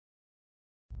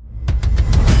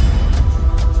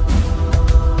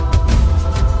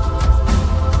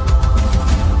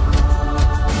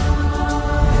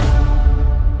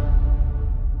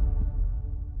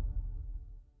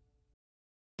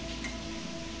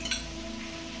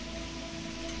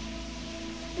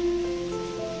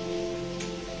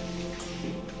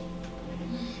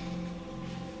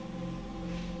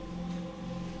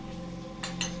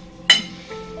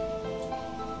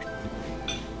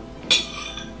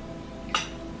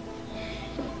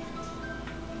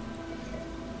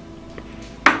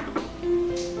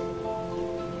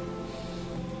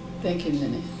Thank you,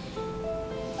 Nene.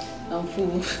 I'm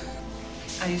full.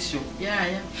 Are you sure? Yeah, I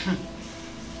am.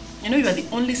 You know you are the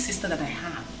only sister that I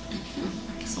have.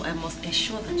 So I must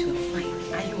ensure that you are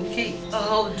fine. Are you okay?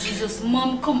 Oh, Jesus,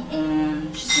 Mom, come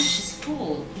on. She said she's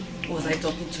full. Was I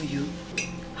talking to you?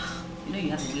 You know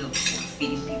you have a way of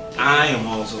feeding people. I am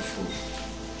also full.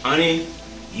 Honey,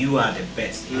 you are the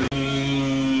best. Your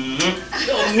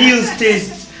meals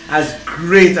taste as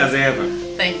great as ever.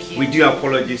 Thank you. With your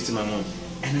apologies to my mom.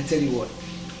 And I tell you what,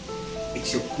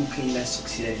 it's your cooking that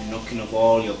succeeded in knocking off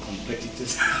all your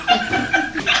competitors.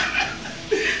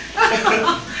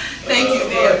 Thank you,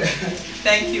 dear.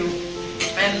 Thank you.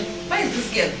 And where is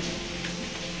this girl?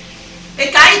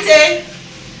 Ekaite!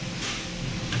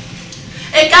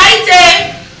 Ekaite!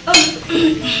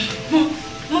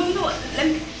 Mom, no, let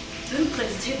me clear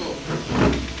the table.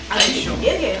 Are you sure?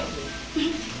 Yeah.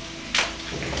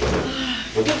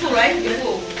 You're full, right? You're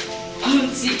full.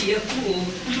 See, you're full.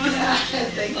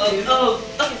 Thank you. Oh,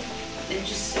 okay. Then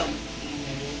just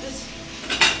this.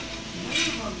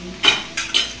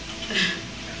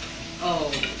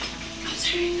 Oh, I'm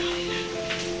sorry.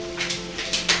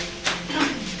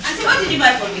 Auntie, what did you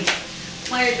buy for me?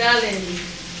 My darling,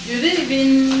 you didn't even...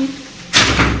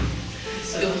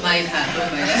 Don't mind her,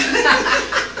 don't mind her.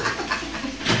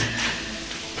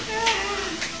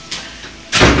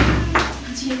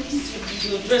 Auntie,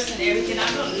 your dress and everything, I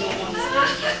don't know.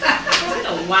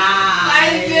 Wow. My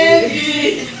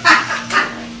baby!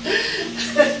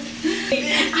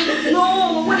 I don't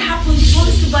know. What happened? She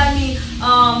promised to buy me,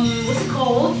 what's it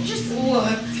called? Just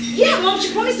What? yeah, Mom,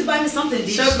 she promised to buy me something.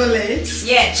 Chocolates?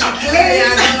 Yeah, chocolate.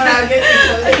 Yeah, I'll get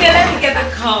it. Okay, let me get the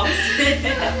cups.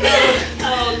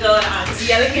 Oh God, Auntie,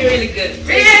 you're looking really good.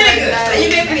 Really good. You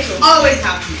make me always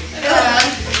happy.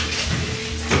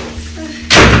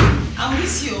 I'll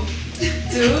miss you.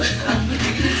 Too? I'm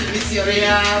beginning to miss you.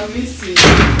 Yeah, I'll miss you.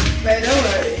 But don't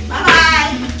worry. Bye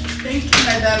bye. Thank you,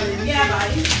 my darling. Yeah, bye.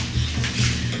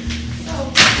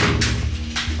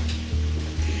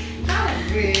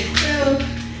 Great. So,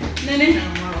 Nene,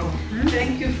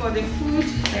 thank you for the food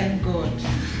and God.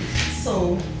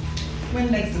 So,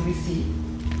 when next do we see?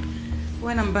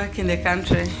 When I'm back in the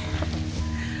country.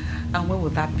 And when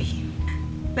would that be?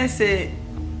 Let's say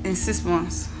in 6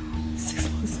 months. 6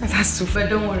 months? That's too far. But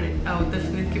don't worry, I will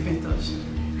definitely keep in touch.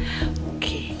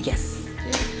 Okay, yes.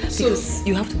 Because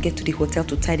you have to get to the hotel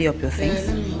to tidy up your things.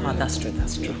 Oh, that's true,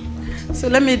 that's true. So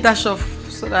let me dash off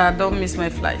so that I don't miss my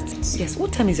flight. Yes,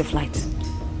 what time is your flight?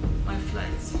 My flight?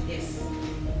 Yes.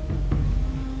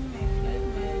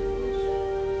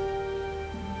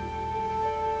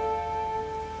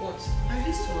 What? My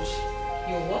wristwatch.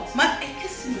 Your what? My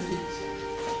kissing.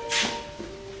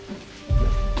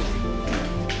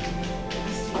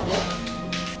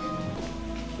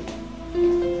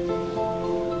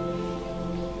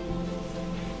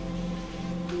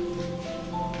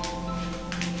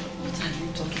 What are you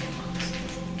talking about?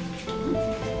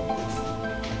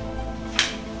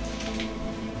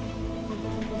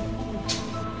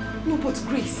 No, but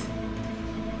Grace,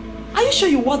 are you sure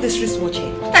you wore this wristwatch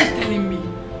here? What are you telling me?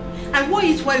 I wore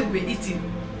it while we were eating.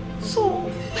 So,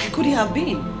 where could it have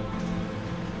been?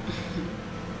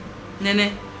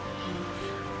 Nene,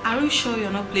 are you sure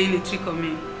you're not playing a trick on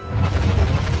me?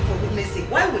 For goodness sake,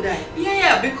 why would I?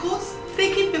 Yeah, because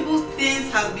taking people's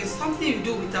things has been something you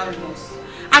do without remorse.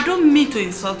 I don't mean to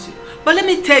insult you, but let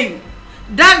me tell you,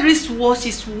 that wristwatch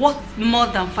is worth more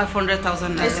than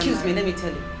 500,000 naira. Excuse me, let me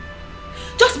tell you.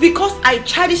 Just because I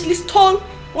childishly stole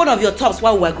one of your tops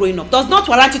while we were growing up does not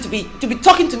warrant you to be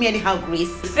talking to me anyhow,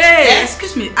 Grace. Hey, Yeah?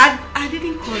 excuse me, I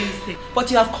didn't call you thief. But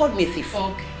you have called me a thief.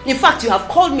 Okay. In fact, you are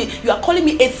calling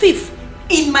me a thief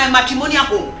in my matrimonial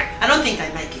home. I don't think I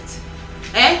like it.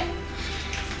 Eh?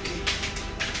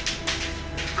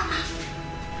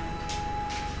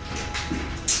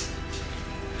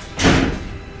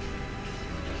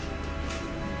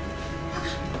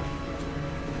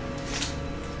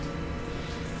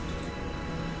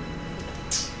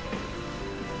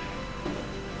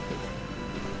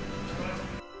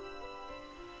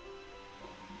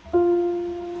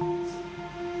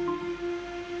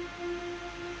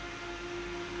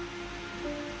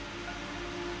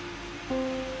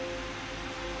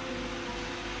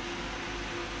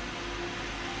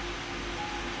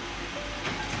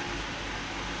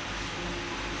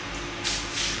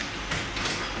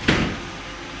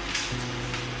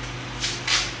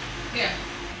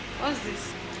 What's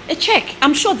this? A check.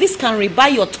 I'm sure this can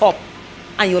rebuy your top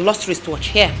and your lost wristwatch.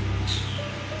 Here.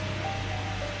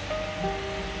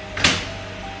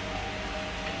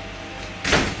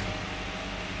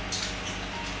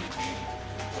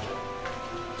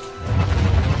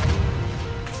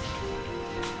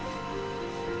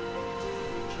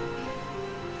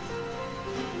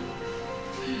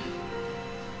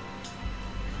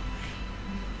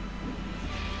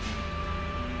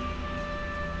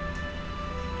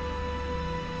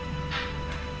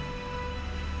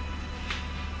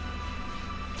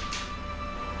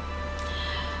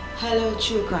 Hello,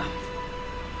 Chuka.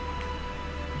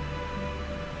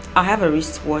 I have a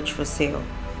wristwatch for sale.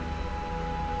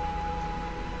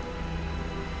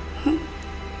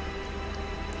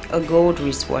 A gold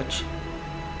wristwatch.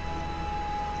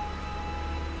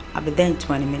 I'll be there in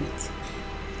 20 minutes.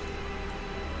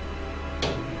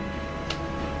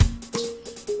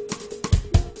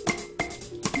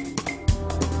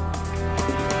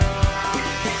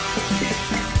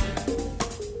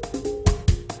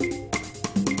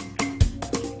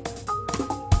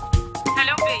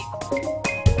 Hello, babe.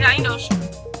 Yeah, I know.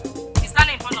 He's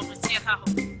standing in front of the theater hall.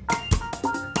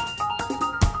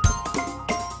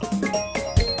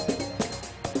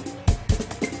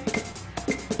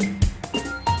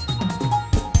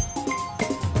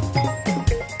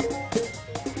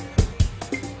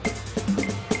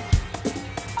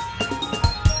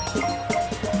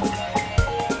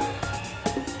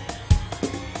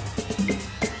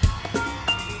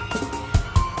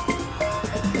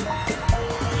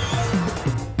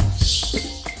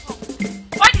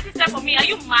 Are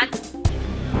you mad?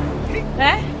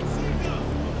 Eh?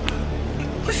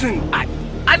 Listen, I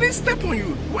didn't step on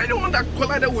you. Why the one that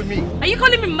collided with me? Are you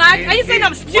calling me mad? Are you saying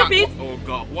I'm stupid? Oh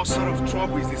God, what sort of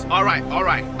trouble is this? Alright,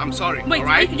 I'm sorry. Wait,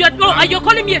 alright? You're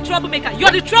calling me a troublemaker.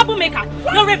 You're the troublemaker.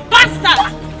 You're a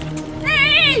bastard.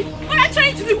 Hey! What are you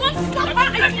trying to do? What? Stop!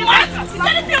 Is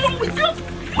anything wrong with you?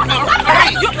 You're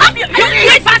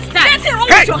a bastard. Anything wrong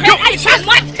with your head?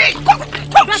 Hey,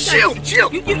 come,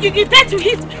 chill. You dare to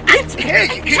hit? Hey,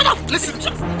 shut up. Listen.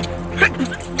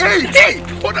 Hey,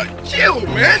 hold on, chill,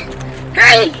 man.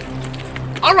 Hey.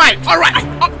 All right.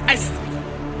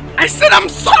 I said I'm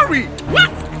sorry. What?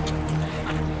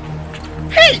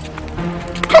 Hey,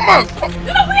 come on.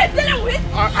 You know who you're dealing with? You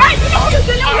know who you're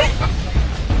dealing with?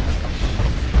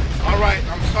 All right,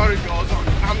 I'm sorry, girls.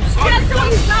 I'm sorry. You're so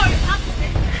sorry.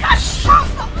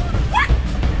 What?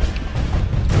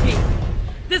 Hey,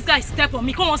 this guy step on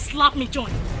me. Come on, slap me,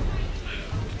 John.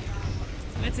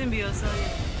 Let him be your sorry.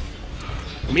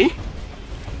 Me?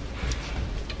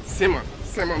 Sema,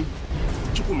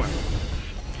 Chukuma.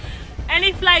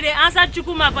 Any fly they answer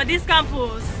Chukuma for this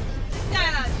campus.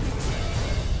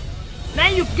 Now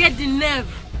you get the nerve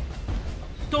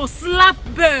to slap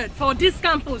bird for this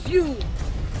campus, you.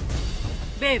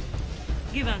 Babe,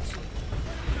 give her to.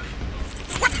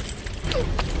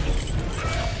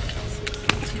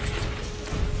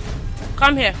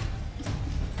 Come here.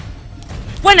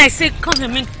 When I say come here,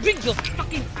 man, bring your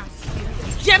fucking ass here.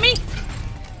 Hear me?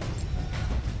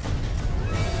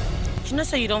 You know,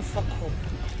 so you don't fuck up.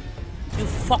 You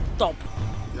fucked up.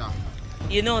 Yeah.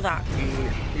 You know that?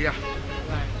 Yeah.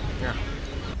 Right. Yeah.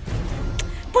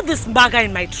 Put this bagger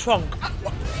in my trunk.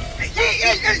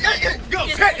 Hey,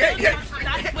 girls, hey.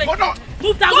 Hold on.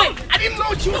 Move that way. I didn't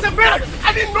know she was a bird.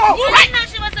 I didn't know. I didn't know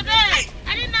she was a bird.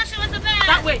 I didn't know she was a bird.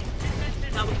 That way.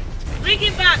 Bring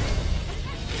it back.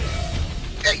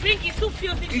 Bring it. Too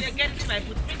filthy to get into my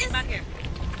boot. Bring it back here.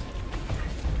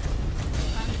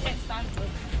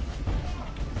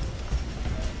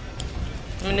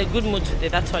 I'm in a good mood today.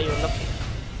 That's why you're lucky.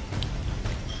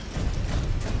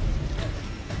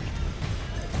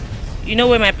 You know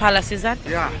where my palace is at?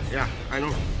 Yeah, I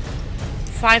know.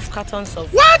 5 cartons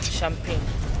of champagne.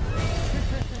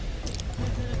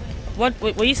 What?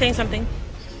 Were you saying something?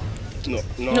 No.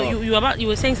 No, you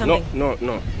were saying something. No,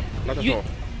 not at all.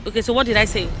 Okay, so what did I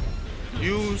say?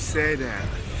 You said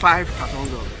 5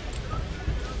 cartons of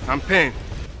champagne.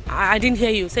 I didn't hear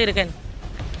you. Say it again.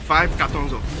 5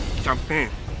 cartons of champagne.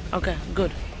 Okay,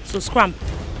 good. So scram.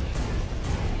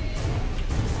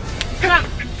 Scram.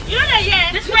 You know that,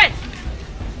 yeah? This way.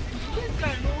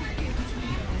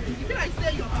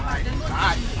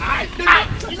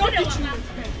 You know they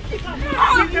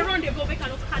if they run, they go, they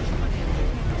cannot catch you.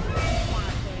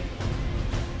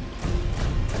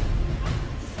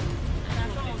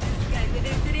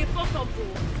 They fuck up, bro.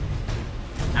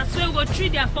 That's why we go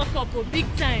treat their fuck up, bro, big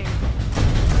time.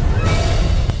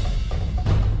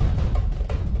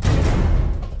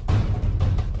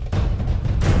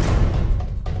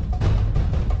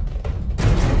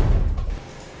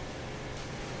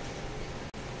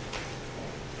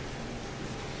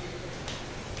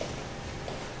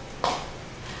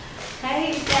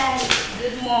 Hey, Dad.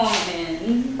 Good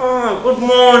morning. Oh, good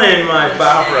morning, my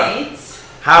Barbara. Night.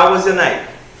 How was the night?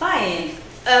 Fine.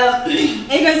 Are you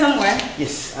going somewhere?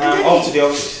 Yes, I'm off to the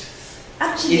office.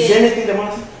 Actually, is there anything the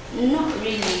matter? Not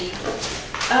really.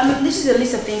 This is a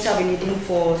list of things I'll be needing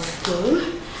for school.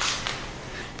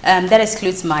 That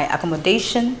excludes my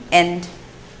accommodation and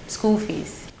school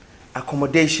fees.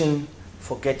 Accommodation,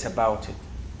 forget about it.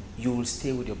 You will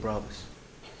stay with your brothers.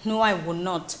 No, I will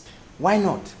not. Why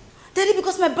not? Daddy,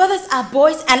 because my brothers are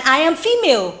boys and I am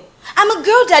female. I'm a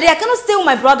girl, Daddy. I cannot stay with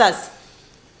my brothers.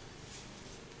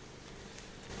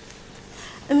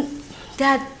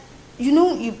 Dad, you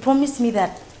know, you promised me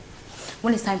that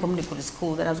when it's time for me to go to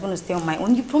school, that I was going to stay on my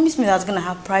own. You promised me that I was going to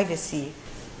have privacy.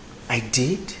 I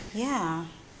did? Yeah.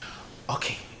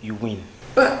 Okay, you win.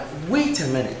 But wait a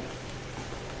minute.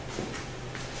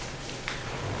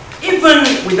 Even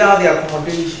without the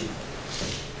accommodation,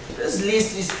 this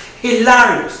list is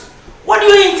hilarious. What do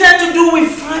you intend to do with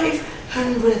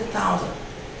 500,000?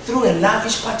 Through a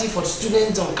lavish party for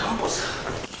students on campus?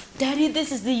 Daddy,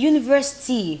 this is the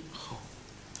university.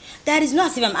 That is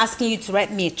not as if I'm asking you to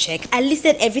write me a check. I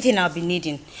listed everything I'll be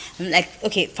needing. I'm like,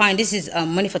 okay, fine, this is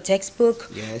money for textbook.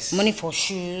 Yes. Money for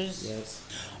shoes. Yes.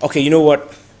 Okay, you know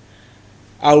what?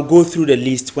 I'll go through the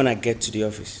list when I get to the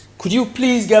office. Could you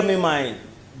please get me my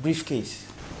briefcase?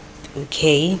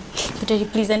 Okay. But Daddy,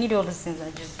 please, I need all those things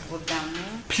I just put down. Eh?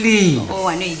 Please. Oh,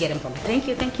 I know you get them from me. Thank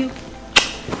you, thank you.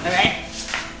 All right.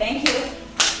 Thank you.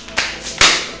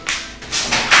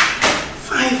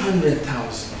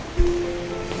 500,000.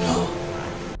 No.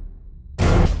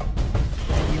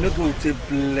 You're not going to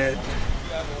plate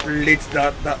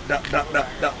that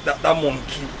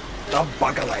monkey, that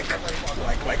bagger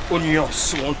like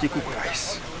onions won't take cook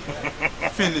rice.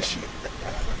 Finish it.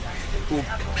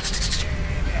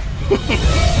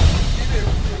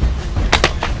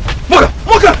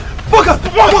 Moga!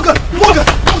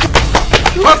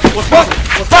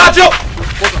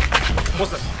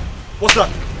 What's that?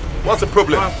 What's the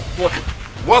problem? What?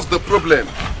 What's the problem?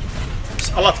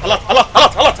 Alert!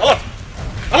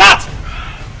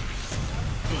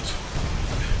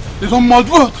 It's on my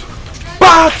road.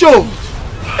 Bacho!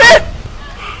 Eh!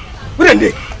 Where are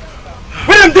they?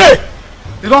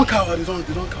 They don't cover.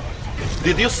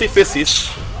 Did you see faces?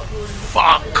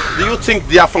 Fuck! Do you think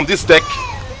they are from this deck?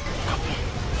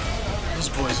 Those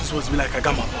boys be like a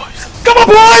Gamma boys. Gamma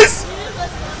boys!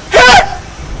 Hey!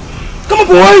 Gamma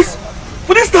boys!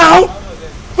 For this town?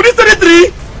 For this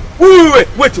territory?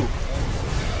 Wait.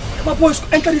 Gamma boys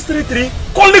enter this territory,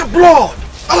 calling blood.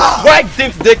 Why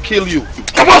didn't they kill you?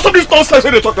 Come on, stop this nonsense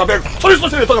they talk about.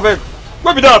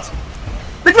 Where be that?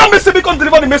 They can't message me, can't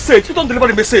deliver the message. You don't deliver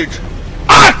the message.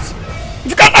 Act!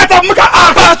 If you can't act, make an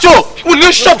act. Bacho! Will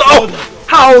you shut up?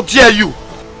 How dare you?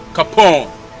 Capone.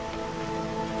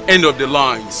 End of the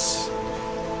lines.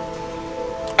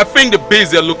 I think the base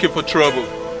they're looking for trouble.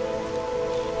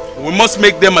 We must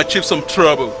make them achieve some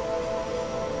trouble.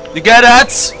 You get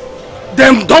that?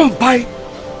 Them don't buy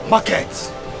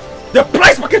markets. The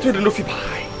price market will not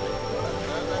buy.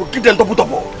 We'll give them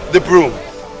double. The broom.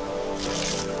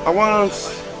 I want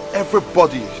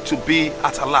everybody to be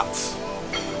at alert.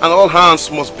 And all hands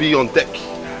must be on deck.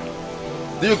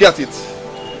 Do you get it?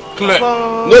 Clear.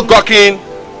 No gawking,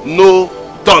 no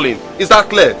dulling. Is that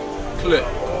clear? Clear.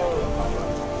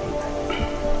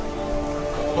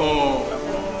 Oh.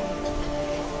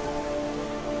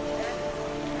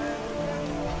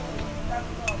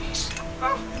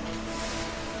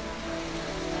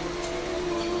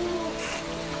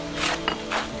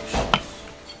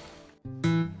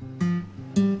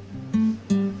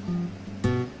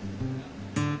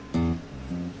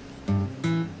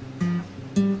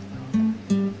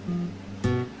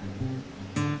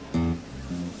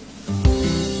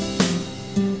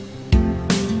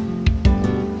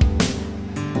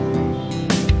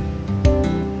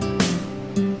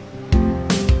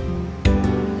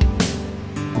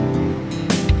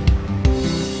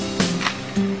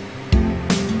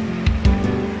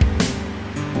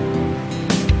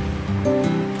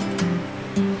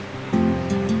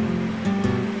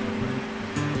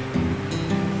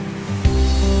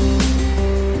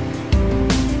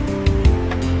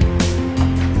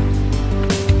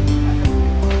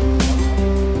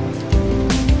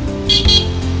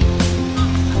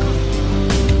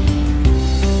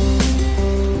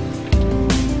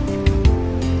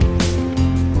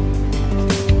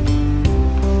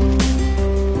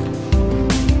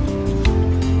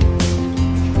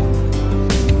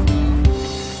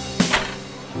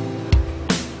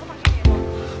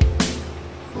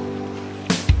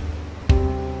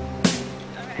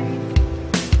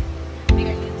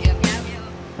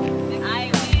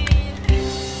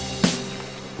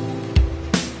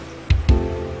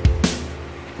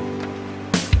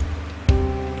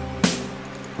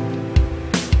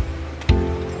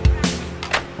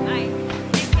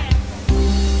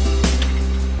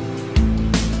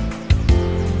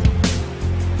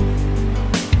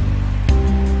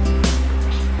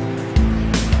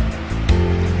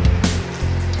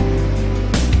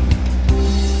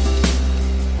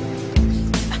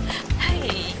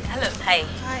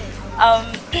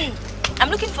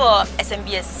 looking for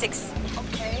SMBS 6.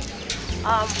 Okay.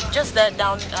 Just there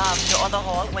down the other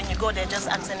hall. When you go there, just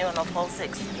ask anyone of hall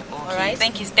 6. Okay. Alright?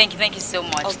 Thank you so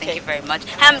much. Okay. Thank you very much.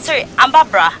 Sorry, I'm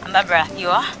Barbara. You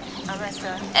are? I'm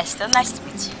Esther. Esther, nice to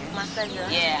meet you. My pleasure.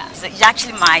 Yeah. So it's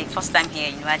actually my first time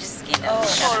here, I just came down.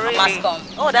 Oh, really? Must come.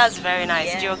 Oh, that's very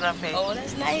nice. Yeah. Geography. Oh,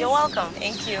 that's nice. You're welcome.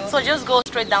 Thank you. So just go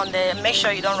straight down there. Make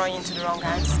sure you don't run into the wrong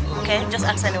hands. Okay? Just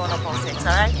ask anyone of hall 6,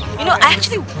 alright? You know, I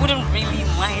actually wouldn't really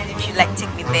mind if you like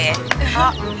take me there.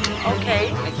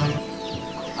 Okay.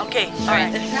 Okay,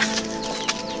 alright.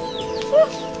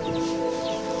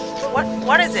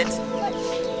 What is it?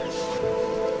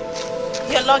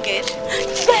 Your luggage?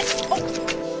 Yes.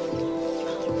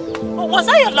 Oh, was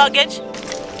that your luggage?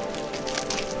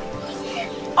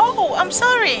 Oh, I'm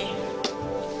sorry.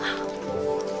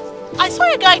 I saw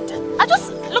your guy. I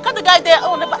just look at the guy there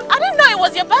on the back. I didn't know it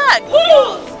was your bag.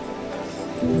 Oh,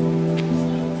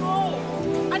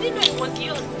 I didn't know it was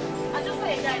yours. I just saw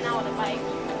a guy now on the bike.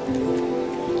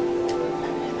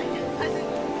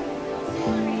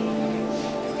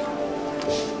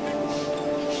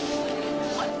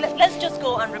 Let's just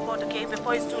go and report, okay,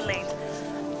 before it's too late.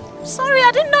 Sorry,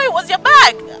 I didn't know it was your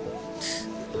bag.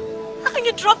 How can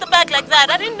you drop the bag like that?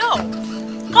 I didn't know.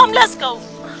 Come, let's go.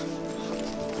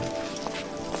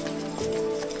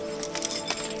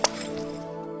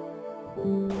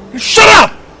 Shut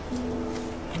up!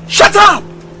 Shut up!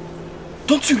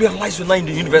 Don't you realize you're not in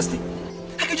the university?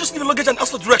 I can just leave the luggage and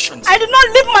ask for directions. I did not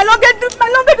leave my luggage. My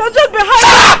luggage was just behind.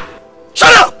 Shut up!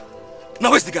 Shut up!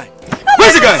 Now where's the guy?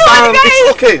 Where's the guy?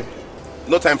 It's okay.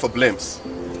 No time for blames.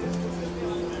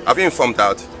 Have you informed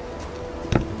Dad?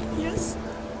 Yes.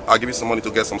 I'll give you some money to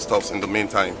get some stuffs in the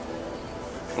meantime.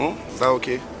 Is that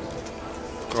okay?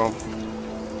 Come.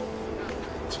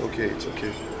 It's okay, it's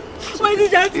okay. Why did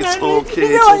that? It's okay,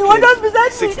 You know, you want us beside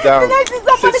me. Sit down. The next thing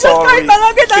somebody Say just carried my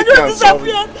luggage and just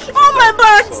disappeared. Oh, my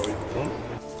bags. Sorry.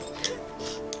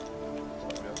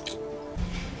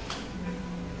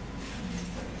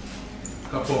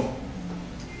 Capone,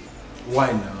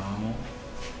 why now?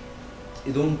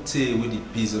 You don't tell with the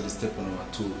piece of the step on our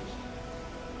toe.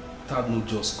 That no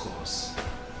just cause.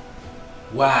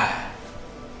 Why?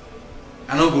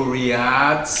 I not go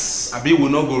react. Abi will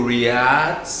not go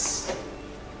react.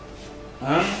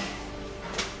 Huh?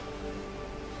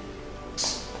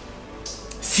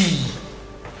 See,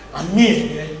 I'm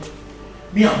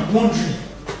wondering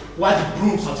why the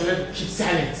brooms are trying to keep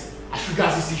silent as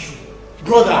regards this issue.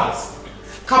 Brothers,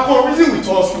 Capone, reason with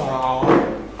us now.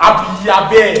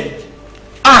 Abeg.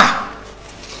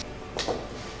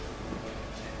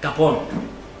 Capone,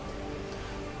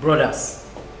 brothers,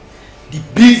 the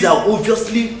bees are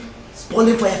obviously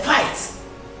spoiling for a fight.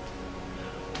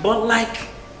 But like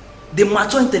the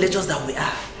mature intellectuals that we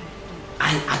are,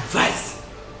 I advise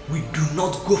we do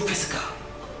not go physical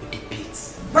with the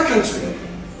bees. Why can't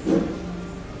we?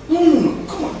 No,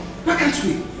 come on. Why can't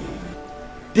we?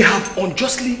 They have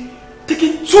unjustly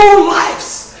taken 2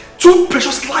 lives, 2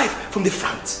 precious lives from the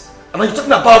front. And now you're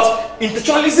talking about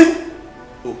intellectualism?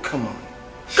 Oh, come on.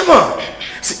 Come on.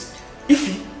 See, if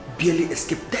he barely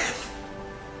escaped death.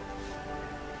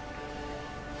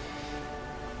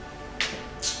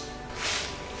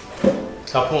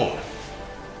 Capone,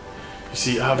 you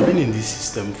see, I've been in this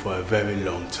system for a very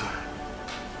long time.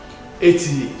 8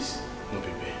 years, not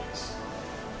be beans.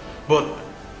 But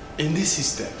in this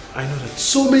system, I know that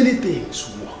so many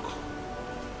things work.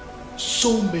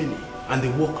 So many, and they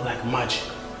work like magic.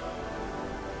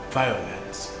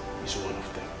 Violence is one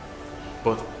of them.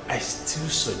 But I still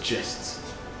suggest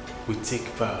we take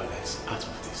violence out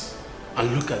of this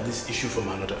and look at this issue from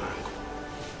another angle.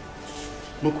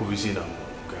 What could we see now,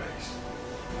 guys?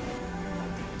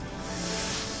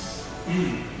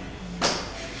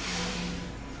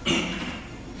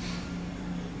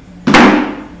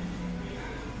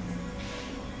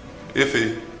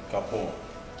 Iffy. Capone.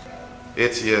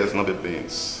 8 years, not the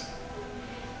beans.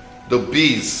 The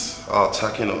bees are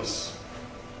attacking us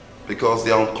because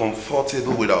they are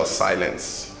uncomfortable with our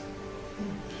silence.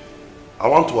 I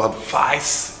want to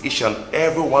advise each and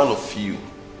every one of you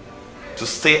to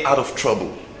stay out of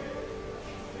trouble.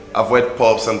 Avoid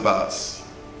pubs and bars.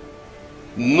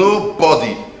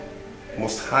 Nobody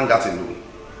must hang out alone.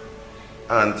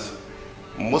 And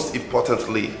most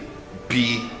importantly,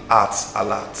 be at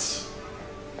alert.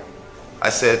 I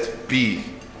said be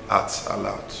at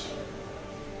alert.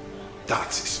 That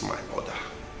is my order.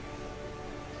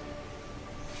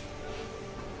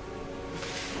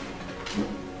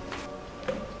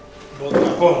 But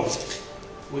Capone,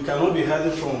 we cannot be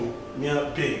hiding from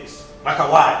mere pigs.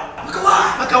 Makawai.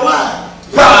 Makawai!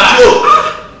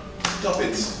 Stop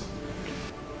it.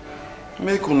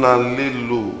 make una lay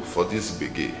low for this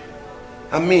biggie.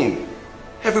 I mean,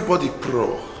 everybody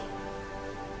pro.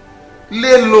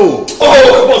 Lay low.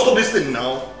 Oh, come on, stop this thing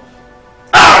now.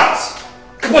 Act!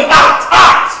 Come on,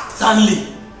 act! Stanley.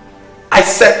 I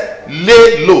said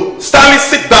lay low. Stanley,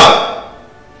 sit down.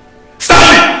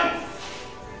 Stanley!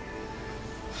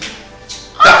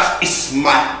 That is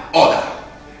my order.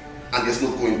 And there's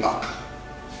no going back.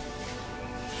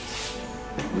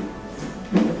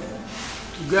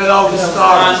 Together we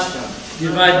stand.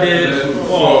 Divided we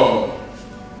fall.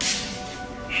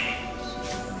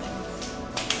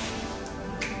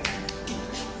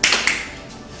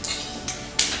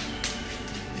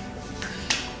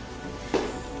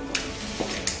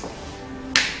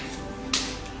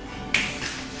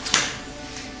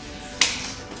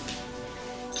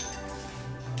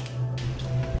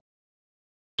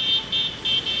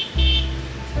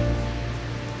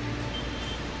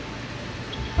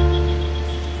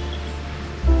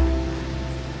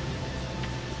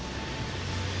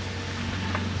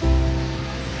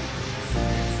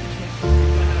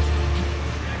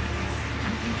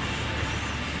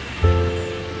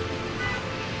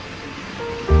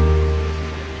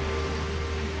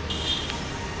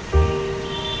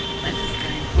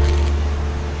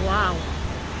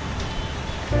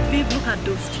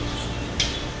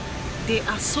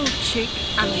 So chic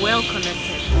and well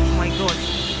connected. Oh my god.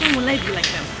 When will I be like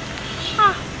them?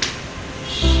 Ah.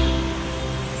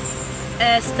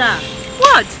 Esther.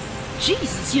 What?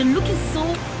 Jesus, you're looking so...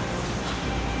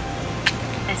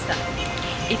 Esther,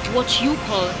 if what you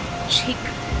call chic,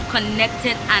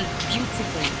 connected and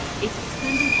beautiful is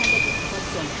standing under the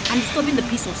curtain and disturbing the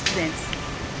peace of students,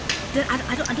 then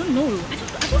I don't know. I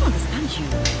don't understand you.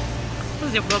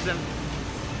 What's your problem?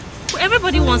 Well,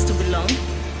 everybody wants to belong.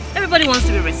 Everybody wants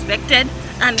to be respected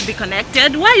and be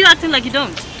connected. Why are you acting like you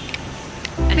don't?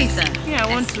 Please. Esther, yeah, I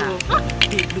want Esther. to.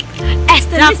 Hey, look.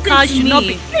 Esther, that listen car to should me. not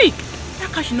be. Look,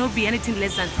 that car should not be anything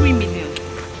less than 3 million.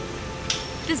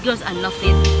 These girls are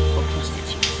nothing but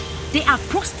prostitutes. They are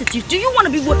prostitutes. Do you want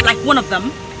to be like one of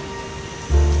them?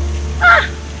 Ah.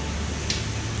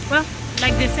 Well,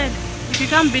 like they said, if you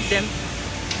can't beat them,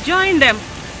 join them.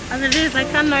 As it is, I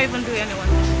cannot even do anyone.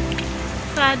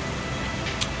 Sad.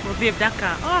 Well, babe, that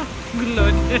car. Oh, good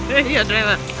lord. You're a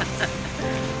driver.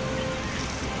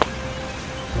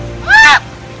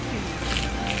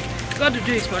 God will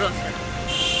do it for us.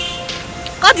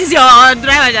 God is your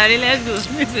driver, Daddy. Let's go.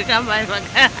 We can buy back.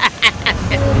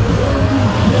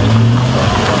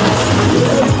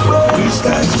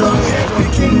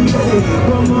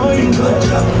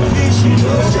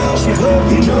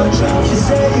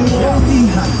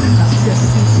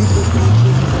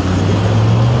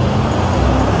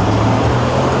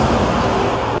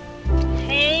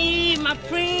 Hey, my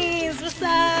prince, what's up?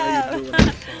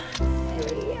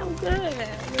 Hey, I'm good.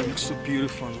 You look so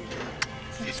beautiful.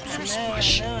 So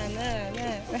smash. I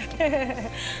know.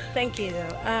 Thank you,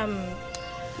 though.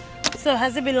 So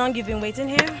has it been long you've been waiting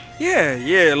here?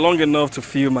 Yeah, long enough to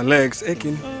feel my legs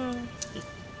aching.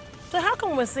 So how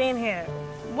come we're staying here?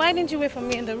 Why didn't you wait for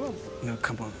me in the room? No,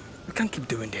 come on. We can't keep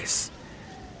doing this.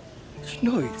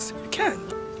 You know it. We can't.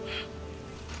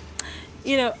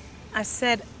 You know, I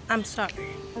said I'm sorry.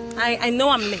 I know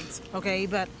I'm late, okay?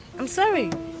 But I'm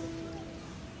sorry.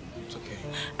 It's okay.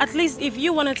 At least if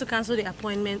you wanted to cancel the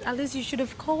appointment, at least you should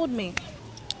have called me.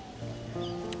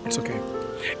 It's okay.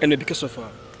 And because of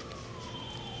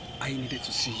I needed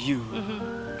to see you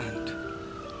and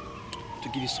to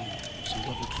give you some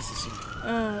lovely kisses.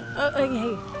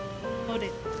 Hey, hold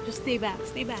it. Just stay back.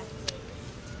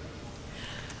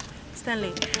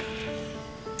 Stanley,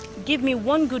 give me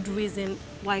one good reason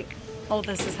why all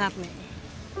this is happening.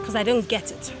 Because I don't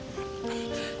get it.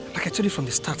 Like I told you from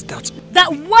the start, that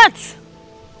what?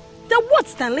 That what,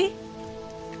 Stanley?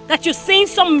 That you're seeing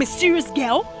some mysterious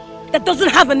girl that doesn't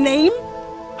have a name?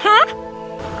 Huh?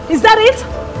 Is that it?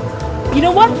 You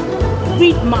know what?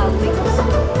 Read my lips.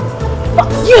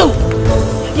 Fuck you!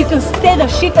 You can stay the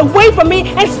shit away from me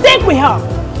and stay with her!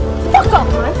 Fuck off,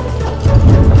 man!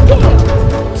 Damn!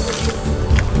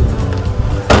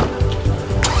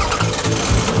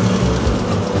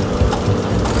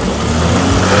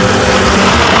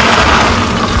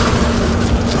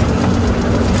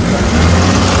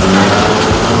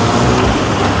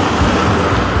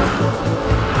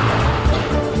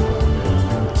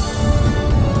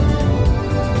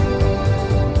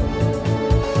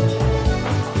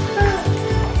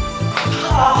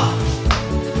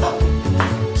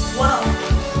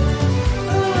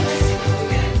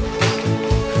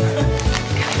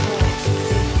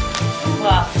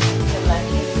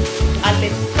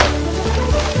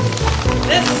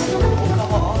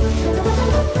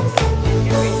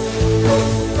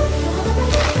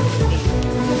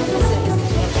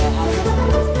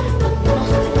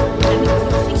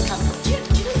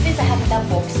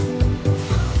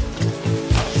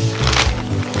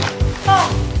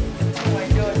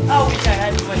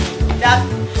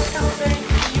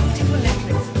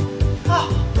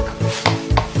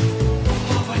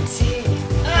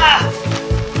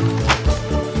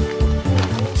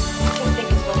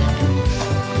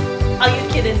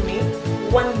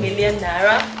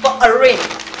 Rain,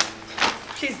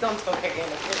 please don't talk again.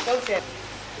 Okay? Don't say it.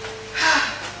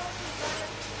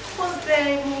 What's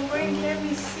there? Rain, let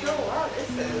me see. Oh wow, this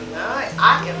is nice.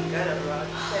 I am gonna rock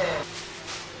it.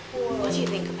 What do you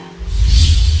think about it?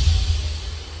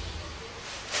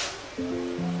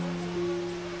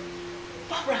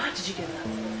 Barbara, how did you get that?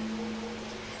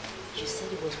 You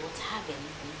said it was worth having.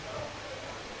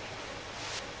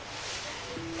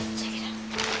 Check it out.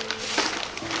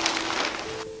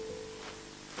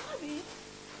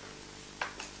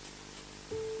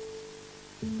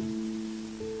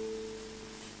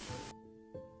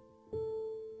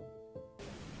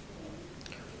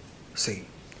 See,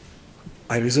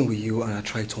 I reason with you and I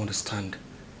try to understand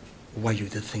why you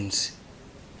do things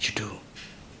you do.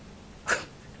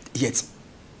 Yet,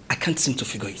 I can't seem to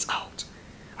figure it out.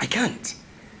 I can't.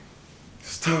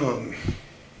 Stan,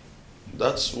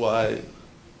 that's why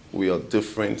we are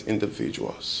different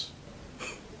individuals.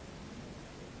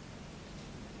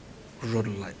 Rod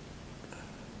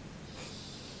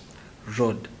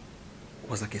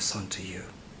was like a son to you.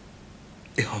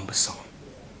 A humble son.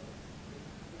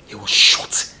 He was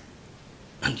shot.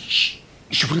 And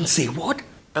you wouldn't say a word?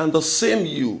 And the same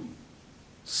you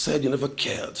said you never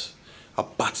cared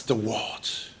about the world.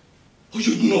 Oh,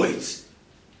 you know it.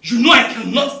 You know I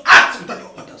cannot act without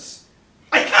your orders.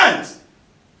 I can't.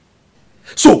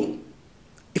 So,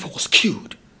 if I was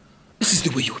killed, this is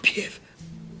the way you would behave.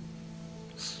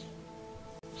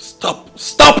 Stop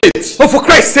it! Oh, for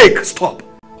Christ's sake, stop.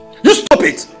 You stop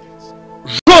it.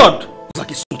 Rod was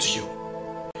like a son to you.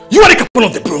 You are the captain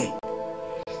of the broom.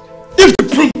 If the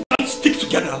broom can't stick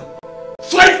together,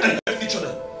 fight and help each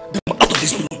other, then we're out of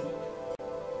this broom.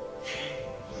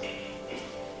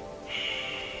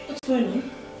 What's going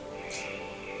on?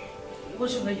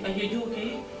 Are you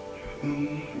okay?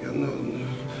 Yeah, no.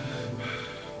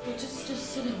 Well, just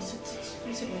sit down.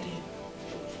 Sit right here.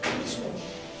 What's wrong?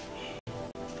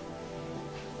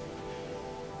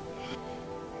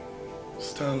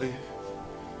 Stanley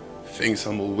thinks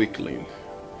I'm a weakling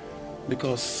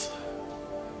because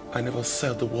I never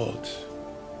said the word.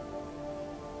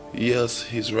 Yes,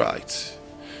 he's right.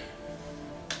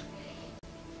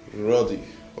 Roddy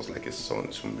was like a son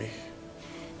to me.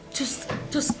 Just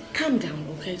calm down,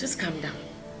 okay? Just calm down.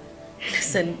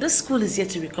 Listen, this school is yet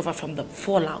to recover from the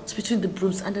fallout between the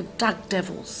Brooms and the Dark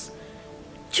Devils.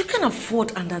 You can't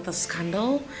afford another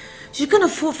scandal. You can't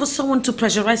afford for someone to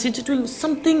pressurize you into doing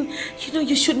something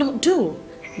you should not do.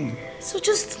 So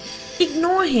just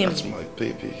ignore him. That's my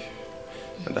baby.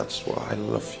 And that's why I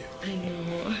love you. I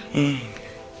know.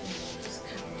 Just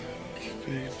calm down, okay?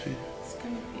 Baby. It's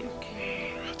gonna be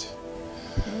okay. Right.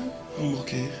 Hmm? I'm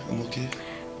okay.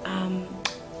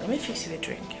 Let me fix you a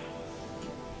drink.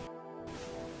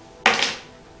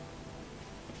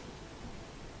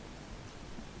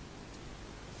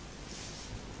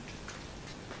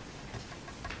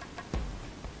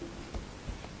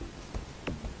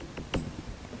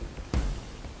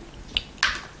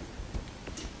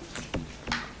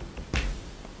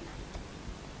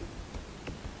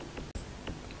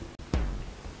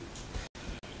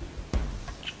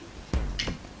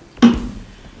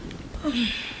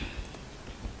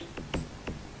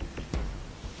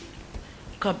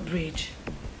 Bridge,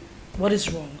 what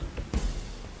is wrong?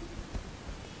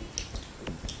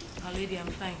 Our lady, I'm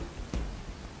fine.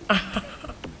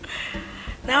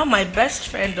 Now my best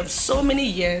friend of so many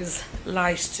years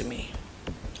lies to me.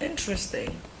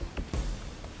 Interesting.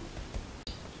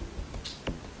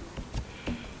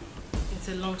 It's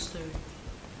a long story.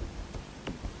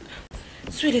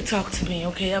 Sweetie, talk to me,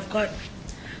 okay? I've got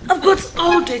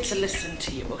all day to listen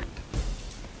to you.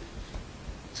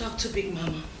 Talk to Big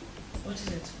Mama. What is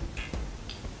it?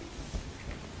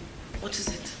 What is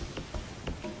it?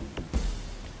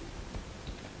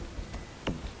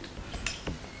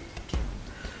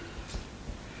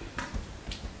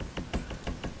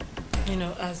 You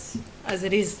know, as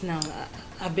it is now,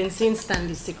 I've been seeing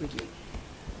Stanley secretly.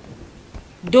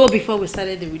 Though before we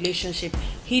started the relationship,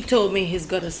 he told me he's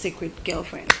got a secret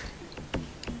girlfriend.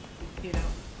 You know.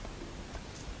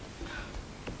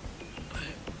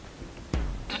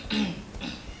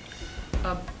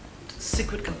 A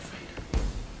secret girlfriend.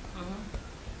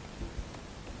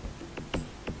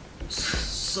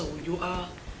 So you are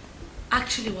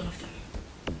actually one of them.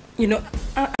 You know,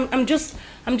 I'm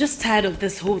just tired of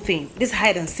this whole thing, this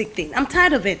hide and seek thing. I'm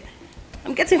tired of it.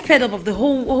 I'm getting fed up of the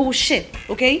whole shit.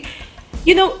 Okay,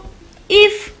 you know,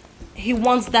 if he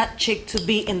wants that chick to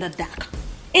be in the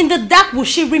dark will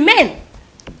she remain?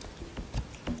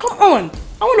 Come on,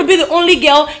 I want to be the only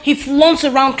girl he flaunts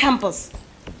around campus.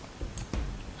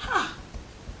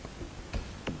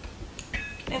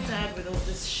 I'm tired with all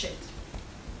this shit.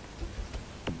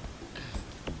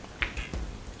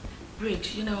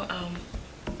 you know,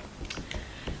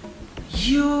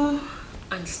 you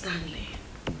and Stanley.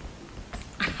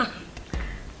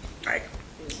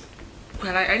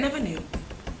 I never knew.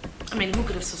 I mean, who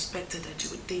could have suspected that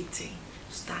you were dating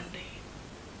Stanley?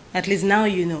 At least now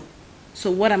you know.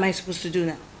 So what am I supposed to do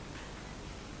now?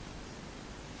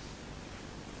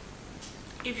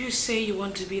 If you say you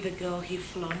want to be the girl he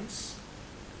flaunts,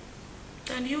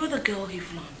 then you are the girl he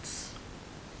flaunts.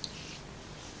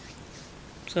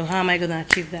 So how am I going to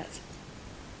achieve that?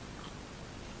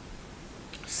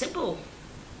 Simple.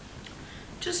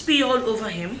 Just be all over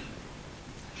him.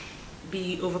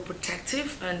 Be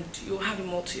overprotective and you'll have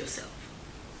him all to yourself.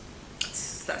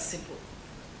 It's that simple.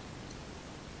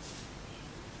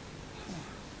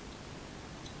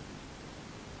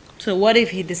 So what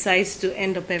if he decides to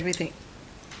end up everything?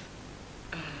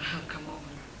 Come on.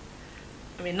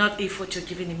 I mean, not if what you're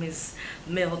giving him is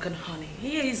milk and honey.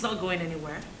 He's not going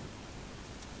anywhere.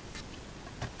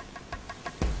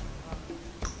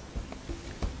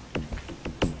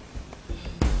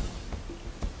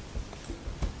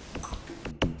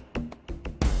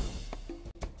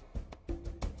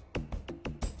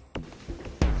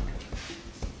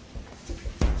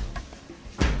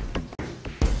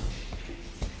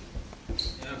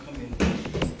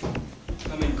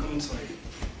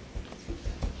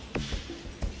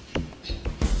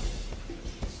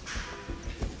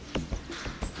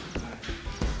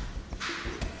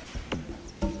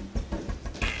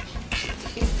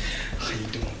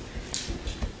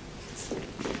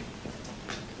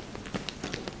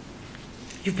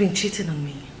 You've been cheating on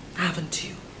me, haven't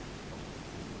you?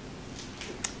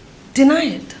 Deny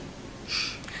it.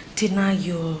 Deny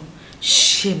your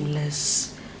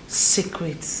shameless,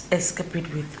 secret escapade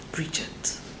with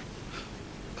Bridget.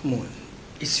 Come on,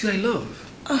 it's you I love.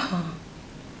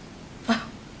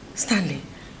 Stanley,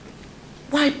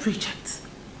 why Bridget?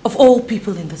 Of all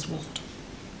people in this world.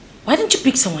 Why didn't you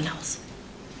pick someone else?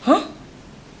 Huh?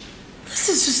 This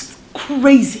is just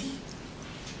crazy.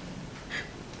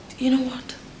 You know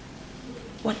what?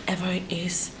 Whatever it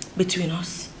is between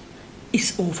us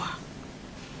is over.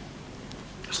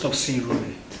 Stop seeing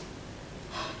Rome.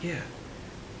 Yeah.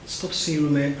 Stop seeing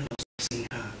Rome and stop seeing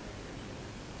her.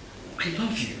 I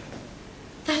love you.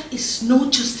 That is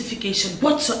no justification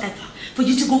whatsoever for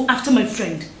you to go after my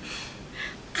friend.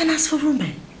 And as for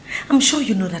Rome, I'm sure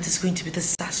you know that it's going to be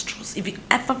disastrous if he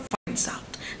ever finds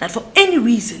out that for any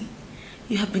reason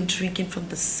you have been drinking from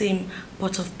the same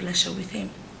pot of pleasure with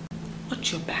him.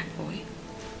 Watch your back, boy.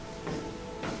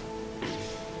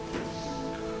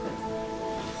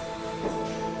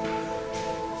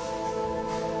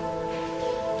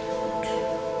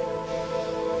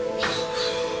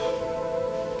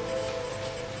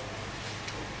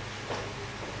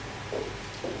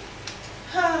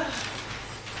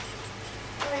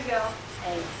 There you go.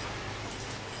 Hey.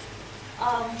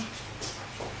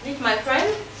 Meet my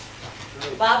friend,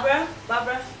 Barbara.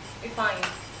 Barbara, you're fine.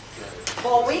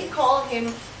 But we call him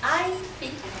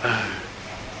IP.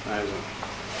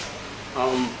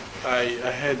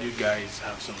 I heard you guys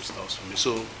have some stuff for me,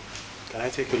 so can I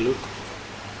take a look?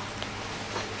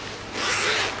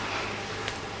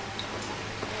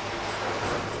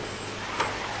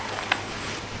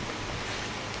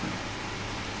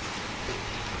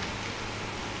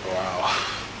 Wow,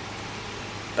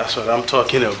 that's what I'm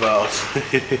talking about.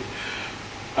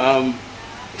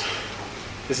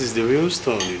 This is the real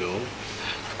stone, you know.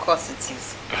 Of course it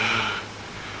is.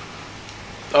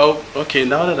 Oh, okay,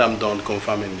 now that I'm done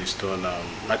confirming this stone,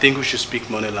 I think we should speak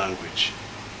money language.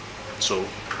 So,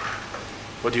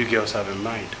 what do you girls have in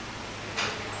mind?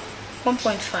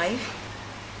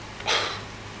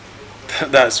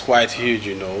 1.5. That's quite huge,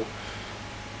 you know.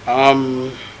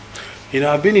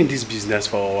 I've been in this business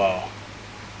for a while,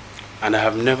 and I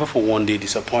have never for one day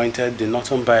disappointed the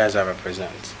northern buyers I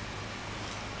represent.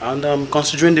 And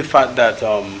considering the fact that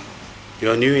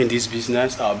you're new in this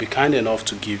business, I'll be kind enough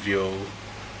to give you,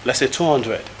 let's say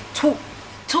 200.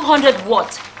 200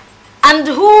 what? And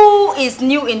who is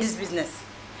new in this business?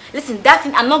 Listen, that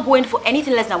thing, I'm not going for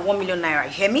anything less than 1 million naira.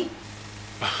 You hear me?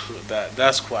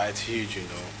 That's quite huge, you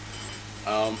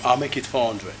know. I'll make it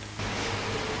 400.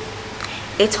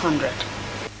 800.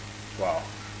 Wow.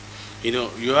 You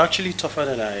know, you're actually tougher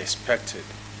than I expected.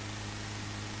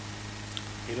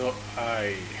 You know,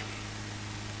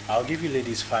 I'll give you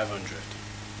ladies 500.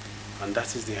 And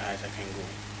that is the height I can go.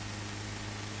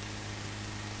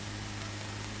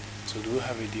 So do we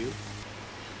have a deal?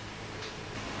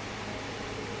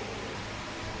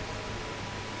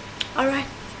 Alright.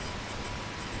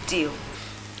 Deal.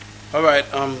 Alright,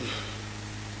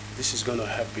 this is gonna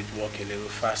help it work a little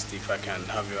fast if I can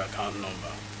have your account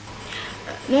number.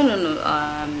 No.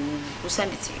 We'll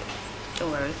send it to you.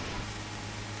 Don't worry.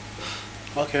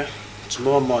 Okay.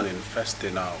 Tomorrow morning, first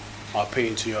thing now, I'll pay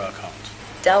into your account.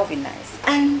 That would be nice.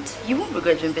 And you won't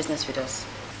regret doing business with us.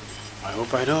 I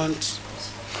hope I don't.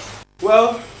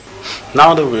 Well,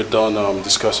 now that we're done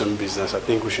discussing business, I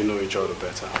think we should know each other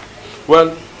better.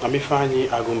 Well, I'm Ifeanyi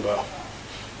Agumba,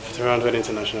 300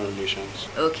 International Relations.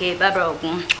 Okay, Barbara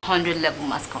Ogun, 100 level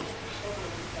must come.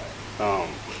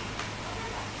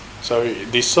 Sorry,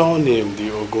 the surname,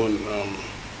 the Ogun,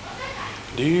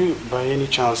 do you by any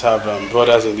chance have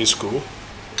brothers in this school?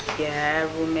 Yeah,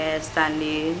 roommates,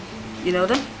 Stanley. You know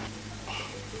them?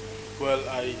 Well,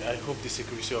 I hope the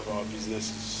secrecy of our business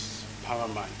is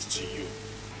paramount to you.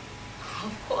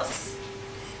 Of course.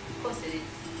 Of course it is.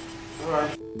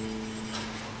 Alright.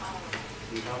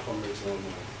 You have from me tomorrow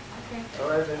morning. Okay.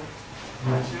 Alright then.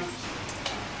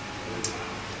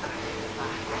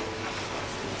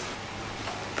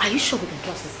 Are you sure we can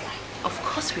trust this guy? Of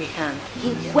course we can. He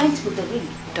went with the ring.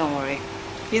 Don't worry.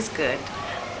 He's good.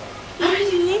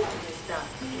 Really?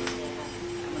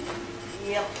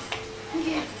 Yep.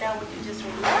 Yeah, now we can just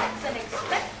relax and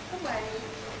expect the money.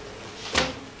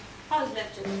 How's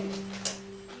left to do?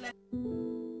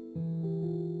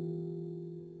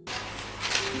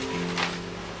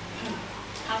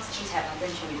 How's the cheese have and then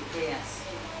show me the prayers?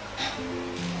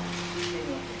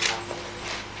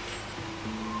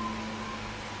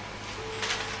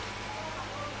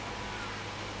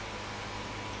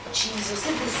 Jesus,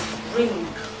 look at this ring.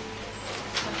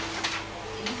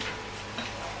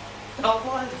 Of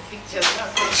all the pictures,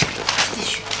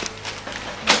 Tissue.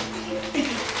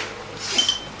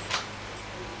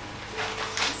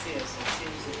 Seriously.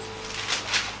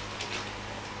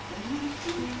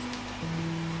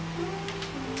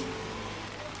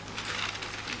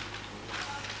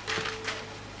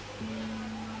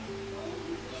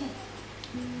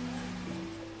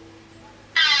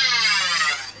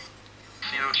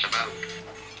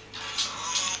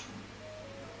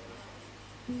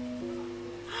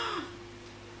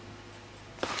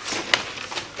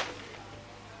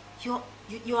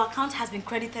 Your account has been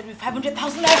credited with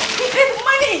 500,000 naira. He paid the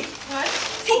money! What?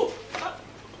 See?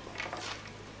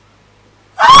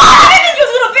 I didn't think he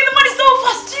was going to pay the money so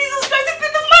fast. Jesus Christ, he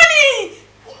paid the money!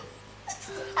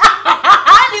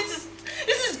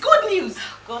 This is good news.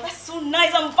 God, that's so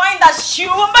nice. I'm buying that shoe.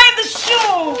 I'm buying the shoe.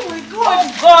 Oh my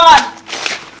God. Oh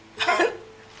God.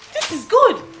 This is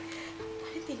good. I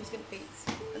didn't think he was going to pay it.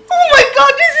 Oh my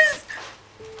God, this is...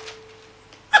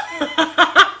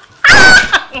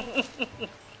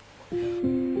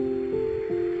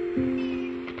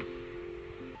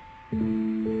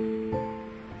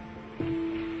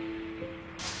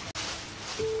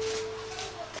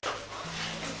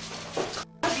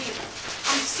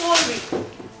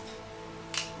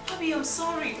 I'm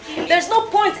sorry. There's no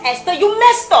point, Esther. You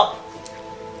messed up.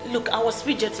 Look, I was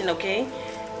fidgeting, okay?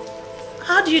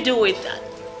 How do you do it?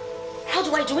 How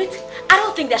do I do it? I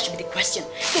don't think that should be the question.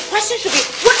 The question should be,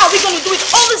 what are we going to do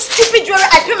with all this stupid jewelry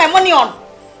I spent my money on?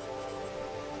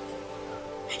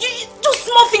 You do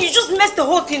small things, you just messed the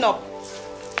whole thing up.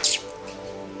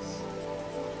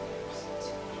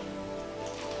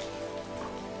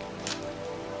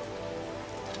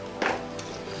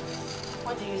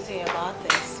 What do you say about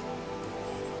this?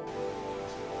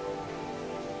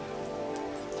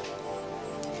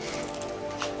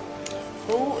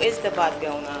 Who is the bad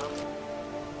girl now?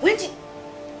 When did...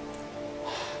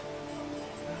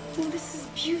 Oh, this is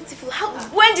beautiful.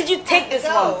 When did you take this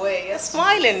one? Go away. You're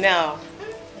smiling now.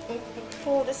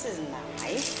 Oh, this is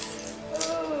nice.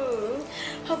 Oh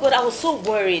God, I was so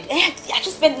worried. I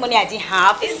just spent money I didn't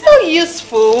have. It's still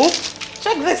useful.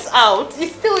 Check this out.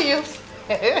 It's still useful.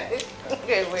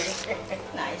 Okay, wait.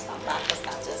 Nice, not bad for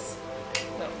starters.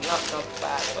 No, not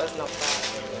bad. It was not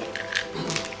bad.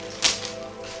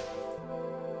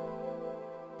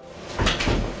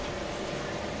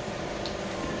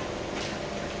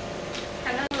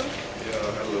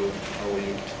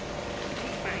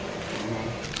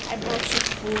 I brought you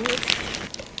food.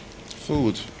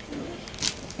 Food?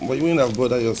 But you wouldn't have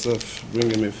bothered yourself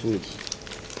bringing me food.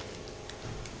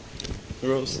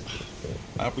 Rose,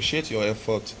 I appreciate your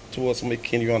effort towards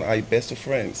making you and I best of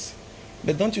friends.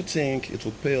 But don't you think it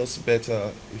would pay us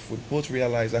better if we both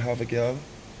realize I have a girl?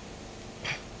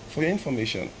 For your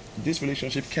information, this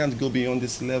relationship can't go beyond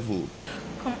this level.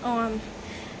 Come on.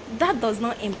 That does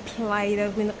not imply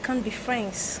that we can't be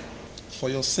friends. For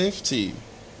your safety.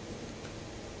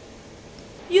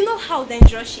 You know how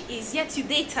dangerous she is, yet you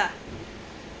date her.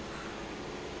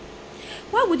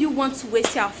 Why would you want to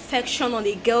waste your affection on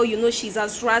a girl you know she's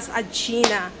as rash as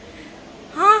Gina?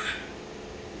 Huh?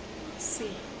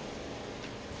 See.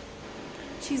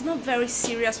 she's not very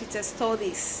serious with her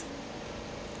studies.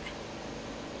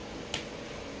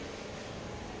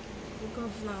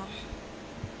 Governor,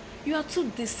 you are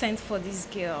too decent for this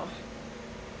girl.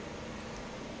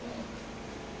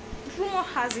 Rumor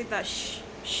has it that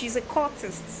she's a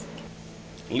cultist.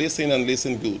 Listen and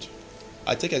listen good.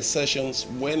 I take exceptions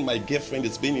when my girlfriend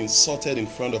is being insulted in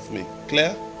front of me.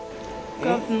 Clear?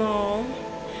 Governor,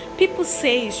 people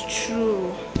say it's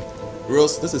true.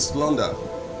 Rose, this is slander.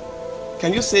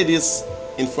 Can you say this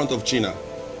in front of Gina?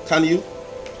 Can you?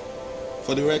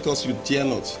 For the records, you dare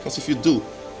not. Because if you do,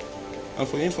 and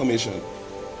for your information,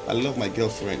 I love my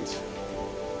girlfriend.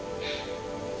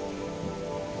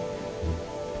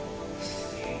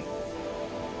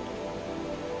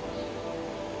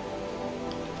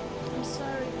 I'm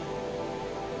sorry.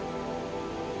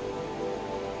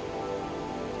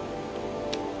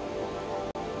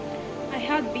 I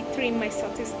had B3 in my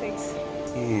statistics.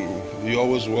 You're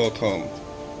always welcome.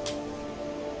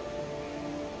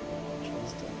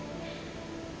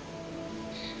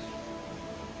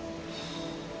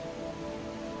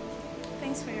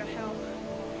 Thanks for your help.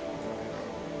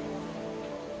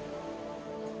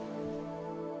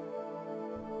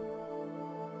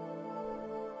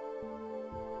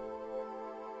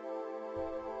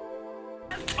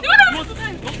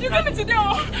 You give me today.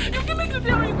 You give me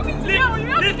today. You give me today.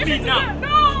 Leave me now.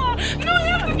 No, you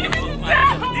have to give me today.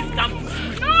 This campus.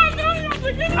 No, you have to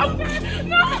give me today.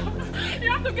 No, you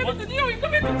have to give me today. You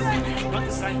give me today. What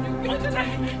is that? You give me today.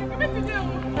 You give me today.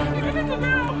 You give me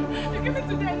today. You give me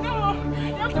today. No,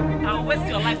 you have to give me today. I'll waste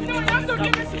your life. No, you have to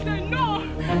give me today. No,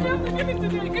 you have to give me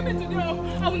today. Give me today. I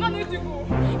will not let you go.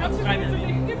 You have to give me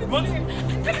today. Give me today.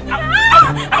 Give me today.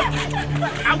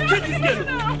 I'll kill this girl.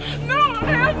 No, I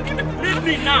have to give it today. Leave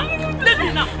me now. Leave me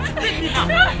now. Leave me now. I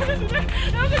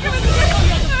have to give it today.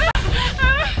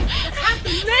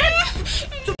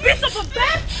 To beat up a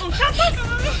bed on campus?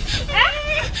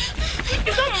 Eh?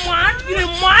 Is that mad? You're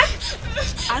mad?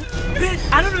 And bed,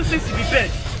 I don't know if it should be bed.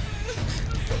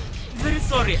 Very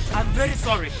sorry. I'm very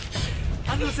sorry. I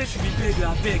don't know if it should be bed.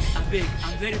 I beg.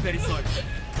 I'm very, very sorry.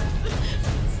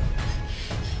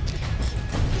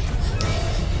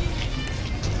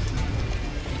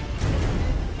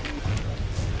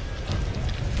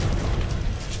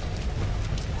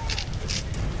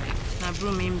 Now,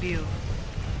 bro, me bill.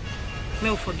 May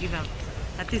we forgive him.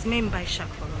 At least may buy shack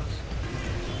for us.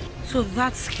 So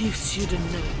that gives you the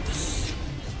nerves.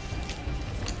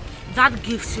 That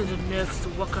gives you the nerves to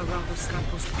walk around this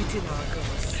campus beating our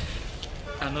girls.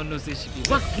 I don't know say she be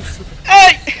What gives you the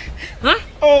Hey! Huh?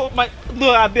 Oh my,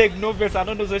 no, I beg, no verse. I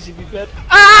don't know say she be bad.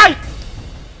 Aye!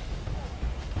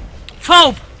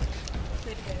 Phobe!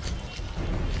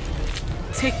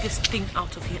 Take this thing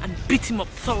out of here and beat him up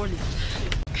thoroughly.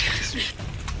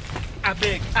 I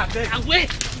beg. And wait!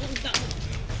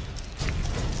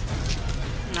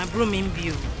 Na broom in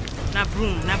view. Na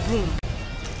broom.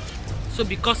 So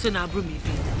because na broom in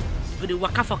view, we dey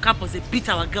waka for campus, they beat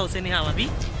our girls anyhow, abi?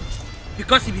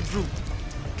 Because he be broom.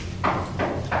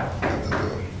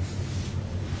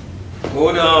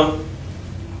 Hold on.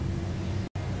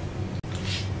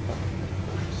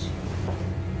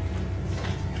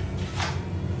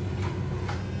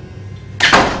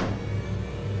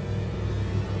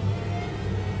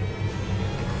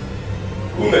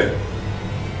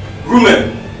 Rumen!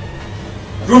 Rumen!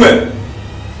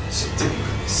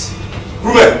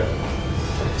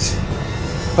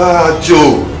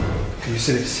 Joe! Can you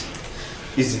see this?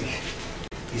 Easy.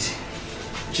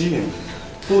 Jim,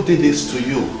 who did this to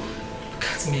you? Look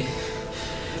at me.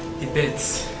 The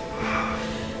beds.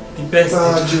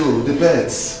 Joe, the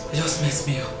beds. They just messed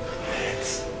me up.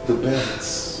 The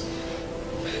beds.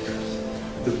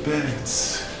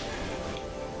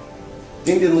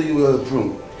 Didn't they know you were a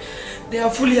broom? They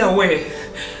are fully aware.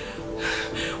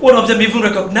 One of them even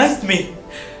recognized me.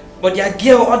 But their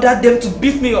girl ordered them to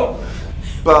beat me up.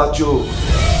 Joe.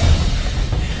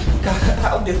 Look at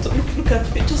how they look at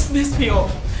me. They just messed me up.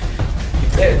 The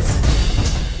beds.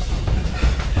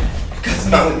 Look at me.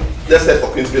 Now, let's head for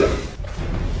Queen's Villa.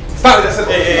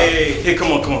 Hey,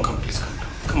 come on, please,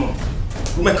 come on.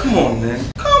 Man, come on, man.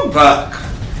 Come back.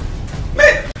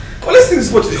 Man, well, let's take this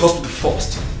boy to the hospital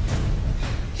first.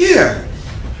 Yeah.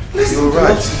 You're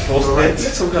right. Let's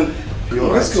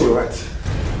go. Right.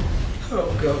 Oh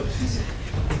God.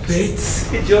 The beds.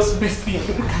 They just messed me up.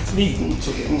 Look at me. It's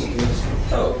okay.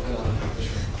 Oh God.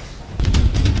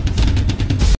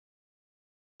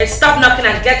 Hey, stop knocking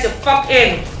and get your fuck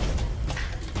in.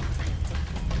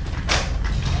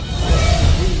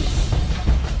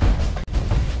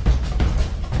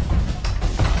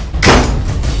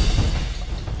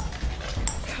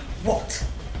 What?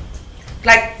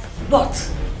 Like, what?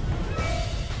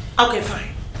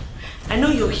 I know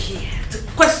you're here to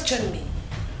question me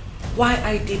why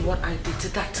I did what I did to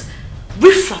that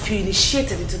riffraff you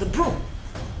initiated into the broom,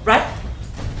 right?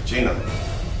 Gina,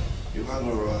 you have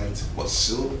no right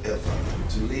whatsoever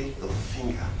to lay a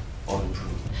finger on the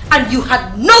broom. And you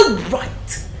had no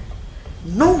right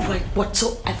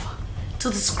whatsoever to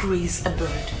disgrace a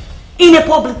bird in a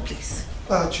public place.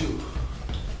 Bachu,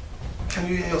 can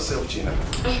you hear yourself, Gina?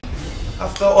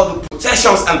 After all the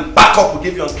protections and backup we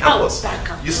give you on campus,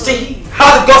 you still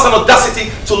have the guts and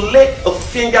audacity to lay a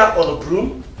finger on a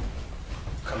broom?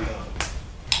 Calm down.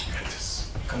 Candace.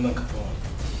 Calm down, Capone.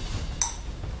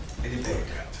 Lady Bird.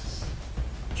 Candace.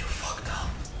 You fucked up.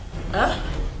 Huh?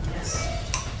 Yes.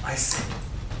 I said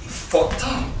you fucked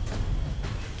up.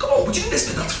 Come on, would you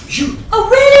expect that from you? Oh,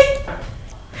 really?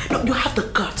 No, you have the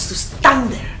guts to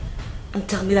stand there and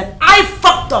tell me that I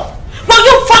fucked up. Well,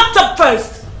 you fucked up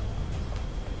first.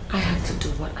 I had to do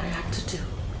what I had to do.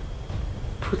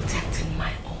 Protecting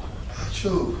my own.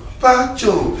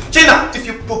 Bachu. Gina, if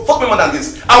you provoke me more than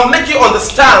this, I'll make you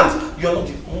understand you're not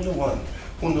the only one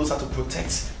who knows how to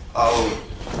protect our own.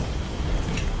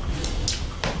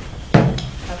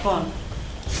 Capone, I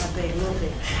beg, no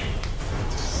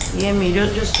vex. You hear me?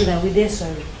 Just do that. We're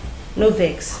sorry. No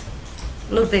vex.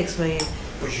 No vex for you.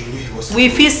 But you knew he was... We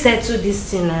feel settle this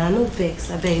thing now. No vex.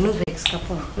 I beg, no vex,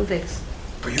 Capone. No vex.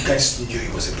 But you guys knew he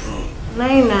was a broom.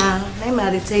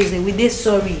 Naima, they tell you that we did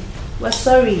sorry. We're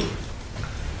sorry.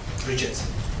 Bridget.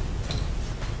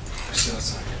 Let's see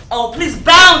outside. Oh, please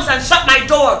bounce and shut my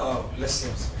door. Oh, let's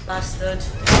see outside. Bastard.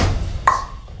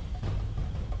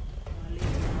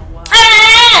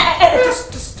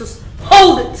 Just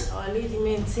hold it. Oh, lady,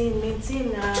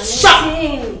 maintain now. Shut.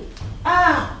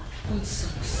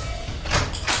 Nonsense.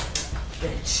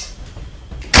 Bitch.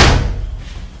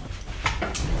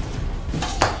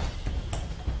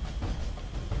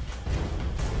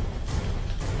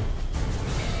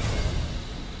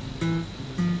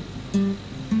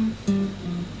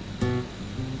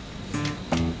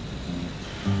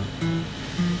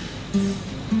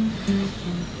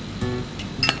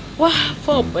 Well,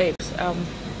 for babes,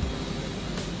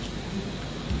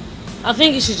 I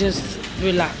think you should just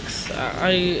relax.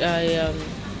 The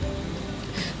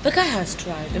guy has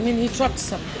tried. I mean, he dropped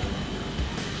something.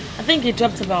 I think he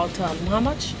dropped about how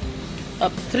much?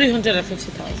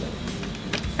 350,000.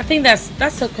 I think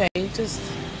that's okay. Just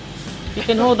you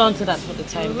can hold on to that for the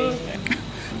time being.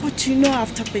 But you know,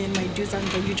 after paying my dues and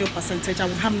the usual percentage, I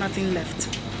will have nothing left.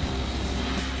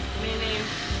 Meaning?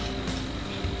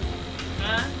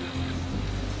 Huh?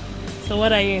 So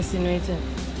what are you insinuating?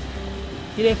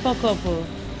 You they fuck up, oh?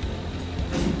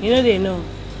 You know they know.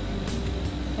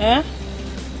 Eh?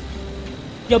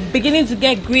 You're beginning to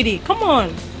get greedy. Come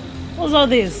on. What's all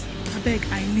this? I beg,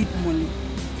 I need money.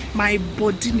 My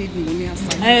body needs money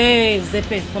aside. Hey, zip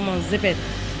it. Come on, zip it.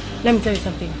 Let me tell you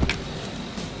something.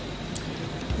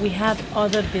 We have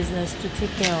other business to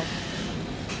take care of.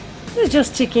 This is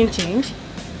just chicken change.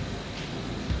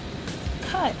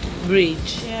 Cut.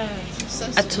 Bridge. Yeah.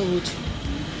 I told you.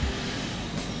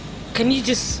 Can you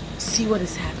just see what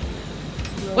is happening?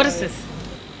 No. What is this?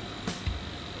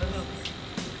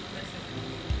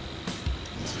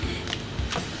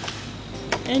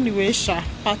 Anyway, Sha,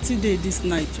 party day this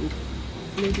night, oh.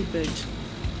 Lady Bird,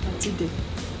 party day.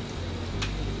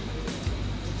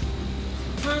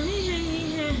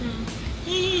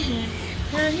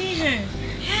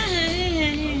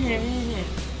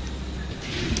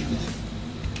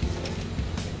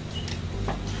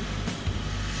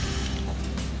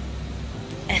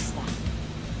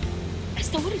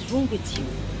 Esther, what is wrong with you?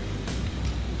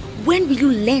 When will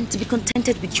you learn to be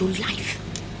contented with your life?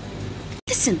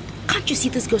 Listen, can't you see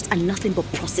these girls are nothing but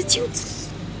prostitutes?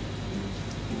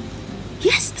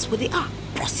 Yes, that's what they are,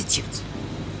 prostitutes.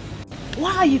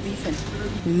 Why are you beefing?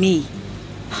 Me?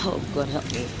 Oh God,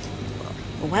 help me.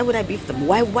 Why would I beef them?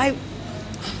 Why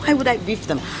would I beef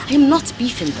them? I am not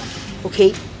beefing them,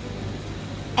 okay?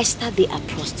 Esther, they are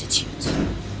prostitutes.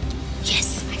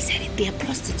 Yes, I said it, they are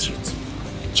prostitutes.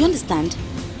 Do you understand?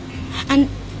 And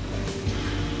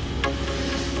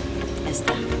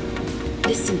Esther,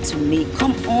 listen to me,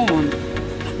 come on.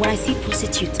 When I see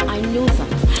prostitutes, I know them.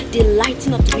 They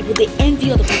lighten up the people, they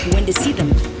envy other people when they see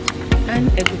them. And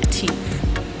a good thief,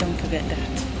 don't forget that.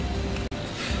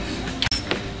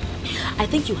 I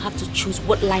think you have to choose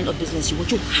what line of business you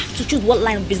want. You have to choose what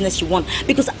line of business you want.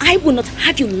 Because I will not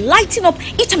have you lighting up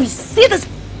each time you see this.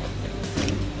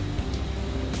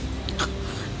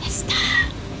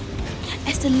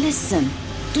 Esther, listen.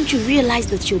 Don't you realize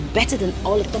that you're better than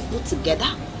all of them put together?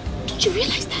 Don't you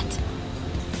realize that?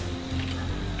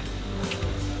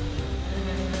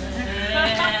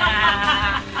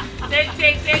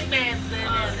 Take me.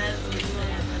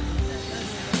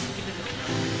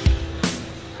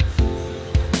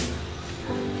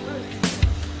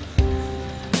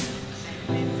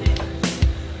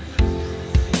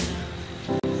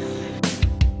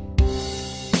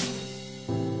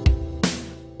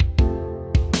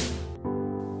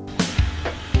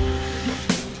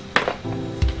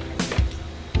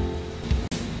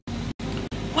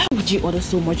 Why would you order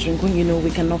so much drink when you know we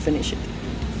cannot finish it?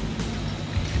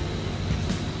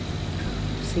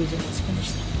 Caesar, let's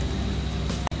finish that.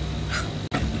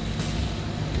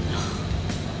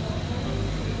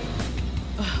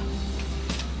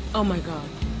 Oh my God.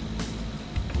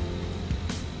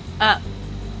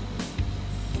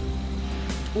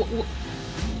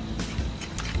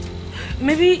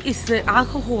 Maybe it's the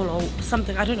alcohol or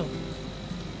something, I don't know.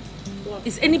 What?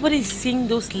 Is anybody seeing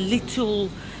those little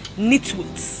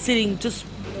nitwits sitting just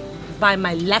by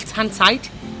my left hand side?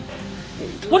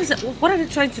 What is it? What are they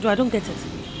trying to do? I don't get it.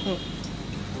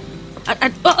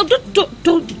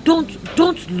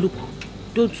 Don't look.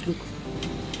 Don't look.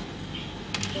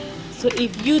 So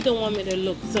if you don't want me to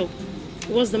look, so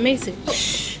what's the message?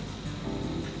 Shh.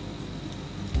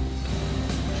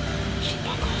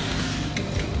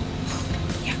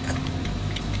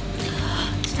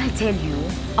 Did I tell you?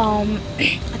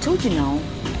 I told you now.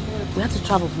 We have to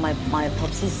travel for my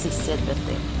popsi's 60th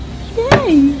birthday.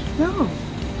 Yay! No.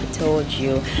 I told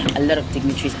you, a lot of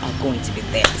dignitaries are going to be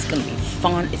there. It's going to be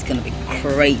fun. It's going to be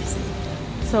crazy.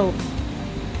 So,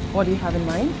 what do you have in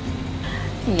mind?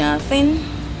 Nothing.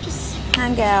 Just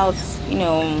hang out, you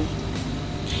know,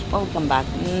 when we come back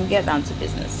and get down to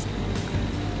business.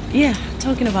 Yeah,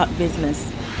 talking about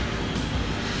business.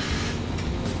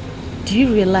 Do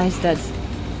you realize that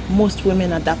most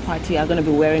women at that party are going to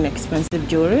be wearing expensive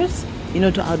jewelry, you know,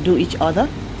 to outdo each other?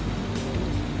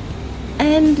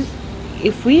 And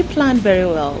if we plan very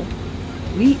well,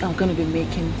 we are going to be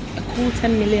making a cool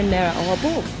 10 million naira or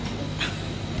above.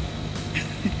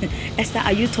 Esther,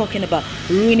 are you talking about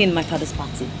ruining my father's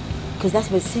party? Because that's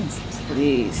what it seems.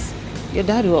 Please. Your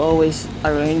dad will always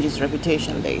arrange his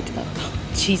reputation later.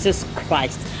 Jesus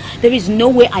Christ. There is no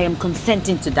way I am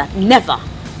consenting to that. Never.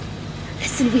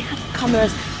 Listen, we have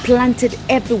cameras planted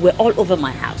everywhere, all over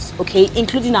my house, okay?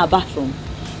 Including our bathroom.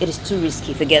 It is too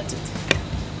risky. Forget it.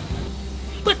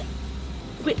 But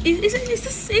wait, is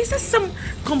this some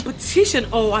competition,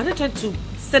 or are they trying to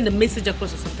send a message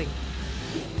across or something?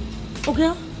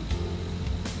 Okay,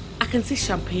 I can see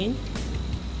champagne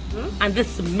and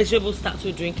this miserable stuff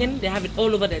we're drinking. They have it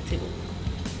all over their table.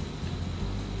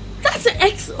 That's an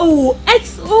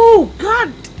XO,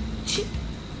 God.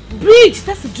 Bridge,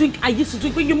 that's the drink I used to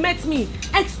drink when you met me.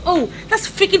 XO, that's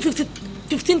freaking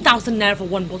 15,000 naira for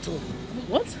one bottle.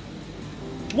 What?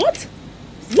 What?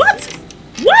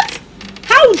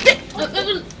 How did...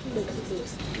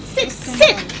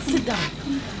 Sit down.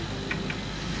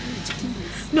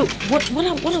 No,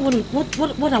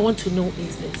 what I want to know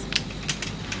is this.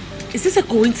 Is this a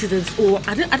coincidence, or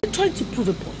are they trying to prove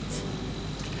a point?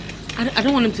 I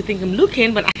don't want him to think I'm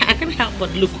looking, but I can't help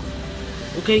but look.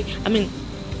 Okay? I mean,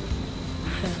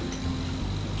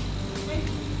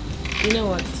 you know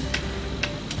what?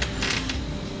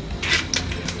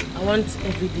 I want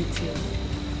every detail.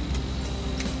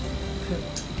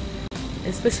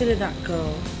 Especially that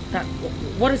girl.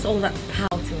 What is all that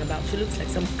pouting about? She looks like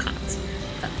some cat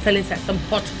that fell inside some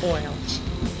hot oil.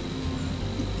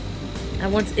 I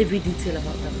want every detail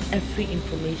about them, every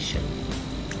information.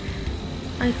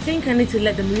 I think I need to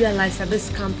let them realize that this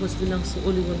campus belongs to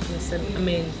only one person. I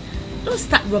mean, don't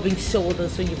start rubbing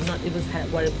shoulders when you've not even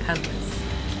started wearing pampers.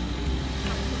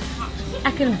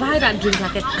 I can buy that drink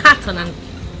like a carton and...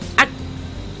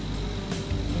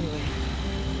 Anyway,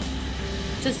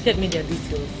 just get me their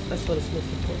details. That's what is most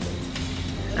important.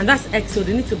 And that's EXO.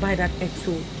 They need to buy that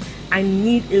EXO. I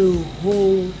need a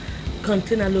whole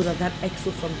container load of that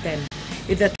EXO from them.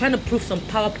 If they're trying to prove some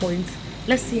PowerPoints,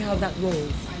 let's see how that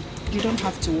rolls. You don't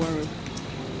have to worry.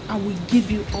 I will give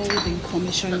you all the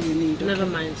information you need. Okay? Never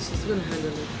mind. She's going to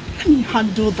handle it. Let me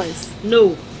handle this.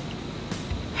 No.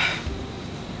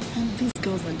 And these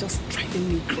girls are just driving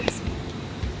me crazy.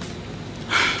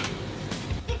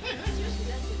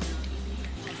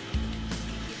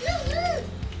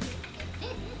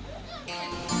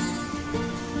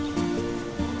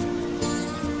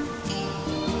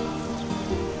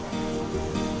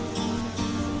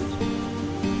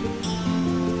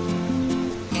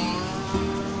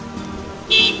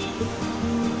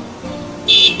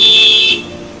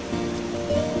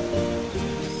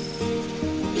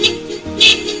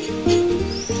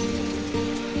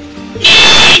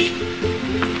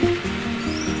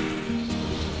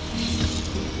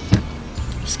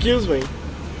 Excuse me.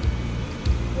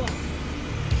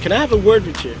 Can I have a word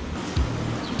with you?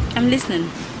 I'm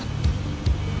listening.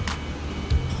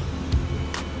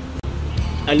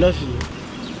 I love you.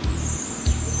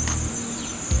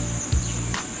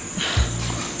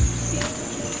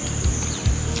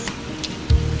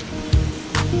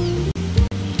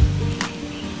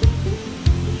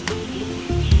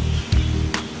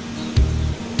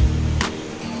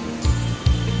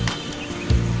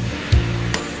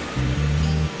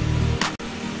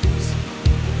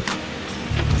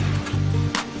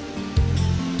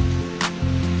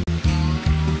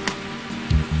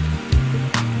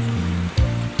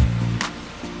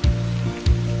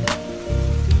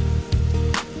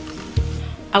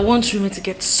 I want Rumi to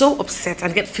get so upset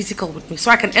and get physical with me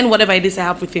so I can end whatever it is I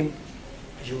have with him.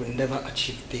 You will never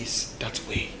achieve this that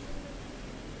way.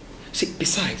 See,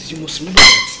 besides, you must remember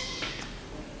that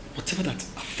whatever that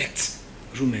affects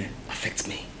Rumi affects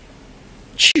me.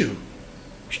 Chill.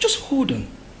 You just hold on.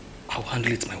 I'll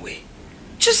handle it my way.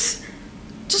 Just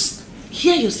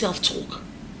hear yourself talk.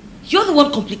 You're the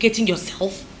one complicating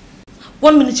yourself.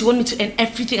 1 minute you want me to end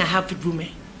everything I have with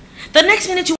Rumi. The next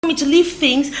minute you want me to leave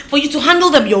things for you to handle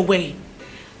them your way.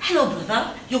 Hello,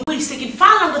 brother. Your way is taking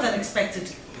far longer than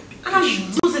expected. And I'm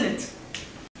losing it.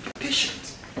 Be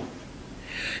patient.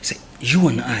 See, you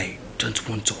and I don't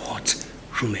want to hurt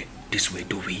Rumi this way,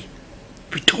 do we?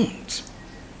 We don't.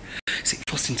 See,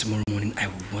 first thing tomorrow morning, I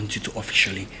will want you to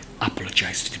officially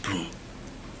apologize to the broom.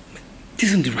 This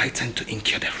isn't the right time to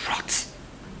incur the rot.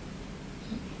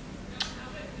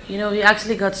 You know, he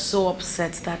actually got so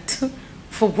upset that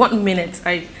for 1 minute,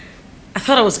 I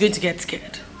thought I was going to get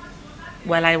scared.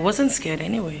 Well, I wasn't scared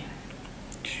anyway.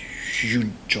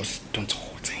 You just don't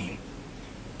hurt him.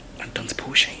 And don't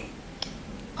push him.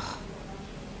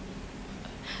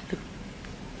 Look,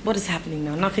 what is happening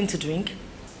now? Nothing to drink?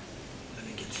 Let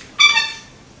me get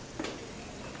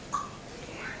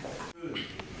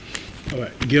you.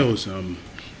 Alright, girls,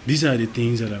 these are the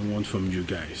things that I want from you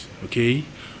guys, okay?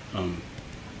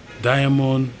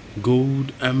 Diamond,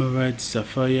 gold, emerald,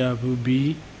 sapphire,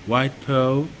 ruby, white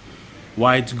pearl,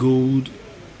 white gold,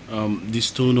 the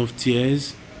stone of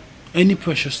tears. Any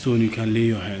precious stone you can lay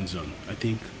your hands on, I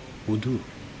think will do.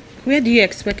 Where do you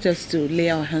expect us to lay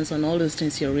our hands on all those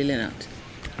things you're reeling out?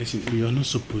 Listen, you're not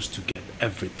supposed to get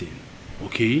everything,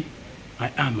 okay?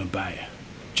 I am a buyer.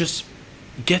 Just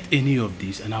get any of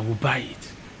these and I will buy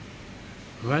it.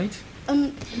 Right?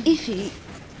 Ify,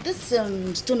 this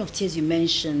stone of tears you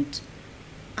mentioned,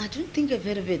 I don't think I've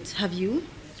heard of it. Have you?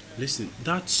 Listen,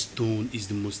 that stone is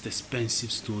the most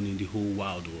expensive stone in the whole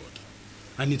wild world.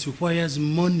 And it requires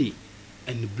money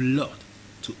and blood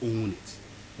to own it.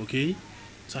 Okay?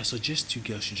 So I suggest you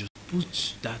girls should just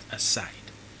put that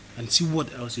aside and see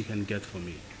what else you can get for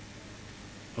me.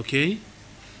 Okay?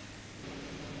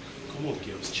 Come on,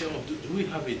 girls, cheer up. Do we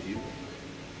have a deal?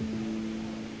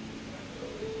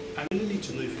 I really need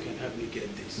to know if you can help me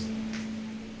get this.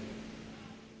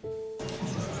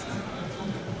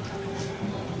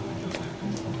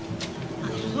 I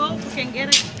hope we can get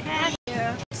a car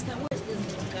here. Where's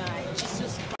this guy?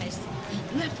 Jesus Christ.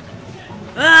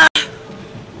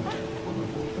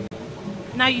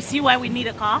 Now you see why we need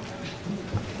a car?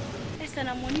 Esther,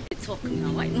 I'm money to talk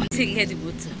now. Why not take it to?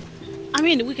 I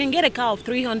mean, we can get a car of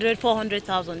 300,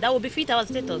 400,000. That would befit our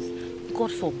status.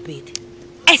 God forbid.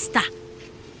 Esther!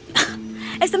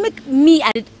 Esther, make me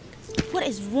at it. What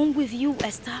is wrong with you,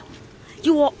 Esther?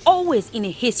 You are always in a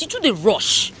haste. You do the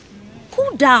rush.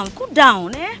 Cool down,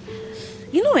 eh?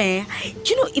 You know,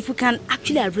 if we can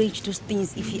actually arrange those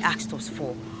things if he asked us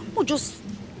for, we'll just,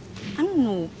 I don't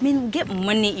know, we'll get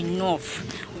money enough.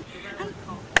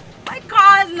 My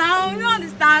cars now, you don't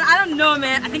understand. I don't know,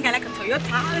 man. I think I like a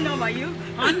Toyota. I don't know about you.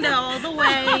 Honda all the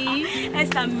way.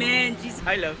 Esther, man, Jesus.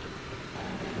 Hi, love.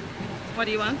 What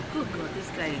do you want? Good God, this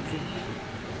guy again.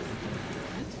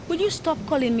 Will you stop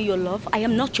calling me your love? I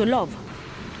am not your love.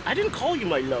 I didn't call you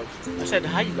my love. I said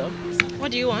hi, love.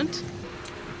 What do you want?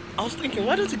 I was thinking,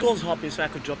 why don't the girls hop in so I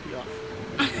could drop you off?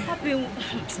 Hopping.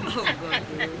 Oh, God.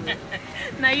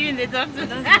 Now you in the doctor.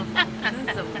 Don't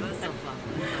suffer.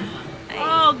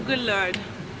 Oh, good Lord.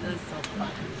 Don't suffer.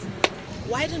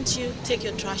 Why don't you take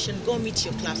your trash and go meet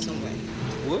your class somewhere?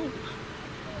 Well,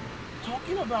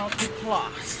 talking about the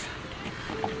class.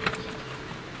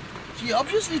 You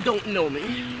obviously don't know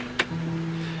me.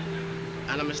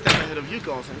 And I'm a step ahead of you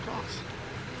girls in class.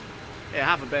 Yeah, I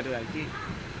have a better idea.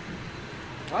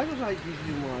 Why don't I give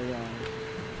you my,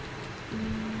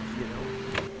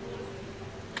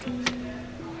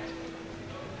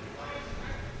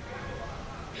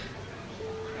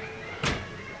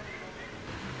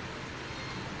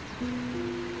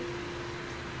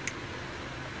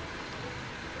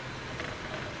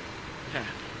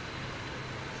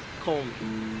 Call me.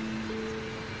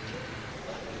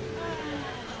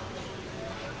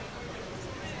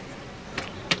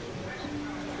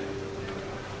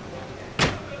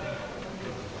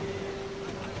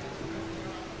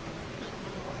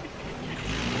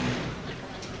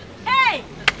 Hey!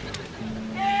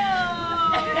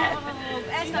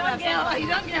 You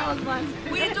don't get husband.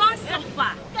 We don't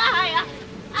suffer. Kahaya.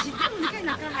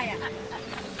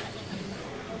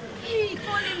 Hey,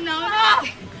 call him now.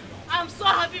 I'm so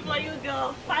happy for you,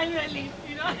 girl. Finally,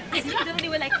 you know. They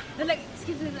were like,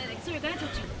 excuse me, like, so we're gonna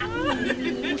talk to you. I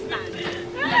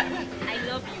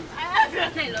love you. I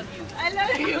love you. I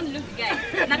love you. I don't look the guy.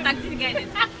 Not taxi the guy.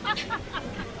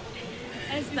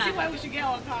 Esther. You see why we should get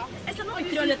our car? Esther, not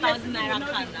 300,000 naira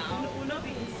car now. We'll not be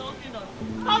insulting us.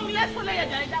 Come, let's follow your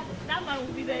daddy. That man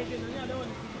will be there again. I don't want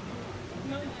to see him.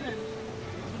 No interest.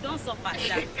 We don't suffer.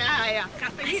 Kahaya.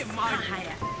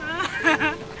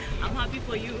 I'm happy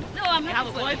for you. No, I'm happy have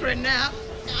a boyfriend now.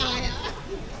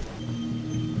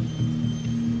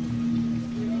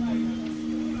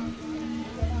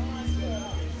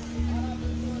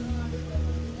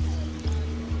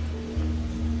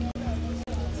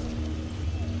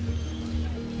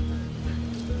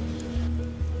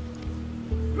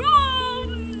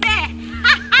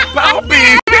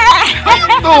 Bobby! How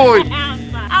you doing?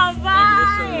 I'm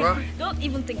fine. Don't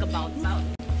even think about it.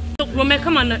 Look, Rome,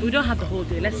 come on, we don't have the whole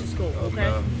day. Let's just go, okay?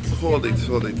 Hold it.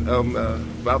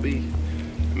 Bobby,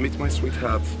 meet my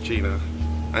sweetheart, Gina.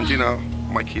 And Gina,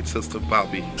 my kid sister,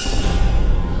 Bobby.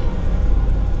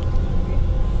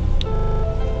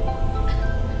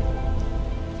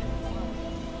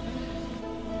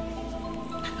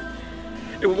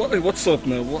 Hey, what's up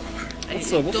now?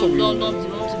 What's up?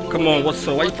 Come on, what's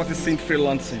up? Why are you practicing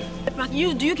freelancing?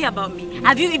 Do you care about me?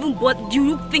 Have you even do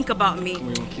you think about me?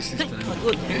 Kisses time.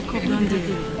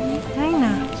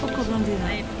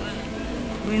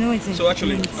 So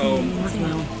actually, Esther.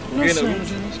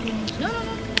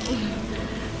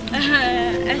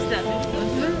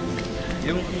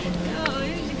 You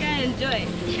can enjoy.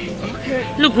 Okay.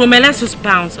 Look, Rome, let's just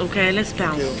bounce, okay? Let's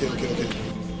bounce. Okay.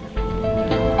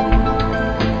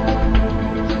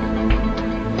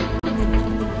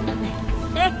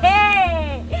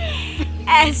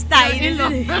 Esther,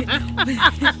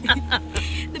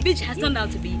 the bitch has turned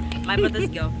out to be my brother's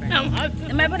girlfriend.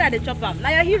 And my brother, the chopper. Now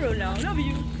you're a hero now. No,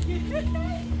 you.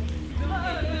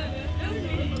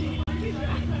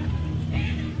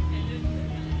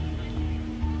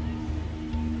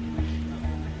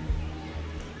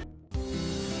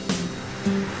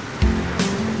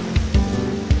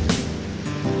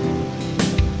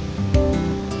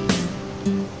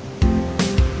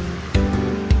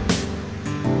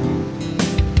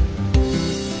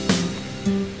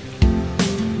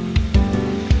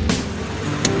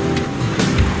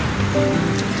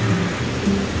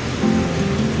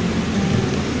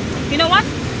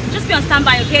 On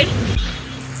standby, okay?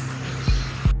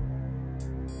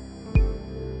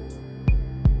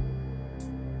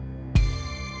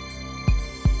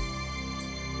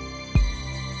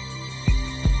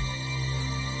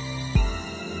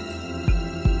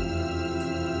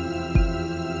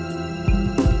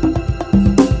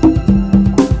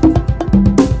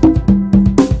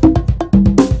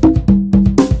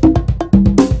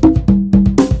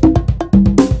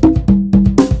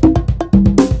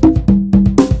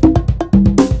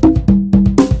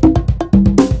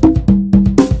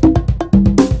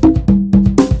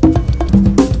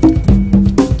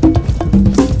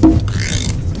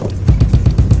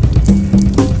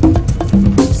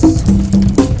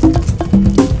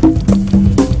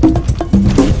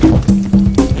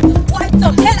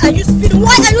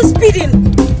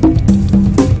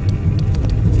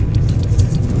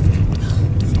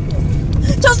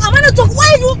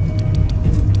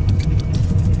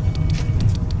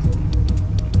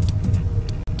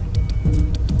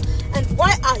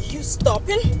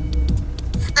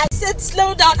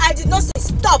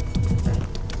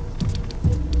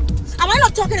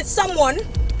 Someone.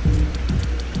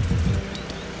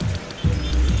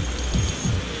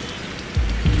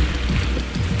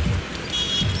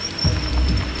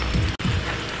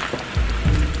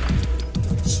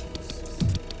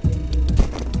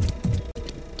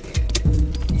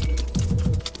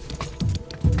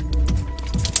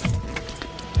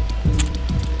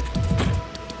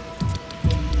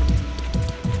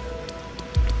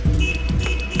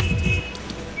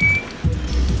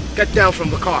 Get down from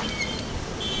the car.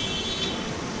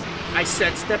 I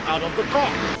said step out of the car.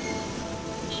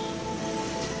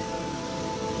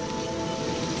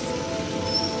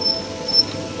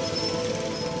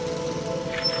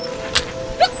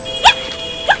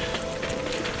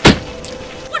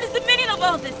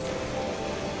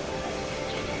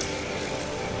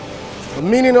 The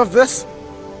meaning of this?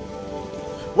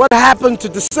 What happened to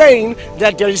the saying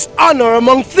that there is honor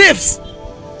among thieves?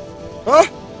 Huh?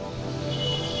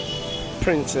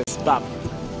 Princess Bab.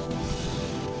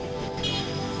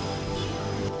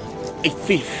 A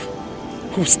thief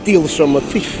who steals from a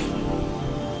thief.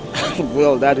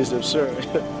 Well, that is absurd.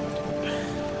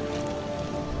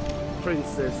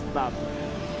 Princess Bab.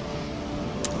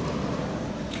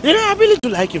 You know, I really do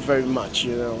like you very much,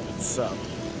 you know. It's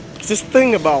this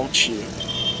thing about you.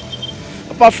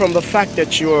 Apart from the fact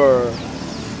that you're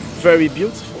very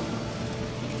beautiful.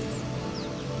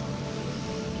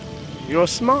 You're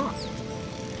smart.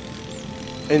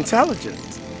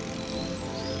 Intelligent.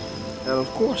 And of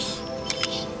course,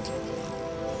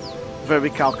 very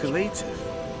calculative.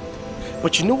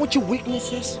 But you know what your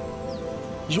weakness is?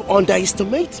 You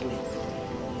underestimate me.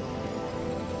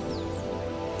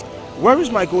 Where is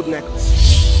my gold necklace?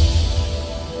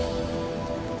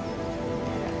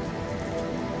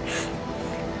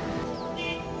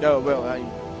 Oh, well,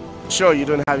 I'm sure you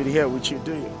don't have it here with you,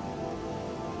 do you?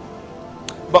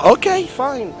 But okay,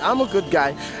 fine. I'm a good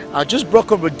guy. I'll just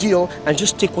broker up a deal and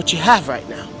just take what you have right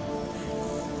now.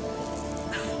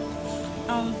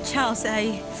 Charles,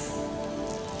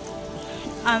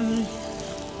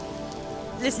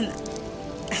 listen,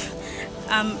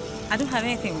 I don't have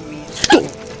anything with me.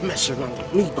 Don't mess around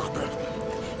with me, Barbara.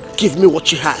 Give me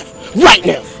what you have, right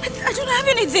now. I don't have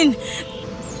anything.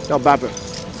 Now, Barbara,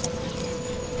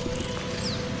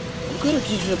 I'm gonna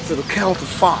give you up to the count of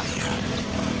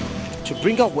 5 to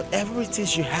bring out whatever it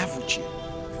is you have with you.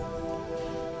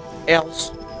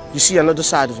 Else, you see another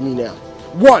side of me now.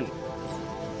 1,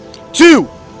 2,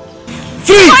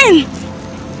 3! Fine!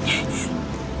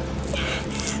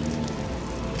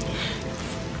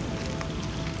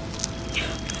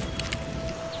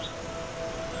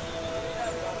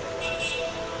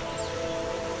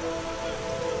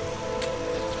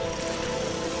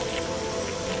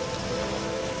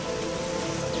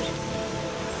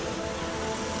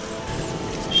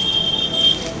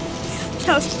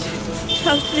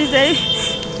 Charles, please,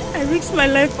 I risked my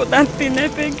life for that thing. I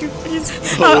beg you, please.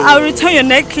 I'll return your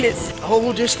necklace.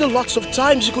 Oh, there's still lots of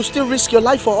times you could still risk your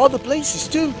life for other places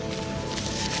too.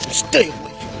 Stay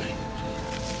away from me.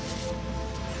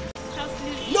 Charles,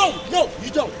 please. No,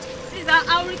 you don't. Please,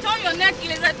 I'll return your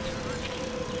necklace.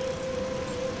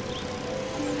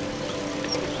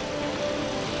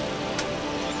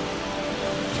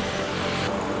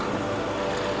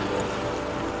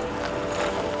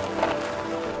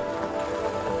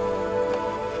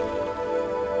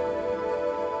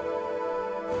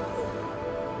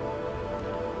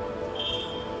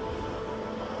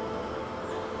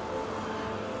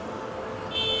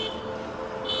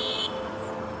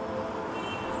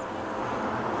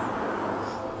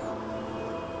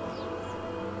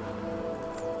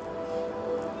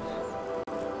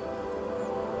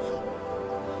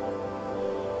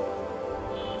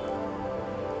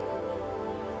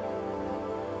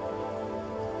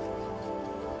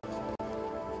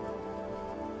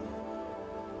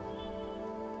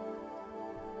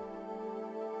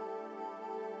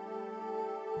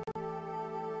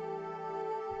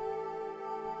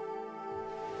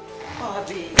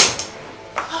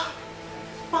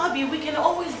 Bobby, we can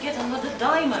always get another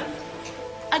diamond.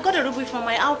 I got a ruby from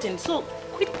my outing, so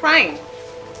quit crying.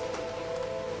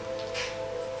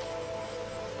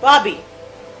 Bobby.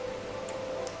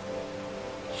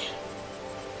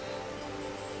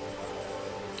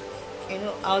 You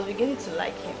know, I was beginning to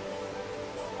like him.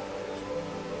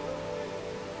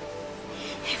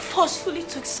 He forcefully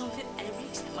took something I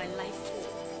risked my life for.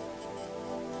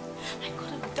 I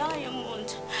got a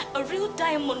diamond, a real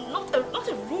diamond, not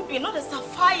a ruby, not a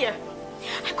sapphire.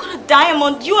 I got a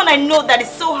diamond, you and I know that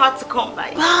it's so hard to come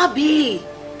by. Bobby,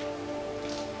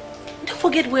 don't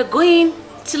forget we're going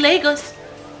to Lagos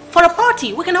for a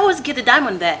party. We can always get a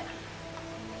diamond there.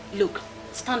 Look,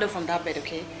 stand up from that bed,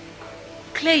 okay?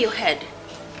 Clear your head.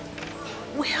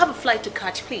 We have a flight to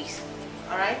catch, please.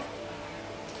 Alright?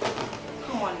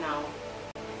 Come on now.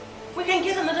 We can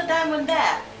get another diamond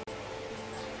there.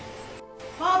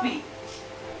 Bobby!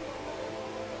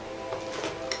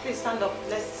 Please stand up.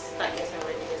 Let's start getting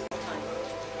ready. There's no time.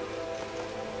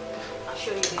 I'll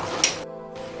show you later.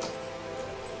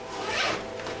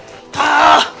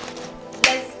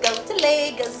 Let's go to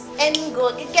Lagos and go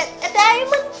get a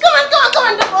diamond. Come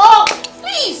on, oh,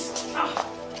 please.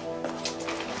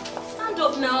 Stand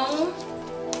up now.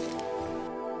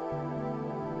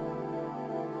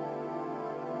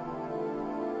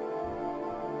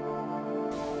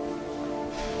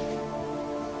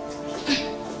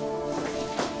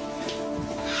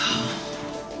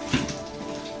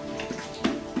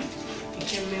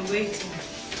 Waiting.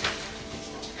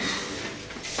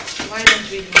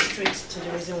 to the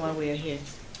reason why we are here.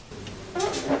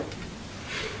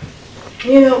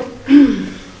 You know,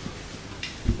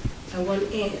 I want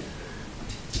in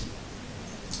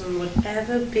on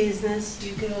whatever business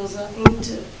you girls are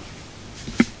into.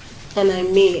 And I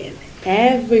mean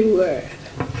every word.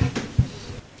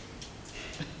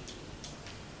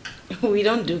 We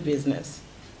don't do business.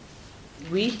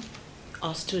 We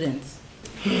are students.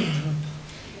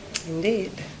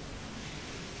 Indeed.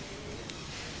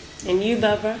 And you,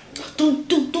 Barbara?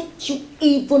 Don't you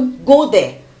even go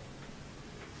there.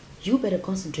 You better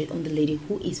concentrate on the lady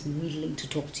who is willing to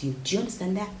talk to you. Do you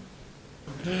understand that?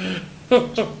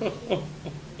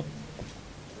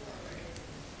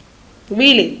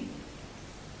 Really?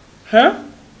 Huh?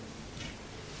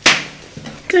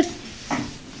 Good.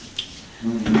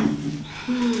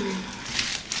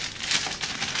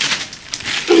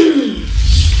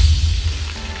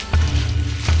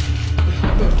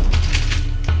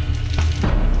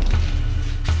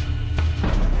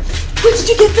 Where did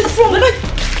you get this from?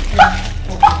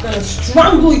 I'm gonna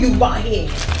strangle you right here.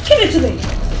 Give it to me.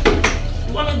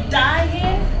 You wanna die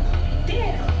here?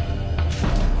 Damn.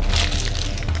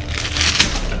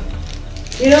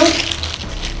 You know,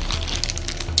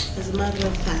 as a matter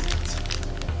of fact,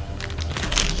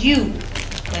 you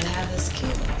might have the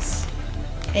skills.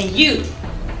 And you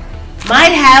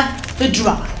might have the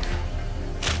drive.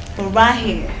 But right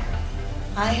here,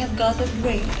 I have got the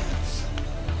brains.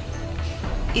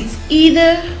 It's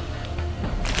either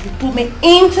you put me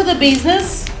into the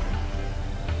business,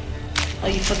 or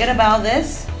you forget about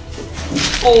this,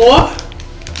 or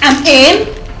I'm in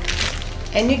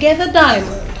and you get the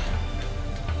diamond.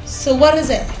 So what is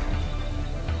it?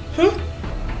 Got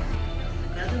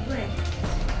the brain.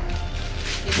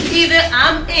 It's either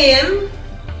I'm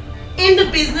in the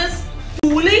business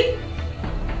fully.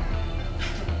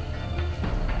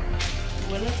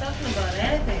 We're not talking about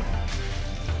anything.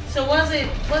 So what's it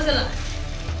like?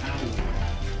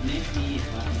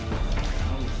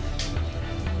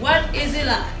 What is it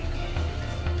like?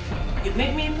 You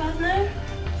make me a partner?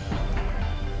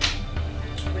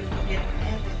 We forget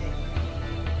everything.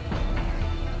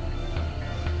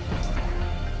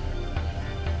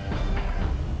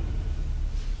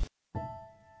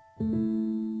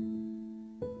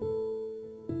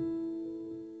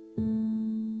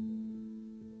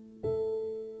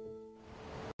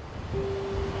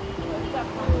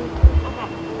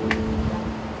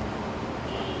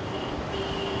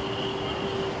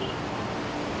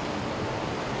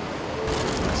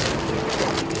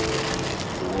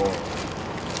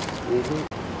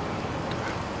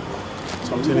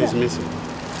 Something is missing.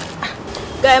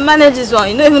 Guy, manage this one.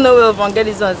 You don't even know where we can get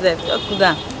this one left. Just cool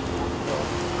down.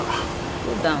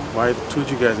 Cool down. Why I told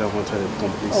you guys I wanted a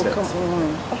complete set. Come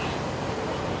on.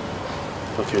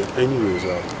 Okay, anyways,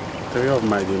 3 of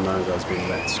my demands has been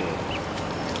met, so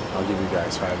I'll give you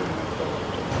guys 5 minutes.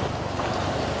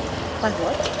 5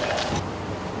 what?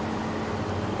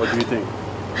 What do you think?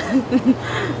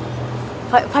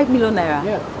 5 million naira?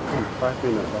 Yeah, come, 5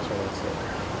 million, that's what I said.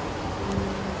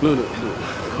 No,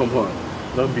 come on,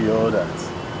 don't be all that.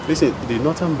 Listen, the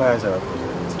northern buyers are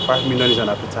represented. 5 million is an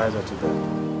appetizer to them.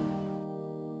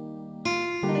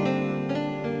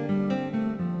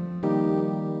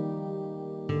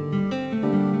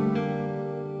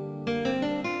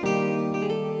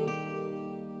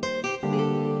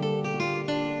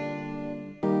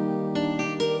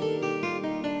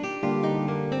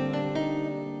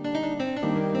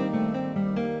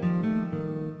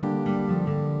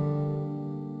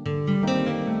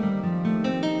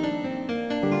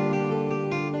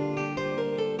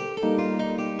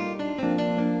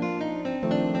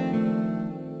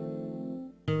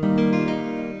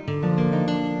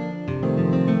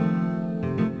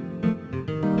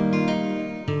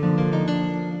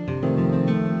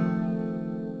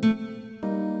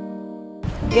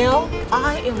 Girl,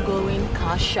 I am going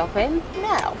car shopping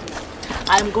now.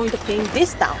 I'm going to clean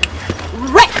this down.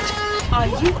 Wrecked! Are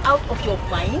you out of your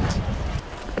mind?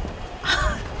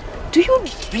 Do you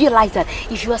realize that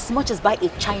if you as much as buy a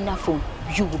China phone,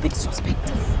 you will be the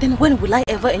suspect? Then when will I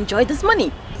ever enjoy this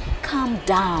money? Calm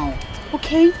down,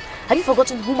 okay? Have you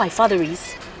forgotten who my father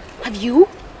is? Have you?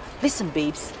 Listen,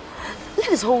 babes, let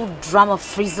this whole drama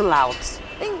frizzle out.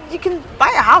 Then you can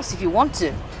buy a house if you want to.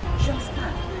 You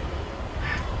understand?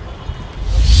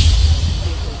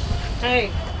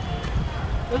 Hey,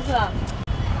 what's up?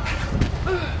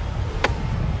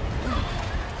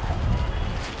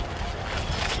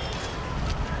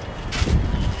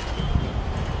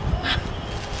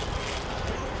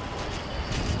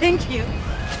 Thank you.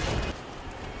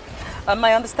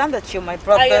 I understand that you're my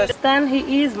brother. I understand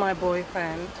he is my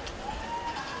boyfriend.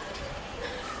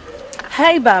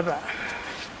 Hey, Barbara.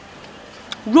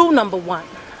 Rule number 1.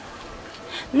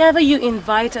 Never you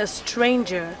invite a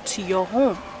stranger to your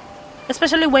home,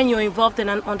 especially when you're involved in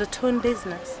an undertone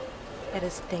business. It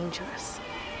is dangerous.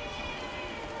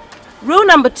 Rule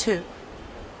number 2.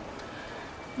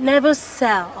 Never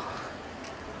sell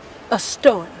a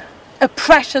stone, a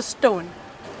precious stone,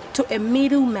 to a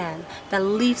middleman that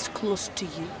lives close to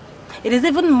you. It is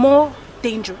even more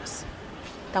dangerous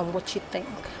than what you think.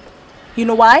 You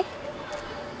know why?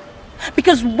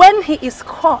 Because when he is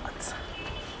caught,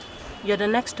 you're the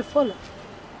next to follow.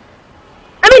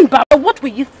 I mean, Baba, what were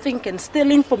you thinking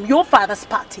stealing from your father's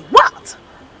party? What?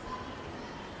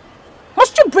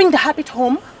 Must you bring the habit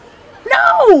home?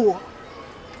 No!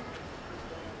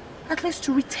 At least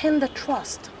to retain the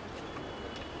trust.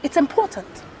 It's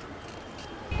important.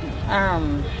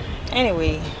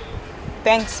 Anyway,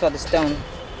 thanks for the stone.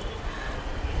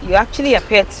 You actually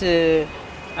appear to...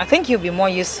 I think you'll be more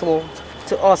useful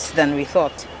to us than we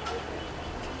thought.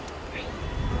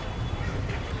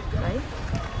 Right?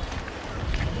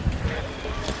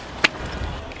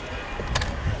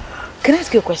 Can I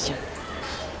ask you a question?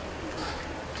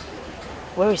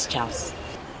 Where is Charles?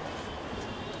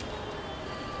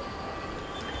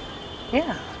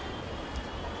 Yeah.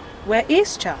 Where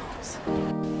is Charles?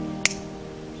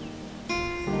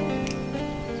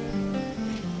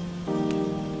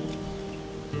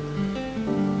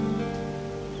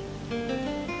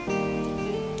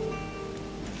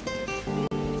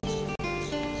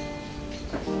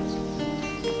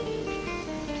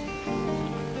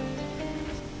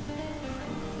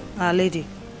 Lady,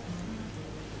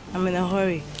 I'm in a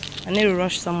hurry. I need to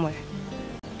rush somewhere.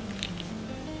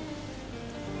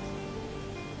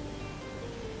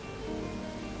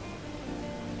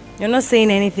 You're not saying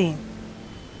anything.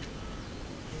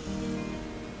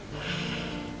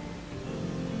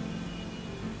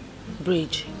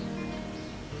 Bridge.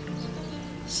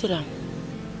 Sit down.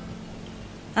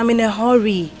 I'm in a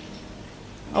hurry.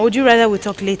 Or would you rather we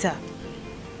talk later?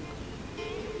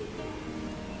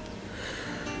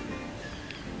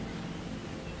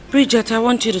 Bridget, I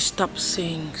want you to stop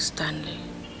saying Stanley.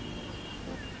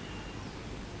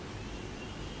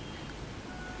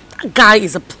 That guy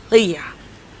is a player,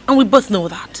 and we both know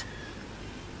that.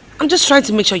 I'm just trying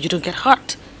to make sure you don't get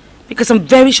hurt, because I'm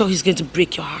very sure he's going to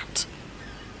break your heart.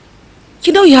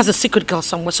 You know he has a secret girl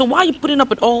somewhere, so why are you putting up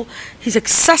with all his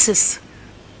excesses?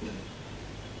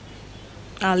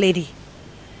 Lady,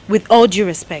 with all due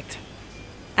respect,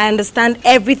 I understand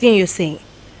everything you're saying.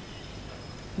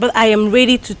 But I am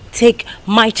ready to take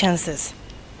my chances.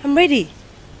 I'm ready.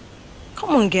 Come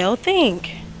on, girl, think.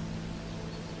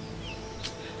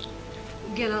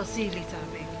 Girl, I'll see you later,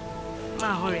 babe.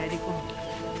 Ma, hurry, I go.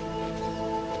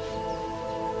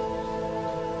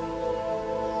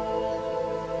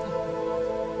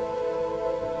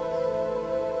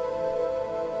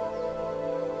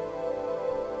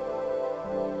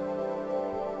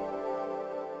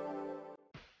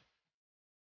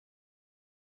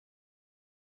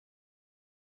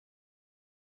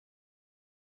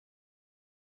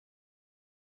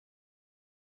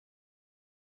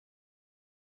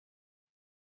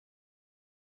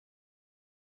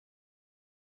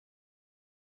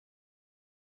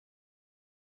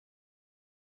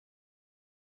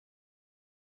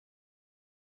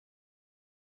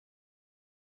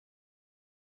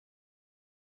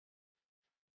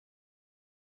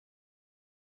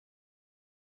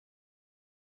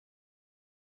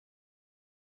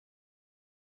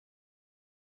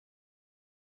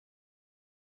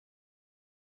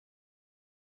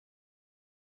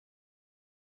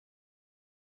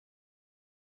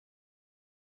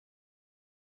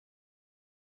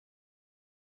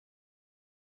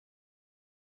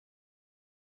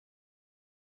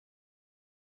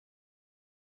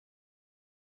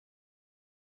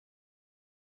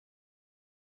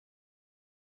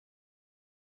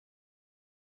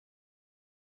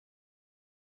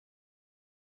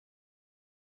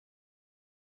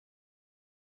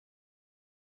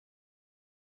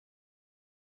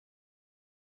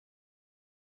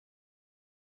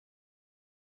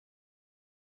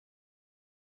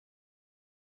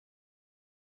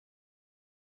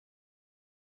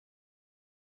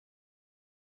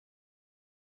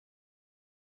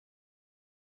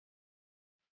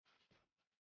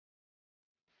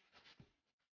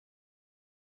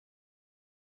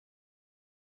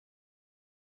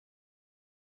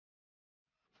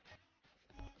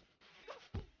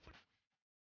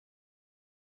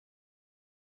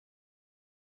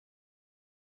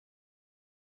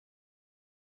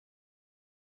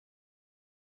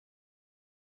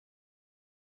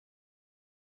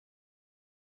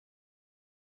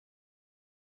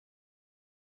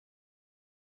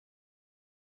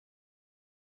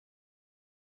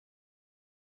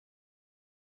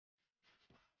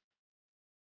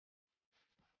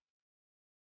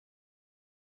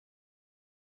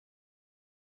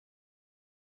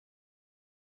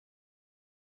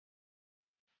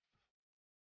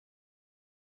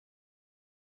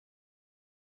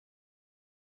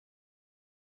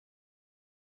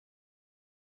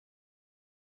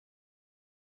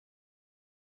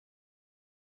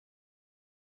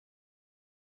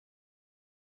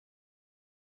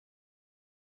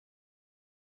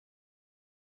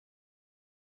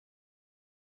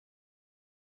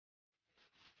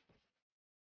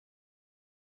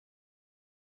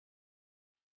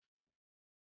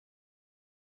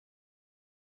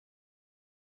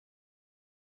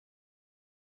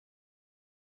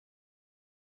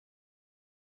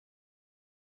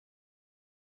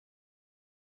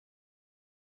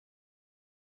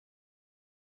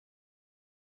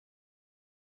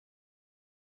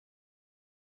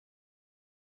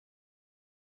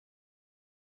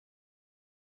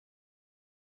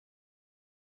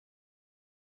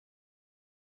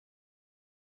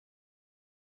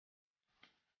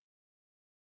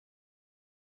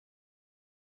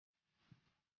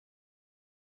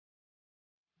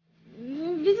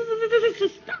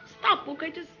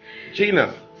 okay? Just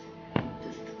Gina,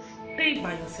 stay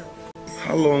by yourself.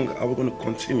 how long are we going to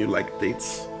continue like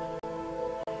dates?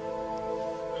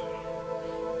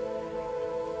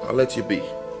 I'll let you be.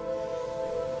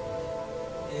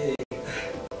 Hey,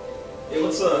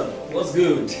 what's up? What's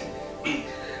good?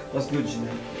 What's good,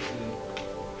 Gina?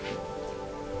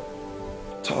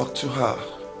 Talk to her.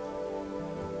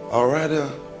 Or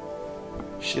rather,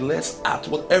 she lets out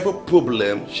whatever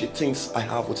problem she thinks I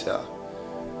have with her,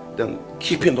 than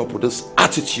keeping up with this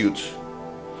attitude.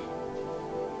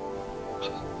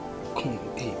 Come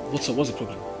on, hey, what's up? What's the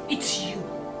problem? It's you,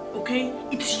 okay?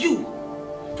 It's you.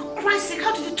 For Christ's sake,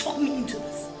 how did you talk me into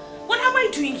this? What am I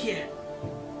doing here?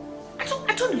 I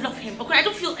don't love him, okay? I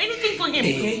don't feel anything for him,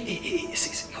 okay? Hey,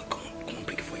 come on,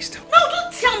 bring your voice down. No,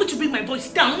 don't tell me to bring my voice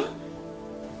down.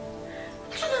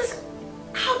 I don't understand.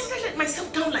 How did I let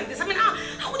myself down like this? I mean,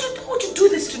 how would you do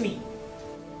this to me?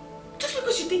 Just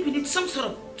because you think we need some sort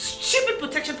of stupid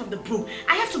protection from the broom,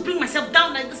 I have to bring myself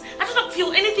down like this. I do not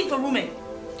feel anything for Rume.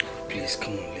 Please,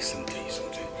 come on, listen, tell you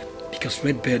something. Because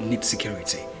Red Bird needs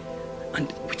security.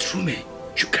 And with Rume,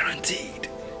 you're guaranteed.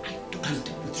 I don't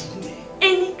stand with Rume.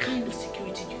 Any kind of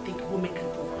security you think Rume can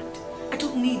provide, I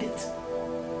don't need it.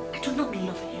 I do not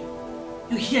love him.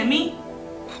 You hear me?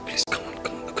 Oh, please, come on.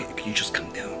 Okay, you just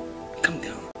calm down. Calm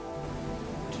down.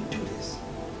 Don't do this.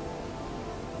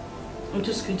 I'm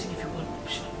just going to give you one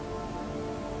option.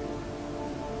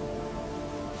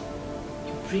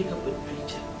 You break up with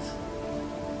Bridget.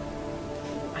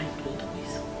 I blow the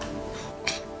whistle.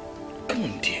 Come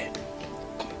on, dear.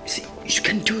 Come on. See, you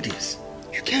can't do this.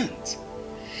 You can't.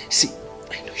 See,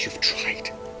 I know you've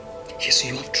tried. Yes,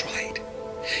 you have tried.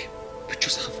 But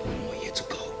just have one more year to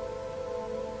go.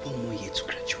 One more year to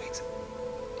graduate.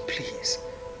 Please.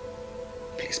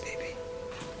 Please, baby.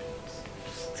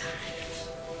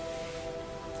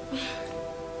 I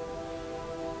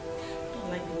don't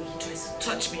like the way he tries to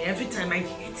touch me every time I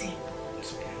hit him.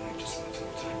 It's okay, I just want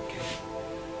some time, okay?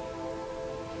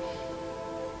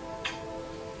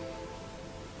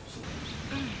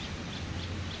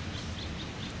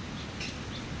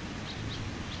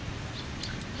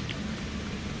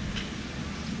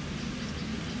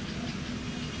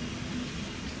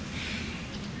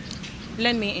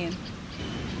 Let me in.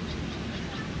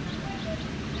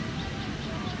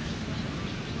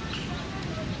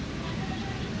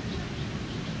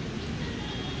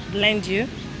 Blend you?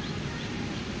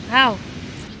 How?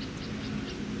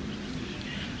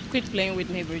 Quit playing with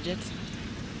me, Bridget.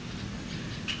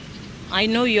 I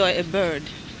know you're a bird.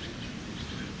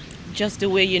 Just the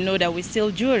way you know that we're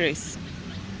still jurors.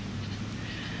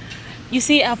 You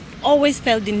see, I've always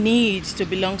felt the need to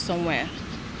belong somewhere.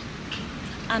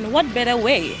 And what better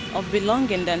way of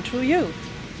belonging than through you?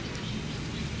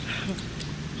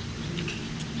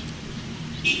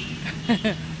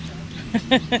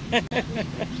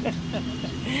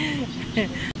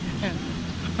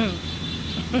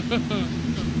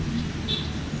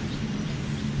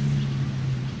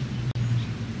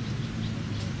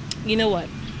 You know what?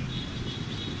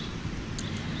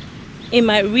 It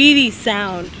might really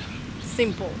sound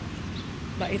simple,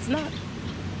 but it's not.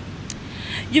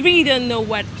 You really don't know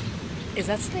what is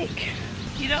at stake.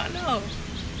 You don't know.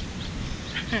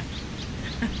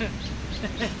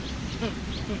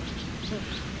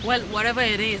 Well, whatever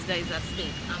it is that is at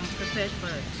stake, I'm prepared for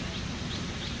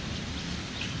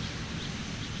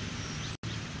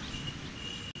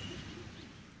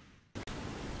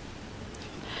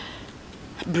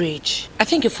it. Bridge, I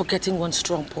think you're forgetting one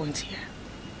strong point here.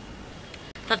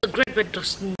 That the Great Bird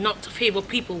does not favor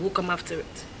people who come after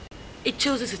it. It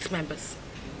chooses its members.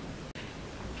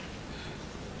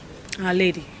 Our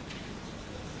lady,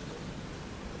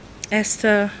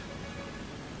 Esther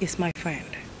is my friend.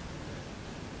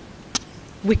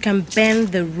 We can bend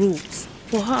the rules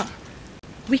for her.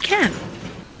 We can.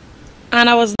 And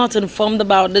I was not informed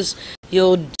about this,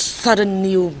 your sudden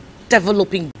new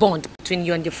developing bond between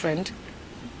you and your friend.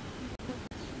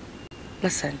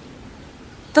 Listen,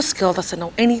 this girl doesn't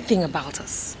know anything about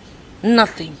us.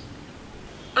 Nothing.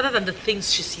 Other than the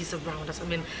things she sees around us. I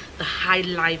mean, the high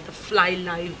life, the fly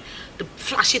life, the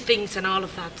flashy things and all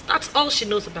of that. That's all she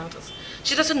knows about us.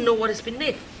 She doesn't know what is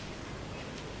beneath.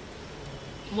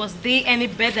 Was there any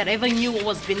bird that ever knew what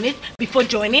was beneath before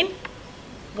joining?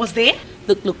 Was there?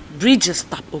 Look, Bridge, just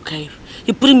stop, okay?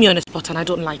 You're putting me on a spot and I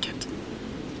don't like it.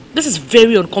 This is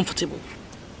very uncomfortable.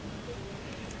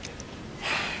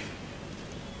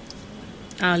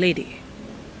 Our lady,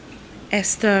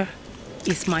 Esther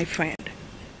is my friend.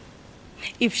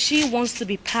 If she wants to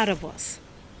be part of us,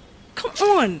 come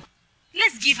on.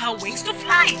 Let's give her wings to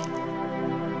fly.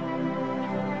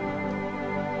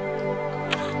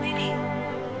 Come on, baby.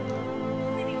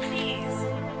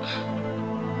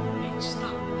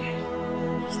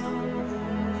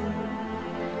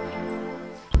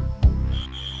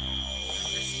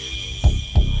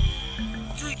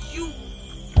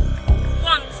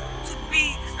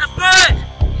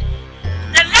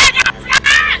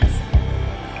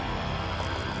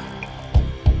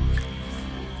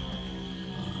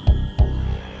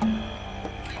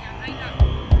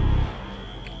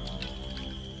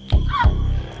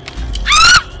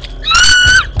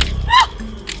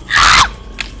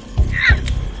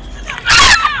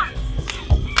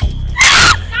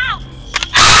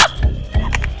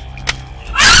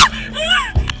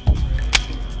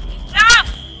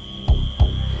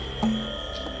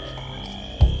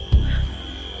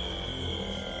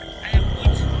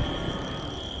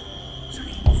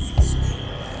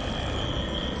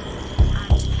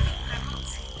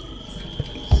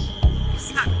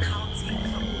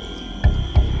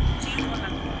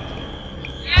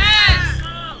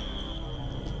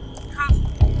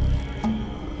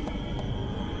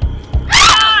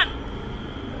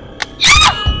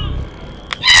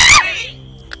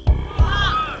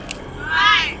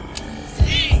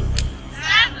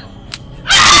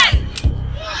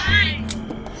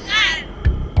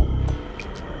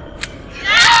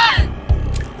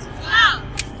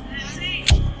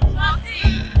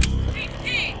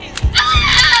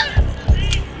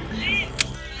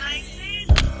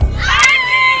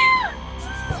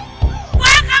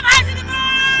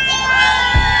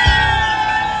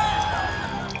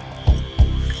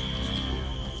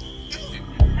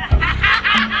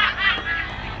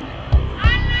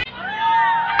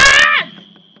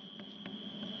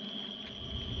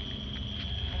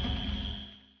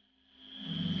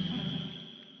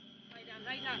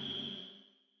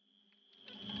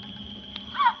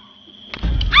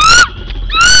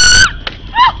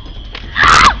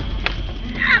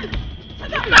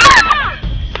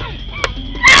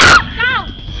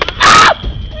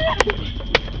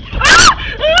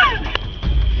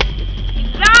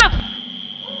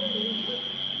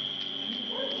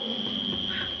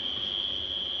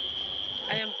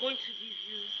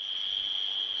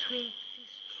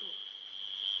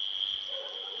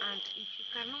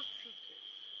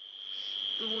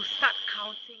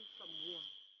 counting from 1.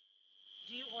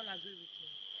 Do you all agree with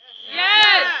me?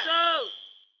 Yes! So,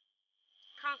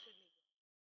 count with me.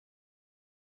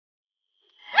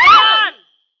 1,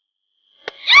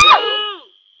 2,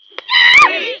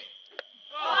 3,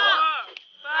 4,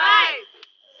 5,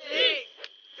 6,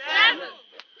 7,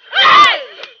 8,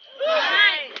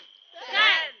 9,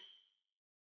 10,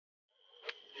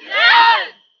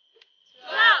 11,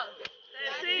 12,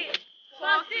 13,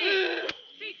 14,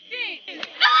 16,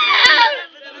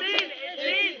 17,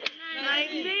 18,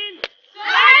 19, 20.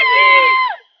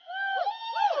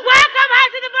 Welcome back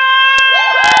to the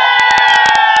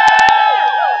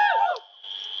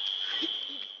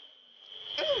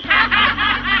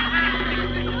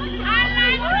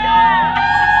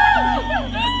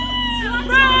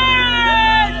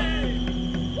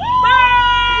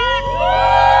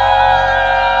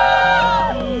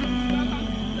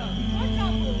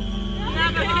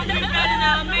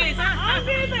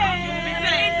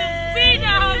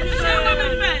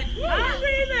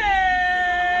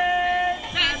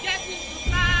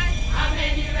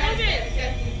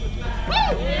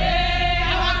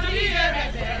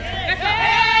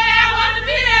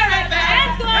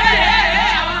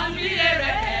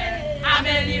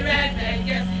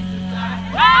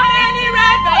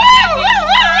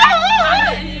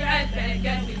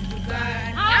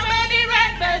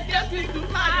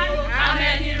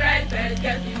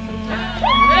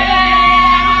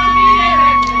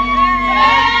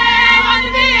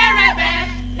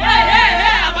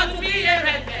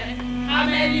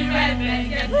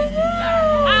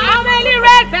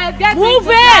Move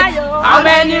it! How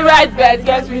many red birds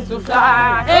get me to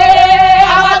fly? Hey,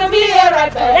 I want to be a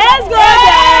red bird. Let's go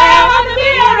there! I want to be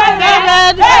a red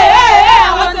bird. Hey,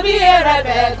 I want to be a red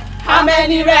bird. How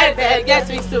many red birds get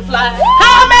me to fly?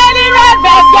 How many red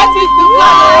birds get me to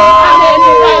fly? How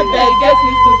many red birds get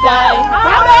me to fly?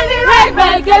 How many red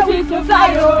birds get me to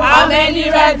fly? How many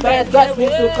red birds get me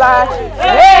to fly?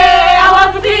 Hey, I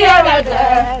want to be a red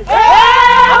bird. Hey,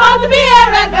 I want to be a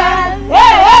red bird. Hey,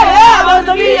 I want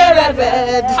to be a red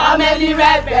bird. How many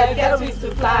red birds get me to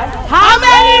fly? How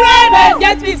many red birds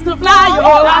get me to fly?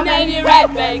 Oh, how many red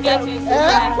birds get me to fly?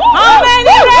 How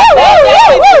many red birds get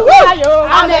me to fly? Oh,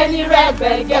 how many red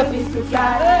birds get me to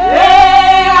fly?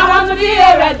 Hey, I want to be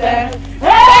a red bird. Hey,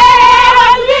 I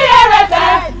want to be a red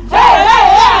bird. Hey,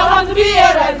 I want to be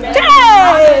a red bird. How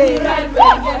many red birds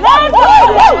get me to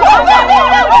fly? How many red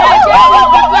birds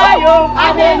get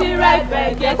me to fly?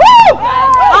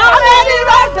 How many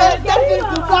red birds get me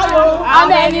to fly? How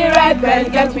many red birds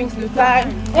get wings to fly?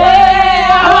 Hey,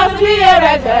 I want to be a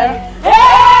red bird. Hey,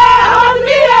 I want to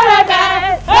be a red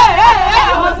bird. Hey,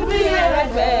 I want to be a red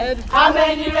bird. How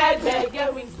many red birds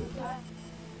get wings to fly?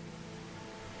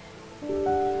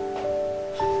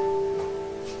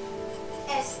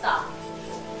 Esther!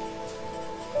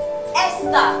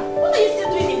 Esther! What are you still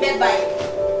doing in bed by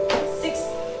 6?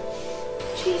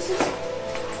 Jesus!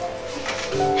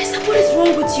 Esther, what is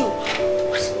wrong with you?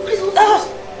 What is all this?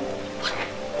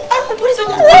 What is all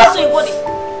this on your body?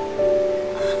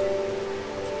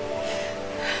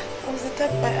 I was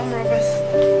attacked by armed robbers.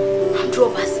 Armed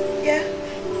robbers? Yeah.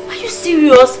 Are you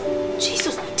serious?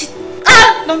 Jesus!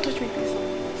 Don't touch me, please.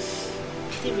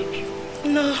 Did they rape you?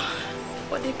 No,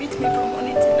 but they beat me from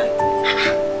morning till night.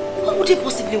 What would they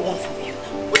possibly want from you?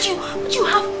 Would you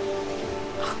have?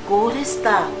 Oh God,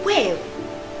 Esther, where?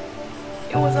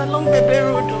 It was along Bebe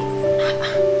Road.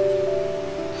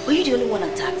 Were you the only one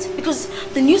attacked? Because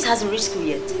the news hasn't reached school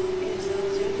yet.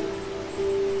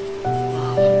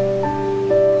 Wow.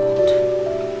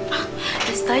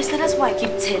 God. Esther, that's why I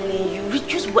keep telling you,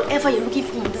 reduce whatever you're looking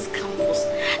for on this campus.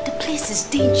 The place is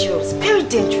dangerous, very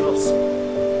dangerous.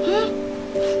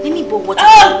 Let me boil water.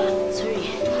 Sorry.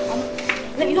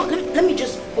 Let me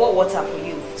just boil water for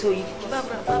you. So you can...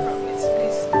 Barbara, please.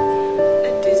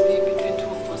 Let this be between two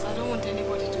of us. I don't want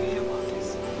anybody to hear about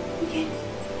this. Okay.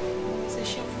 It's a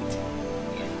shame.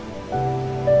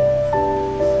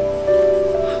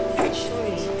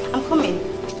 Sorry. I'm coming.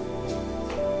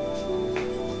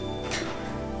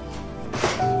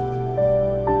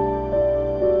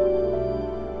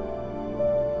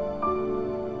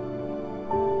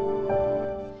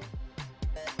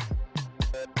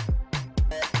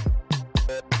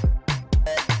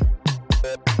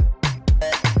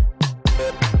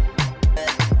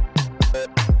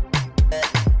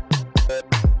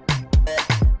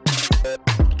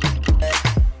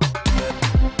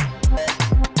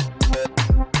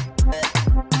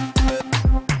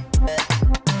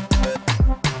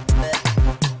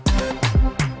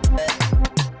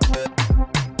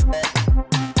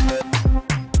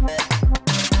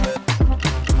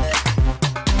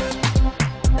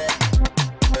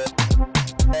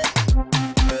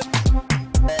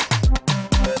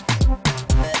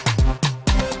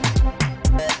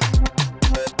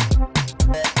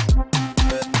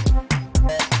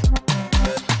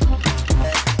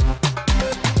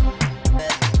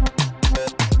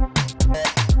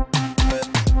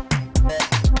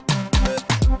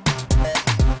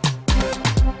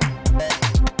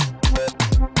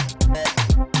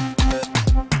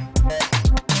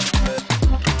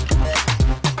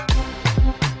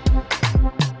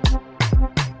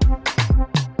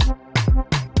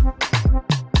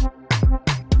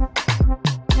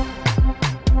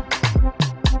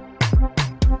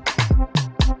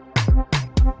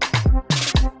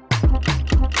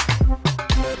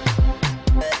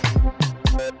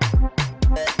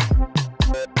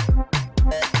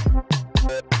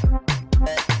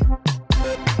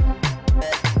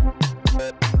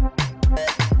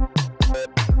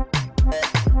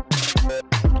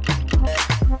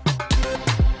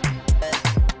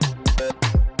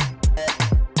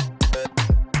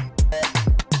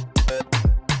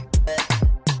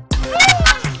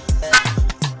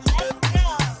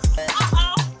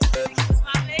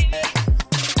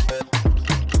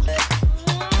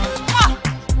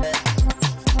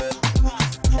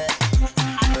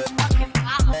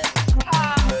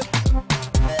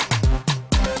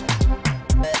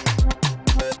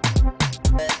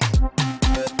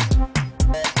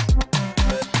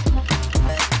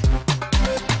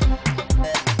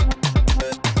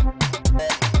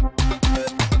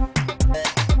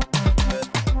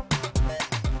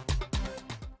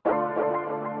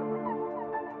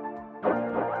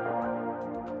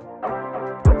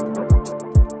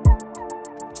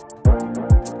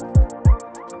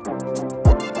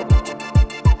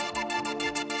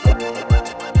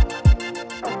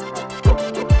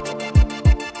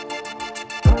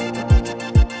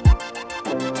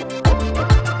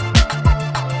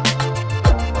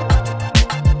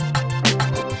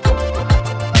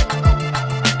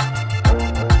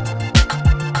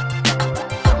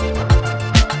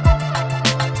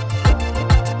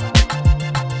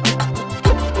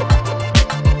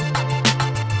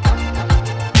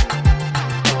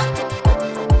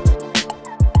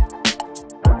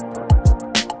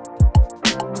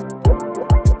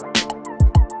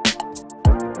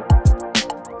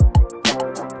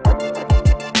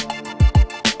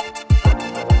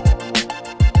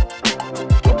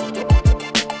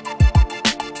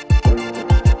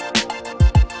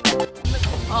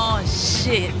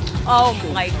 shit. Oh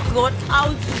my god,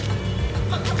 ouch.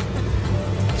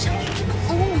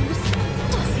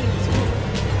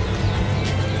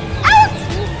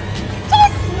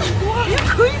 You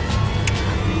creep.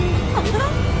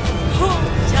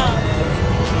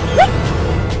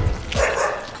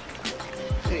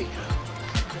 Hey.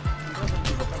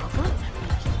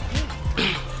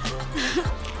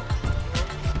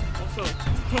 What's up?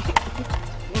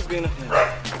 What's going on here?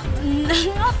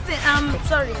 Nothing.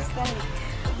 Sorry, Stanley.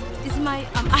 It's my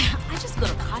I just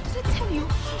got a car. Did I tell you?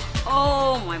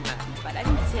 Oh my bad, I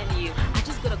didn't tell you. I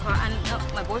just got a car and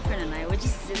my boyfriend and I were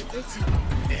just celebrating.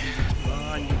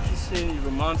 Man, you're kissing, you're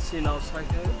romancing outside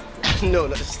here? No,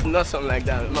 it's not something like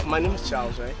that. My name is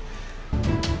Charles, right?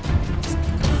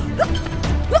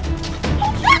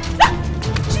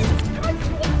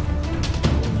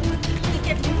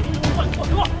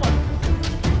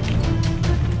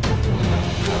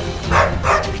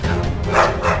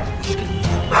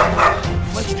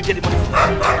 Where did you get the money from?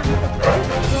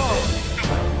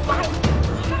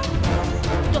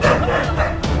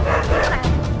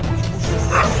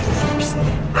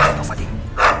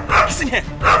 Listen here.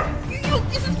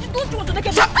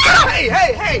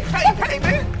 Hey,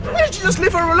 man. Why did you just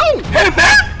leave her alone? Hey,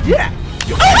 man. Yeah.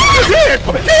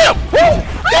 Damn.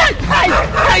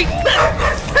 Hey.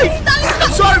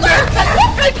 I'm sorry, man.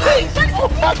 Hey, please. Oh,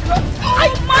 my God. Oh, my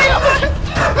God.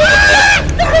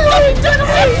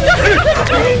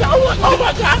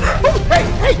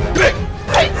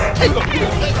 Hey, stop!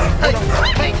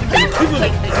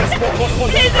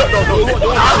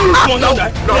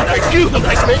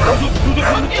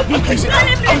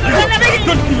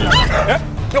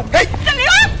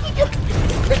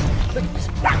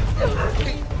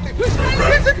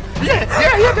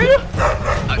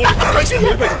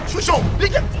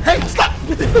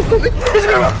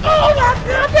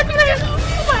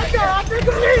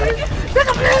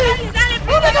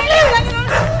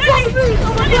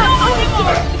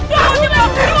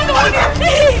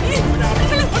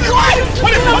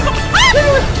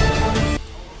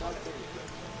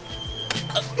 Oh my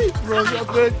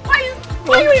God!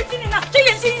 Why are you eating it now?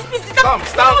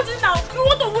 Stop. You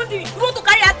want to wound him? You want to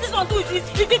carry out this one too? He's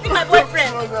eating my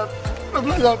boyfriend.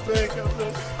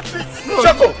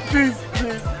 Shut up! Please.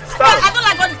 Stop. I don't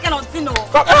like all this kind of thing, no.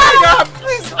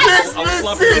 Please.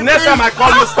 The next time I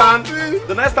call you, Stan,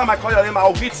 the next time I call your name,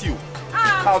 I'll hit you.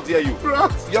 How dare you?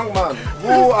 Young man,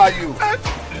 who are you?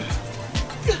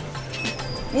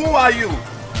 Who are you?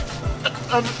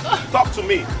 Talk to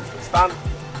me. Stan,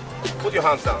 put your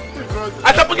hands down.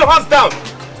 I said put your hands down.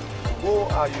 Who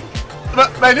are you?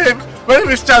 My name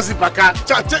is Chelsea Baka.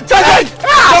 Stop. Do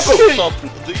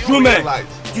you realize?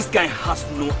 This guy has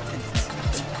no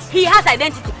identity. He has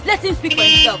identity. Let him speak for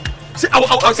himself. See, I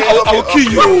will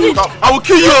kill you. I will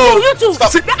kill you. You too.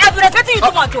 Stop. I've been respecting you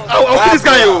too much. I will kill this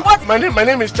guy. My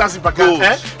name is Chelsea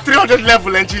Baka. 300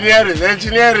 level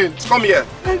engineering. Come here.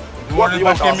 What do you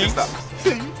want our sister?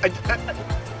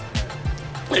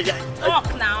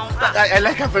 Talk now. I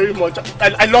like her very much.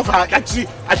 I love her. Actually,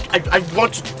 I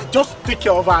want to just take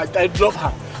care of her. I love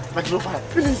her.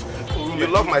 Please. You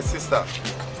love my sister.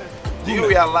 Do you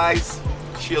realize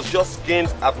she has just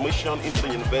gained admission into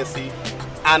the university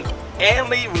and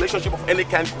any relationship of any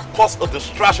kind could cause a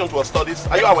distraction to her studies?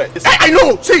 Are you aware? I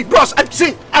know. See, bros. I'm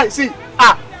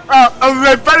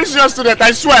a very serious student.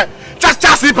 I swear. Just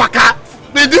Chelsea Baka.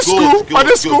 In this school,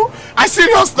 I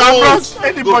serious now, bros.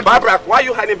 Anybody? Barbara, why are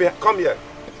you hiding behind? Come here.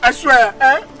 I swear,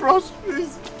 bros,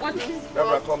 please.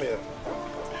 Barbara, come here.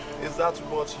 Is that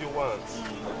what you want?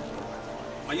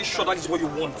 Are you sure that is what you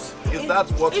want? Is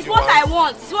that what it's you what want? I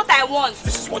want. It's what I want.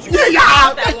 This is what you want.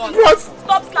 What I want. Bros.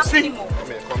 Stop slapping him.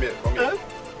 Come here.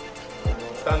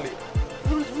 Stanley.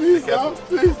 Please,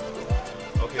 please.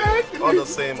 Okay. All the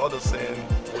same.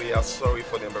 We are sorry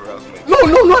for the embarrassment. No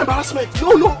embarrassment.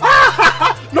 No.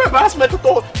 No embarrassment at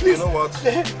all. Please. You know what?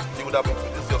 You would have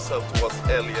introduced yourself to us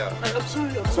earlier. I'm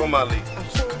sorry. Formally. I'm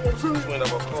sorry. It's when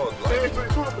our called.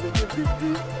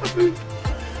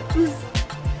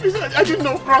 Please, I didn't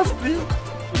know, bros. Please,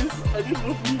 I didn't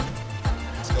know. Please. I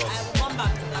will come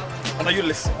back to that one. And now you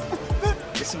listen.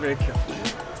 Listen very carefully.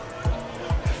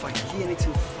 If I hear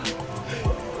anything funny,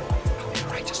 I'll be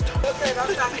right just talk.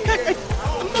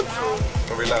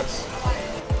 Relax.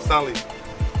 Stanley,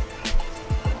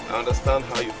 I understand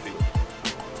how you feel.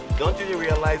 Don't you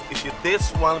realize if you date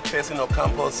one person on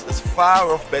campus, it's far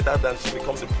off better than she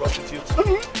becomes a prostitute?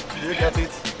 Do you get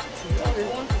it?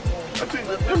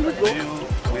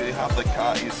 We have the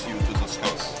car issue to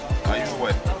discuss. Are you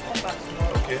aware?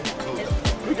 Okay, good.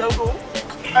 We can go.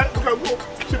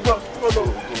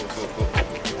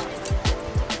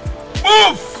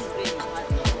 Move!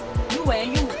 You went.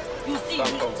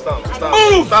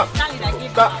 Move! Stop!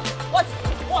 Stop! What?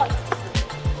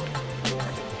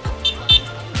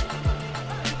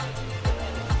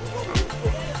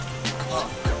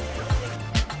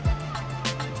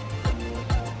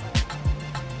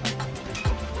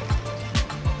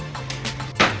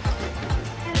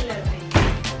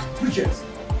 Bridget,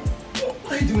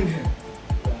 what are you doing here?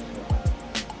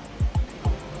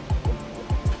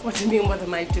 What do you mean, what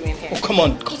am I doing here? Oh, come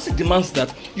on. Gossip demands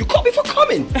that you call before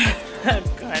coming. Oh,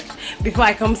 God. Before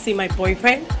I come see my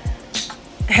boyfriend?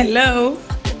 Hello?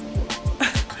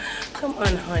 Come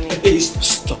on, honey. Hey,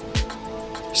 stop.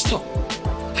 Stop.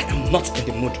 I am not in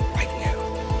the mood right now.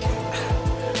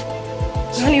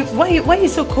 Honey, why are you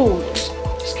so cold?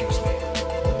 Excuse me.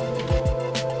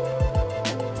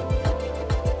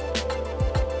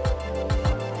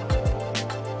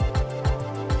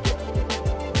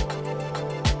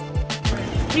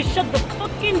 He shut the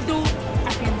fucking door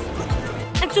against me.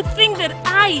 And to think that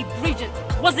I, Bridget,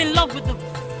 was in love with the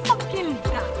fucking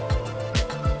guy.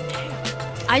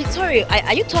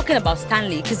 Are you talking about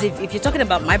Stanley? Because if you're talking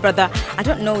about my brother, I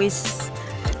don't know his...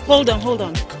 Hold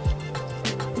on.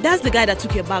 That's the guy that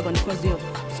took your bag on the first day of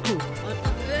school.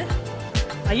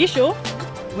 Are you sure?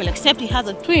 Well, except he has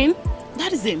a twin.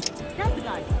 That is him. That's the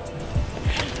guy.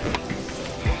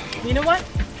 You know what?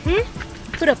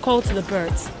 Put a call to the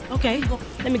birds. Okay,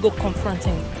 let me go confront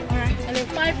him. Alright. And in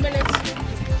 5 minutes,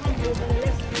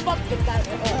 let's fuck the guy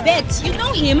up. Bet, you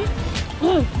know him?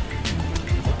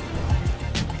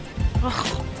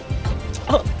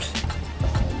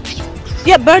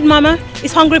 Yeah, Bird Mama.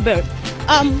 It's Hungry Bird.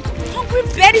 Hungry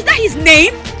Bird, is that his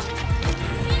name?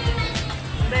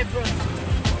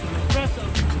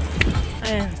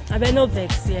 I bet no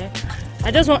vex, yeah.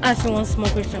 I just want to ask you one small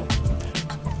question.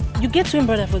 You get twin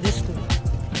brother for this school?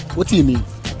 What do you mean?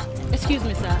 Excuse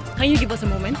me, sir. Can you give us a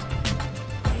moment?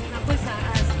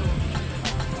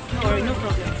 No worry, no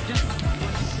problem. Just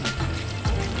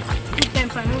put them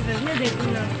for moving. Where they go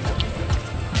now?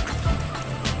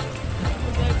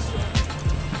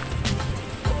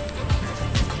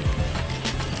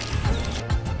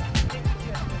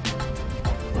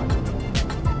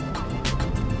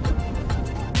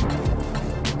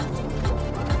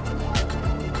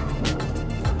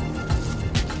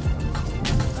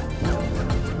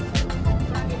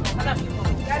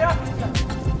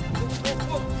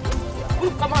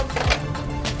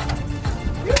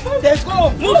 Let's go!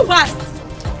 Move fast!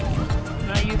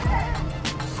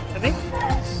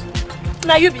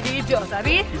 Now you be the idiot,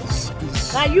 Abi?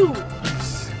 Now you!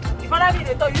 If other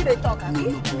people they talk, you they talk, Abi?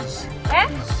 Eh?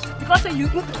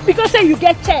 Because say you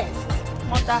get chest.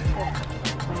 Motherfucker.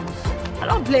 I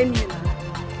don't blame you now.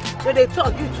 But they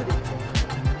talk, you today.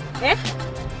 Eh?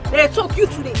 They talk, you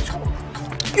today.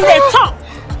 You they talk!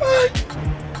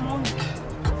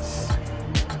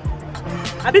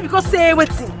 Abi because say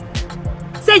waiting.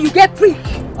 Say you get prick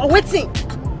or waiting.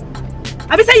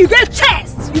 Abi say you get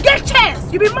chest. You get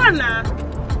chest. You be man now.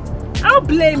 I don't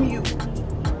blame you.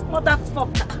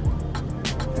 Motherfucker.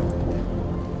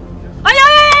 Oh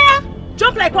yeah.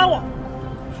 Jump like one.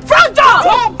 Front jump!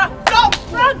 Jump!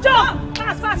 Front jump!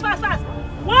 Fast.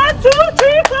 1, 2,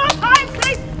 3, 4, 5,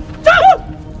 6. Jump!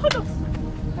 Hold on.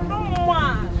 Come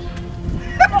on.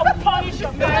 Don't punish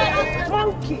your man.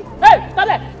 Monkey. Hey, stop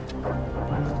there.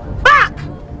 Back!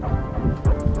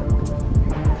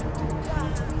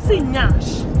 See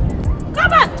Nash.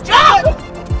 Come on, jump!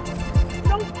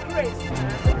 Don't crazy.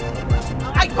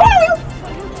 I call you!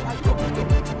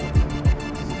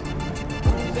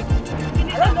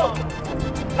 I don't know.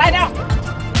 Lie down.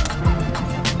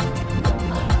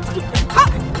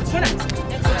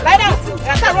 Lie down. I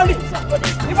start rolling.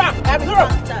 Leave him. I have zero.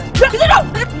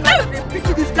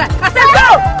 Pity this guy. I said go!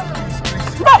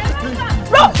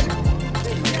 Roll!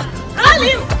 Call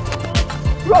him!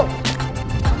 Roll!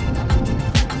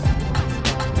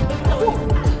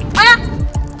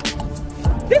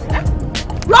 This guy?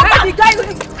 Robert! The guy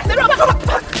I said Robert!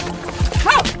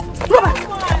 Robert!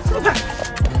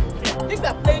 If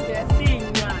they're playing there, seeing you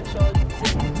and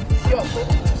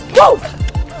Go!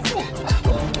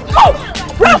 Go!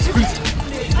 Roll!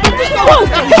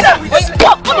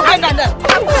 Come behind that.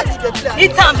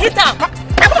 Hit him!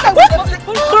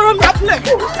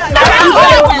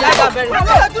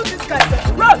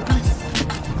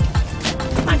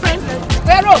 My friend,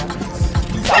 where roll?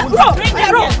 Roll!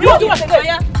 Do what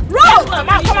again? Roll!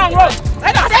 Come on, roll!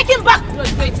 Take him back!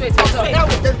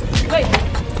 Wait.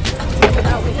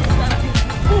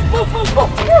 Move.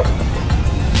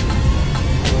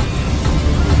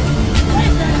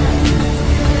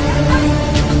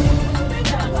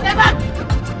 Stay back!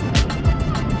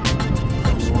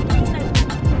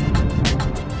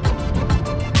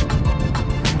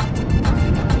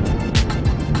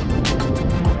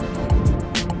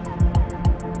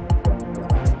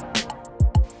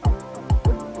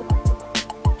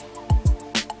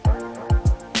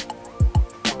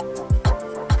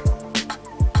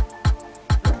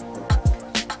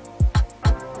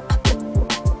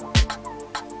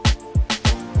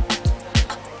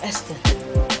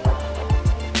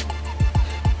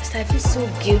 Sister, I feel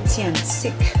so guilty and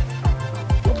sick.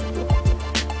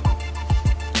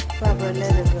 Barbara,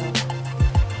 let it go.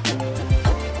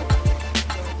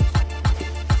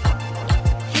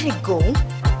 Let it go?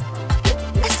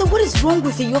 Esther, what is wrong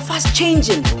with you? You're fast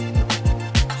changing.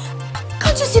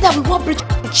 Can't you see that we want Bridget?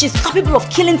 She's capable of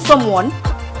killing someone?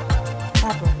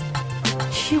 Barbara,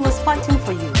 she was fighting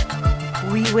for you.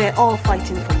 We were all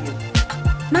fighting for you.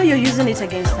 Now you're using it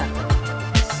against her.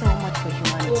 So much for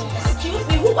humanity. Oh, excuse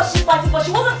me, who was she fighting for?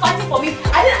 She wasn't fighting for me.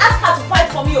 I didn't ask her to fight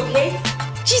for me, okay?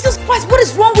 Jesus Christ, what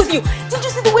is wrong with you? Did you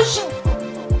see the way she...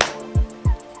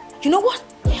 You know what?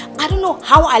 I don't know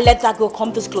how I let that girl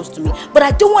come this close to me, but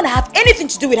I don't want to have anything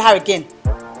to do with her again.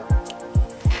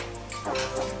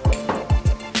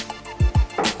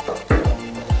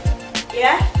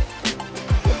 Yeah?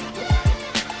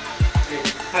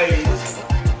 Hi.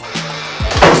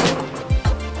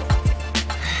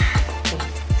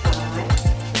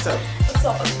 What's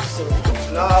up?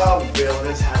 No, Bill,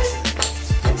 this has to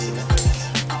fix this.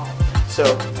 So,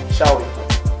 shall we?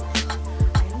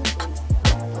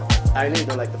 I know you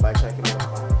don't like the bike check anymore.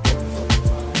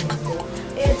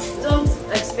 Don't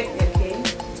expect me, okay?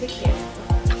 Take care.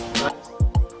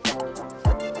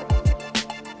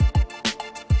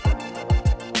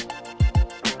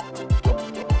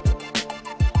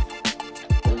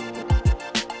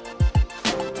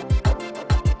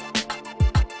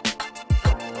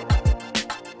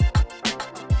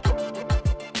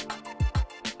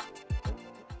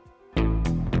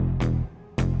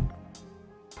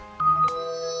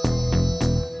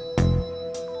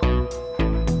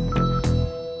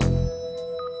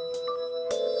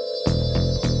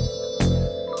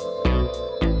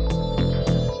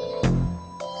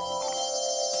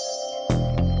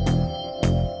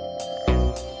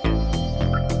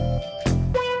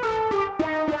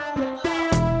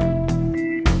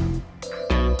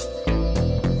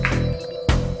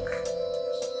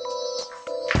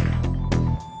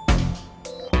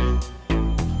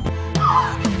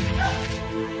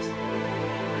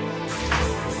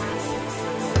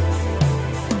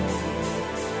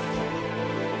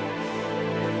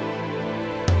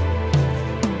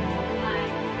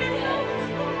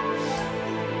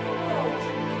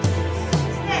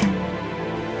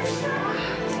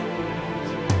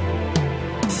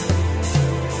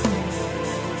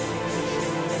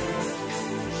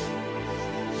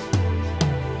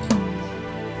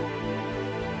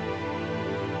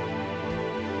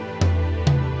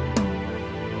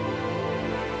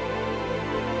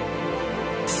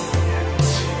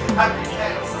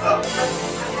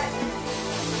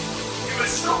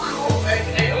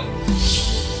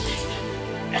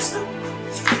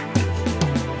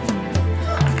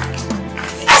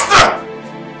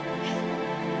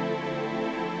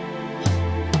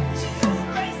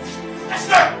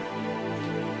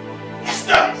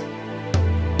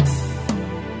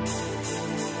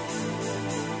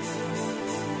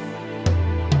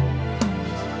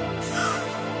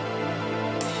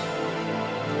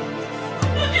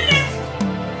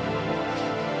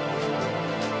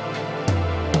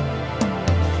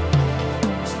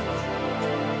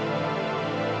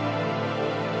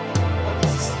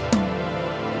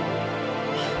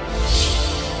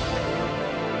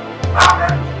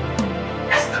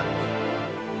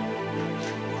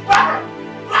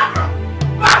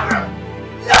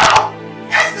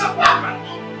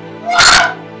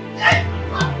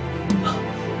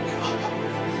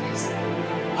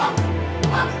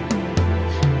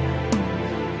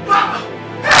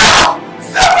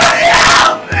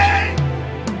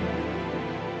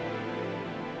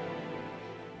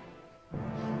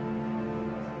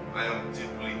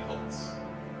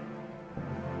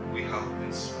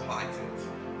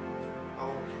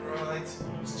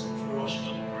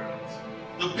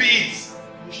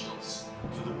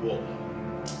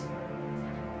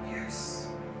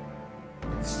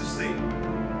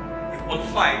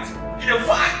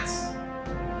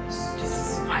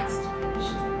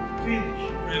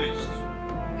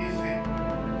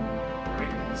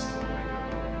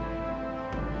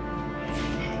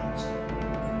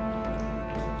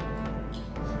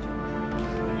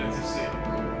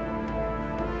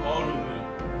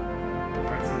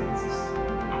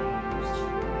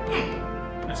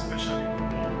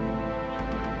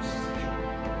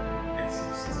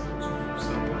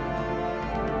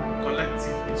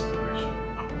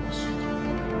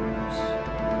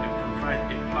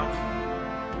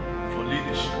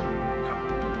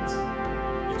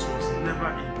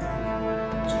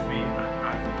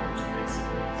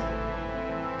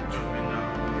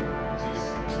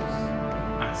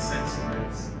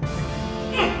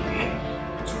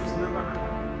 It was never an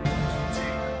to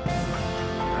take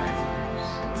and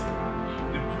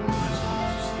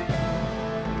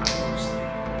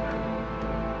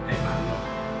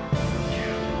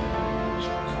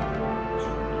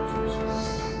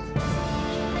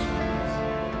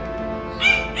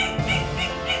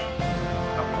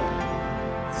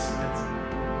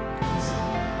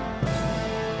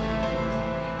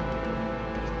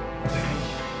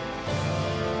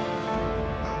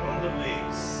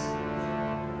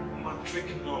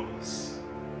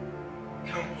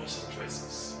comes to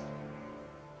dresses,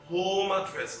 home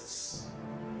addresses,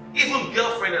 even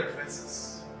girlfriend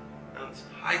addresses, and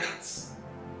hideouts,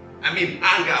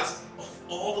 hangouts of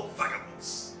all the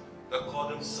vagabonds that call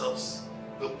themselves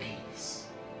the bees.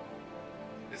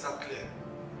 Is that clear?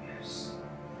 Yes.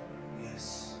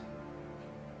 Yes.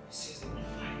 He says they will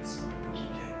fight.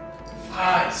 Okay.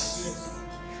 Fight. Yes.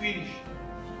 Finish.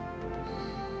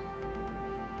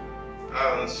 And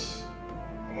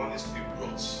I want this to be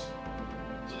brought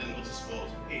to the notice board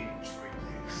in 3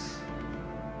 days.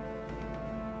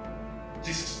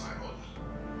 This is my order.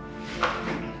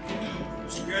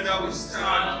 Together we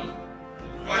stand,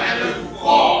 finally we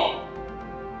fall.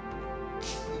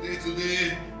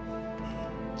 Today,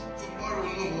 tomorrow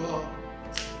no more.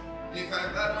 If I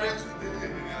vibrate today,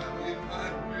 if I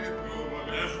vibrate no more.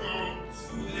 Let's go.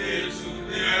 Today, let's go.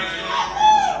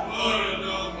 Tomorrow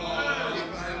no more. If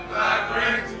I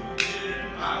vibrate today,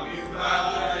 I will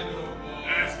vibrate no more.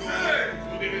 Let's go.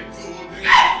 Today,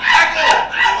 Echo!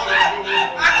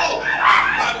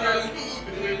 Vibrate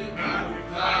today, I will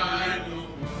vibrate no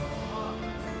more.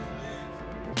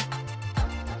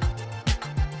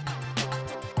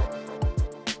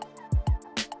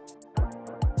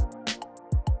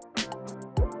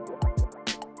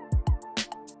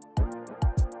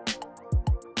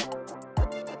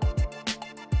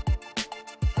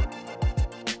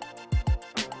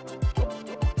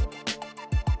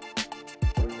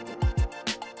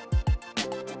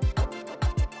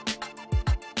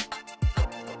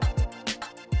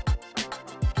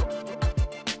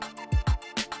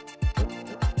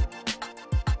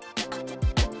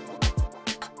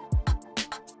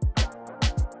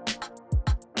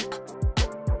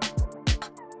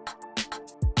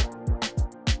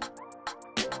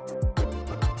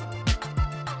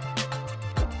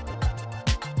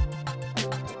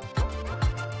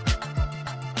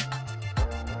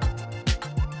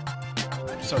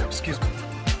 Sorry, excuse me.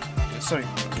 Sorry,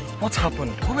 what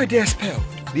happened? Why were they expelled?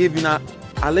 They have been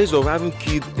alleged of having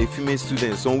killed a female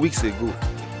student some weeks ago.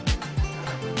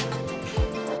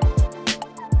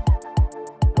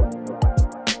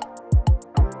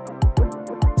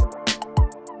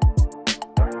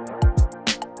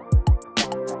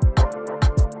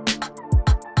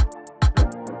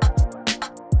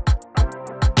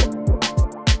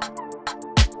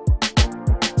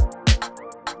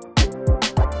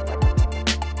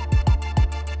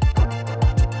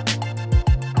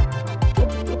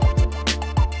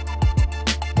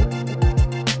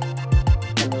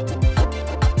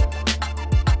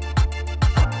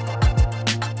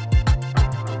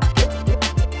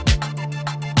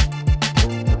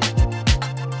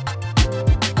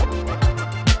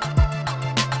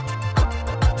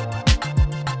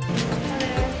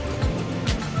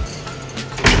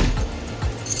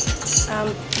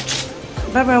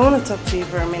 Barbara, I want to talk to you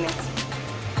for a minute.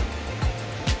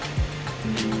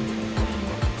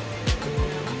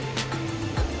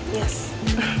 Yes.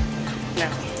 Now.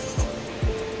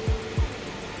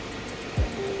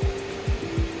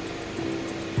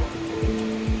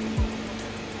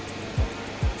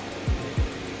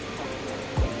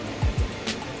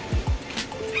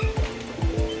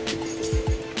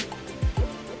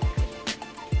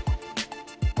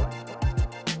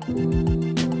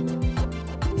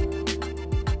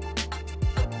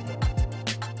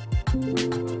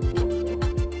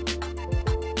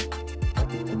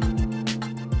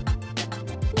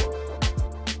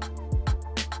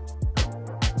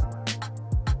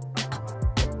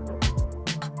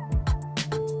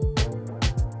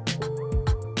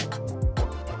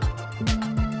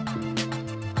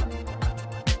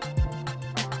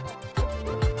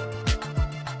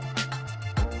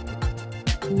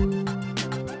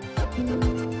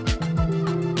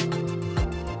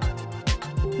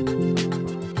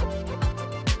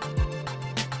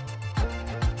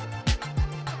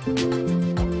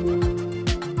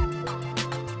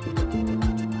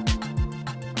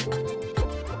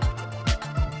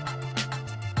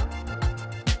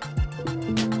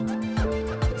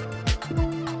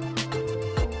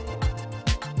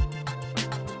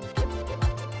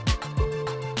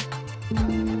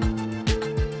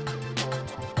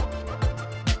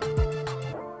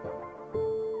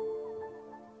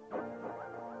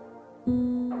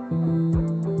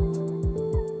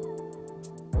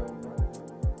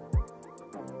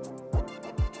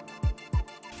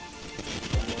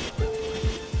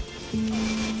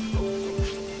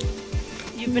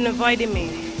 You've been avoiding me.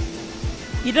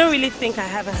 You don't really think I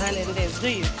have a hand in this, do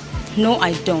you? No,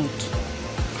 I don't.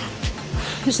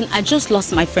 Listen, I just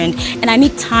lost my friend and I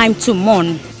need time to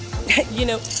mourn. You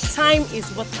know, time is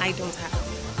what I don't have.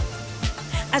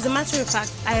 As a matter of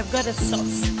fact, I have got a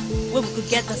source where we could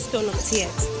get the Stone of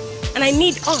Tears. And I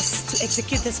need us to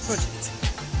execute this project.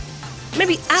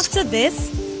 Maybe after this,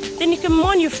 then you can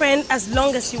mourn your friend as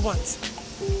long as you want.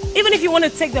 Even if you want to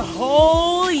take the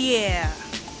whole year.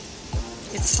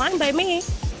 It's fine by me.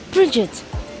 Bridget,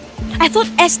 I thought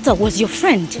Esther was your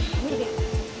friend.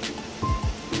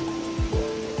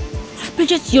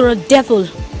 Bridget, you're a devil.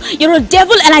 You're a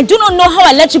devil and I do not know how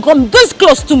I let you come this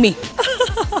close to me.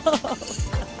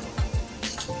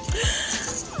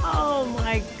 Oh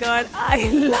my God, I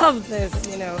love this,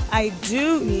 you know. I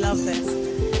do love this.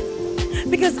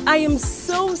 Because I am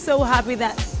so happy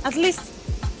that at least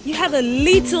you have a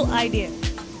little idea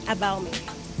about me.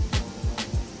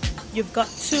 You've got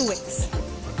 2 weeks.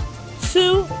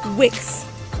 2 weeks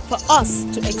for us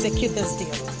to execute this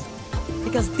deal.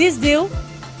 Because this deal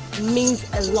means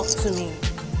a lot to me.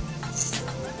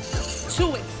 2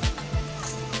 weeks.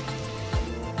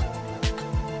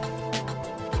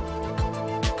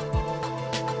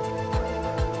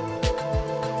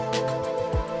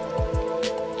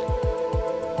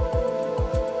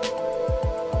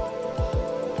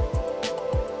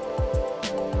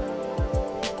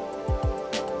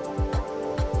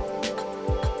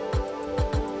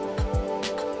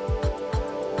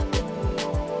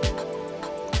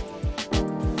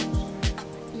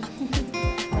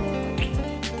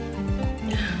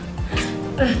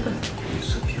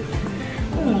 So beautiful.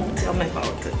 Tell me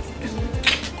about it.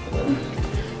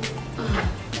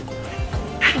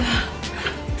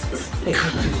 Hey,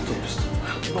 please stop.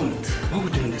 What? Why are we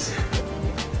doing this here?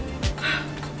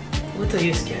 What are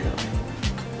you scared of?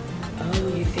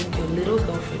 Oh, you think your little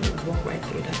girlfriend would walk right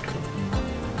through that door?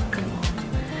 Come on.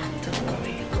 Don't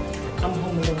worry. I'm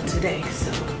home alone today,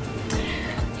 so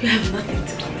you have nothing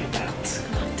to worry about.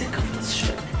 Come on, take off this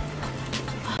shirt.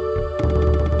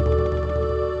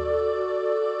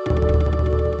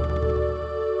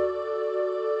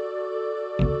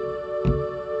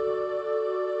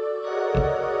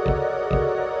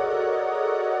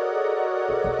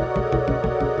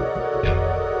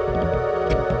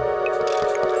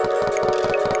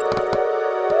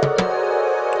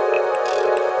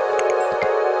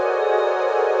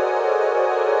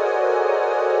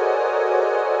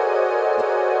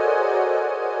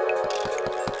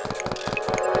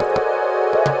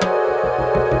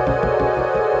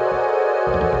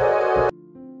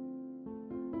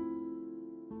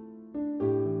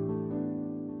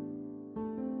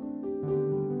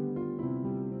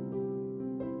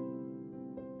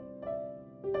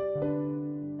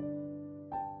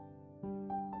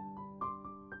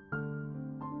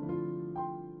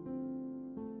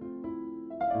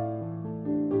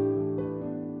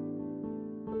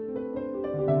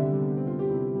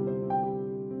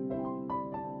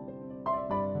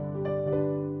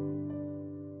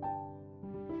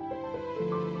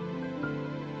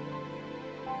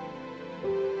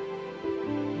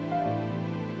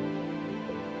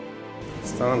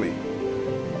 Stanley,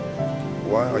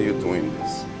 why are you doing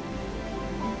this?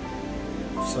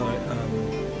 Sorry,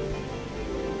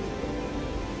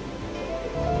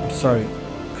 I'm sorry.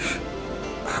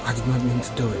 I did not mean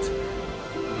to do it.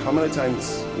 How many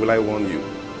times will I warn you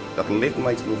that late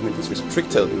night movement is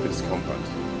restricted in this compound?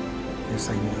 Yes,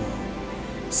 I know.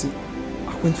 See,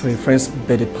 I went for a friend's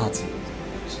birthday party.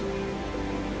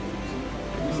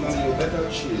 Stanley, you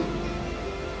better chill.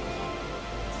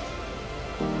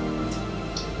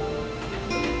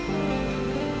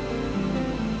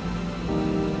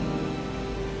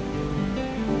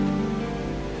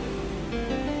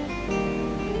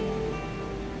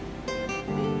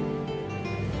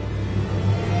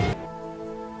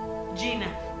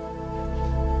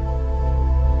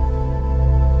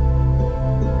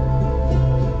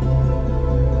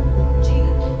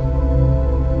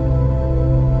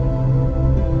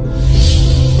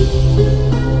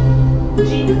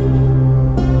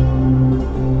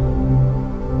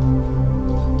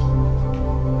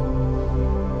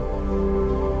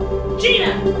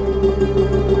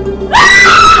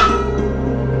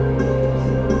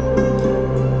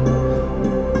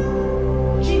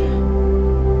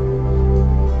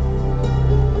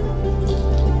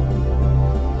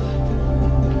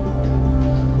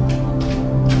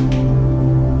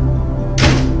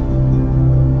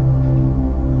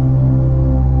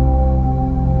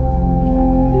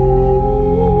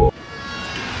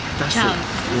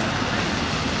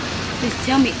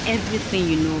 Everything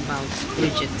you know about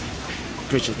Bridget.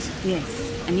 Bridget? Yes,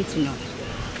 I need to know.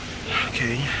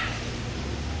 Okay.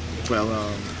 Well,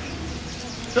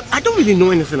 I don't really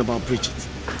know anything about Bridget.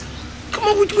 Come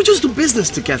on, we just do business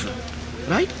together,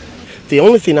 right? The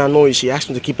only thing I know is she asked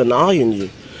me to keep an eye on you.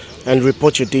 and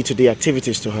report your day-to-day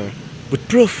activities to her with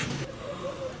proof.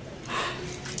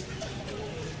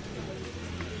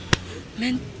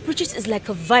 Man, Bridget is like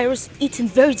a virus eating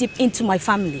very deep into my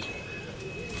family.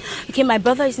 Okay, my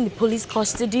brother is in the police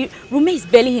custody. Rume is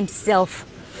barely himself.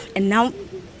 And now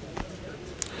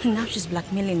she's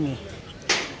blackmailing me.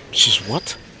 She's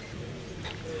what?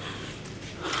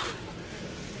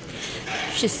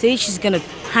 She says she's gonna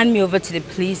hand me over to the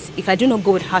police if I do not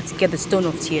go with her to get the Stone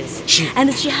of Tears. And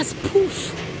that she has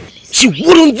proof. She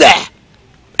wouldn't dare!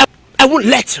 I won't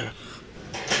let her.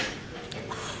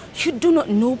 You do not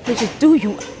know Bridget, do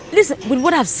you? Listen, with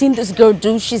what I've seen this girl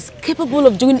do, she's capable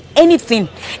of doing anything.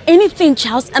 Anything,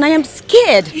 Charles, and I am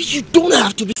scared. You don't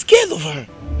have to be scared of her.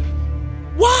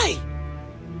 Why?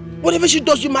 Whatever she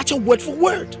does, you match her word for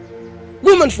word.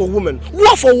 Woman for woman,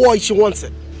 war for war if she wants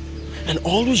it. And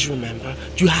always remember,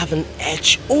 you have an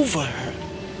edge over her.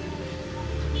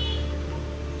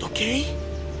 Okay?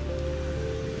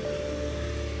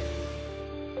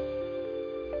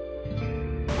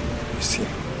 You see,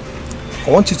 I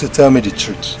want you to tell me the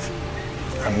truth,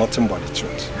 and nothing but the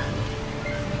truth.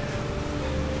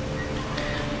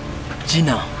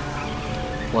 Gina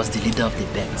was the leader of the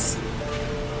Beds,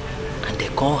 and they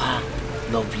call her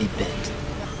Lovely Bed.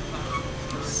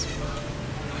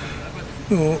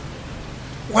 You know,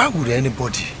 why would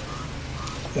anybody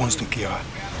want to kill her?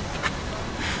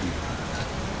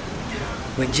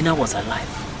 When Gina was alive,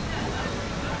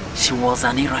 she was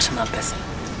an irrational person.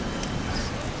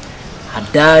 Her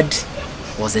dad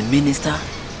was a minister,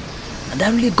 and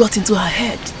that really got into her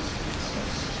head.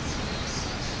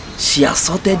 She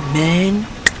assaulted men.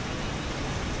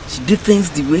 She did things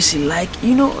the way she liked.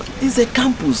 You know, this is a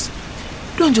campus.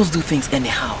 Don't just do things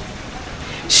anyhow.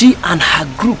 She and her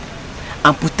group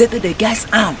amputated the guy's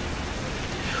arm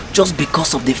just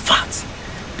because of the fact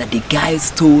that the guy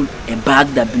stole a bag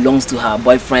that belongs to her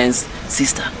boyfriend's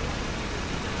sister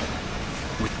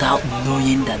without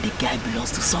knowing that the guy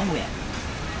belongs to somewhere.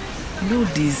 You know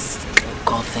this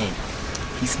God thing.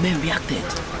 His men reacted.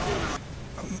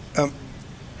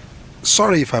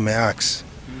 Sorry if I may ask.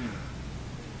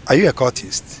 Are you a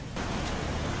cultist?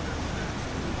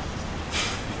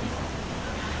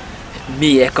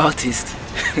 Me, a cultist?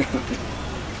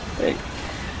 Hey.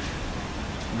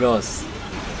 Bros,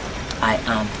 I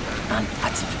am an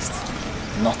activist,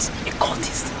 not a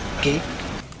cultist, okay?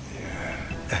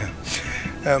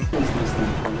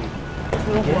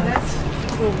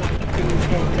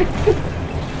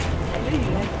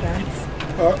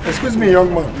 Excuse me,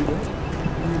 young man.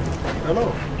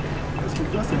 Hello. Excuse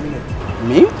me, just a minute.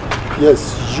 Me?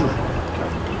 Yes, you.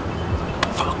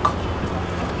 Fuck.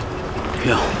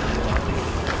 Yeah.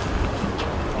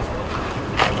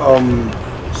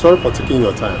 Sorry for taking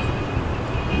your time.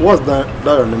 What's that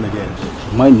your name again?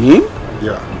 My name?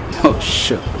 Yeah. Oh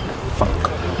shit.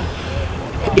 Fuck.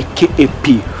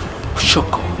 AKAP.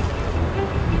 Shoko.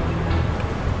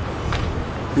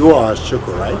 You are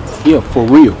Shoko, right? Yeah, for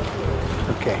real.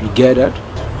 Okay. You get that?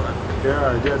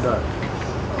 Yeah, I get that.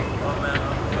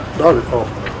 That'll be all.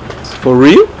 For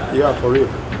real? Yeah, for real.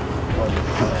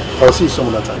 I'll see you some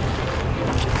other time.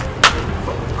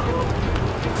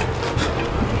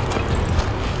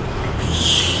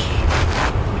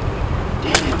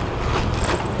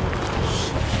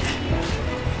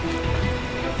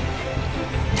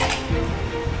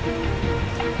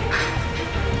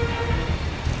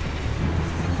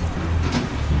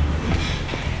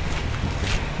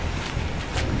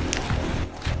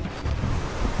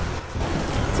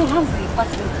 So how's the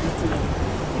apartment today?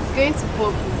 It's going to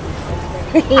pop.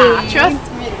 Trust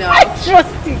me now. I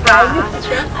trust you,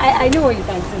 I know what you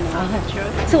can do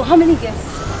now. So how many guests?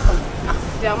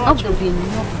 There are How much, will be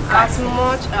enough? as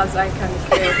much as I can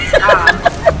get.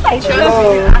 I Trust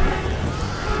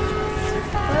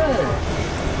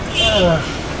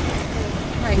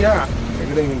me. Yeah.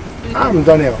 Good evening. I'm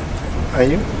Daniel.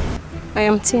 And you? I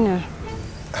am Tina.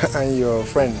 And your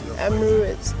friend? I'm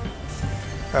Ruth.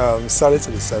 Sorry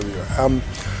to disturb you.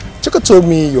 Chika told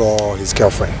me you're his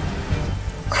girlfriend.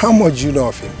 How much do you know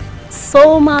of him?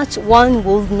 So much one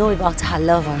will know about her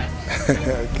lover.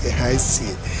 Okay, I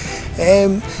see.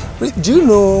 Do you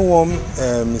know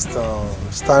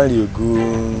Mr. Stanley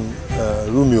Ogun,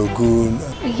 Rumi Ogun?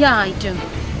 Yeah, I do.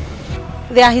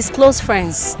 They are his close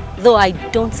friends, though I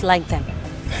don't like them.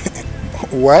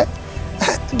 What?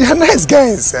 They are nice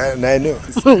guys, and I know.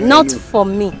 Not for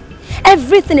me.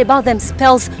 Everything about them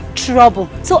spells trouble,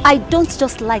 so I don't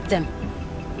just like them.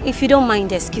 If you don't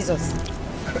mind, excuse us.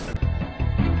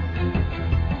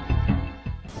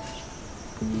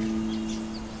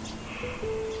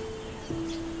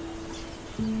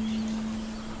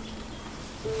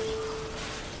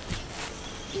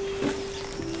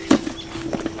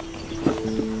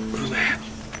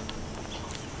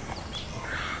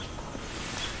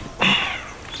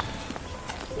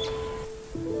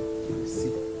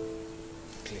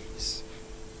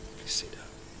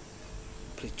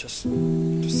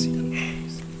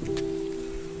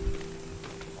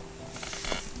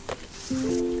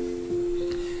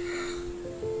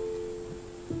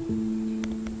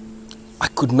 I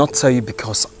could not tell you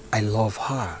because I love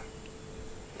her.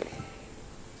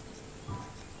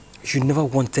 You never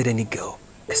wanted any girl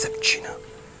except Gina.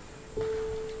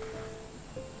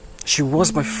 She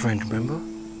was my friend, remember?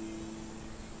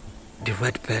 The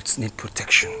red birds need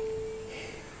protection.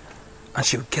 And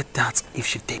she'll get that if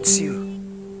she dates you.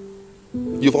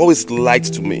 You've always lied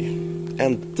to me,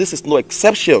 and this is no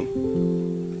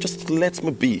exception. Just let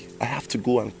me be. I have to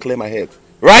go and clear my head,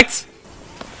 right?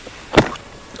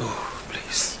 Oh,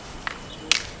 please.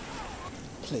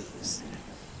 Please.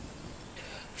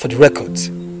 For the record,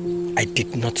 I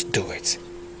did not do it,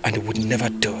 and I would never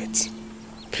do it.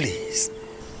 Please.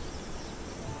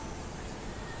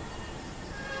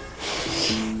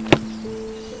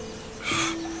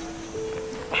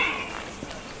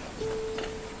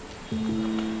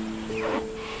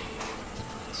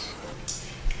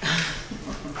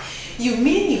 You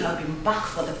mean you have been back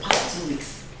for the past 2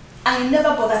 weeks and you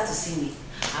never bothered to see me?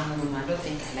 I don't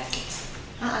think I like it.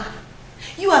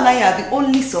 You and I are the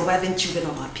only surviving children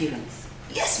of our parents.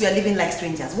 Yes, we are living like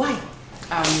strangers. Why?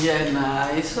 I'm here now.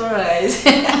 It's alright.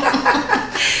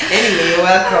 Anyway, you're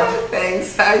welcome.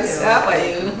 Thanks. How are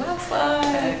you? I'm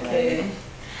fine. Okay.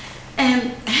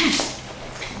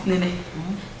 Nene,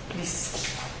 please.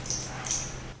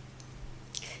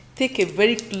 Take a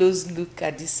very close look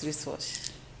at this wristwatch.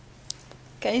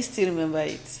 Can you still remember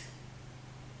it?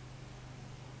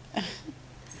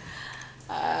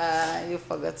 You've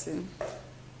forgotten.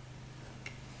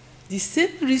 The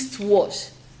same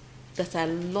wristwatch that I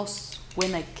lost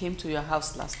when I came to your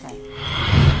house last time.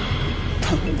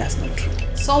 That's not true.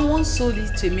 Someone sold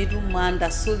it to a middleman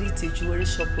that sold it to a jewelry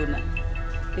shop owner.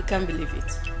 You can't believe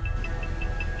it.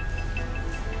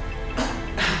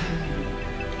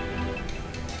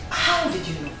 How did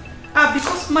you know?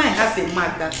 Because mine has a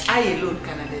mark that I alone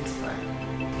can identify.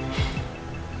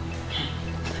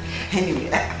 Anyway,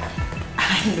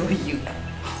 I know you.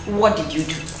 What did you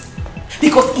do?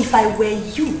 Because if I were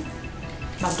you,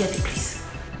 I'll get the police.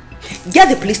 Get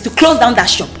the police to close down that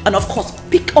shop and of course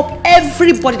pick up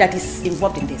everybody that is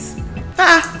involved in this.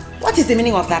 What is the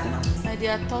meaning of that now? My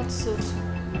dear, I thought so too.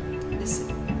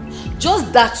 Listen,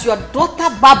 just that your daughter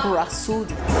Barbara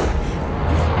sold it.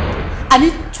 And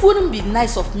it wouldn't be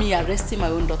nice of me arresting my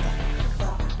own daughter.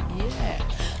 Yeah.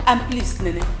 And please,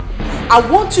 Nene, I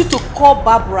want you to call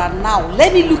Barbara now.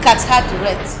 Let me look at her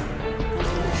direct.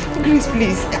 Grace,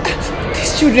 please.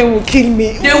 These children will kill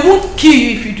me. They won't kill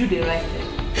you if you do the right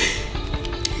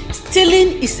thing.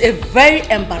 Stealing is a very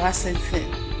embarrassing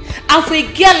thing. And for a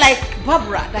girl like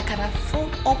Barbara that can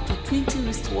afford up to 20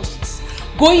 wristwatches,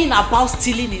 going about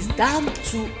stealing is damn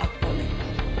too appalling.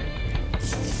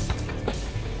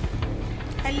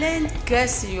 I learned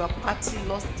girls in your party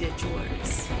lost their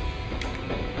jewelries.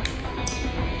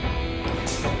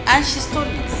 And she stole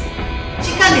it.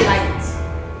 She can't deny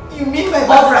it. You mean my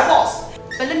Barbara?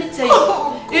 But let me tell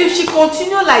you, if she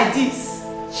continue like this,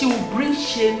 she will bring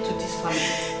shame to this family.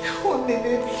 Oh,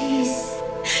 Nene, please.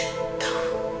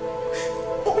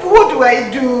 What do I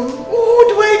do? What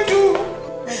do I do?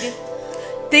 Okay.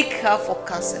 Take her for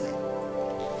counseling.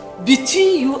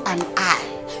 Between you and I,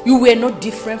 you were no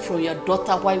different from your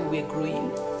daughter while we were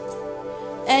growing.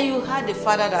 And you had a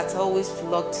father that always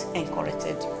flogged and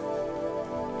corrected you.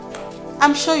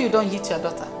 I'm sure you don't hit your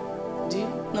daughter. Do you?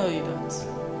 No, you don't.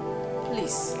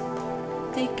 Please,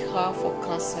 take her for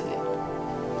counseling.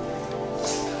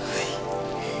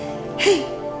 Hey!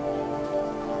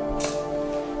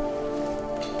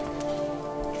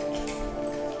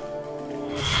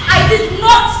 I did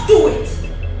not do it!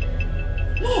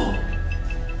 No!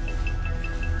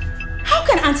 How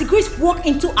can Auntie Grace walk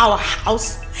into our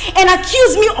house and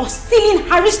accuse me of stealing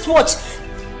her wristwatch?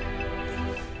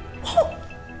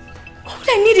 What would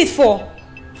I need it for?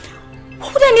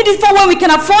 What would I need it for when we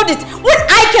can afford it? When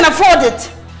I can afford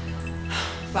it?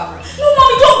 Barbara. No,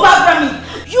 Mommy, don't Barbara me.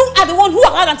 You are the one who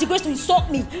allowed Auntie Grace to insult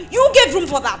me. You gave room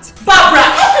for that. Barbara,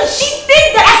 how can she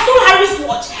think that I stole her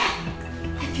wristwatch?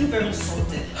 I feel very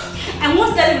insulted. And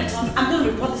once Daddy returns, I'm going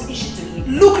to report this issue to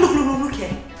him. Look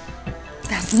here.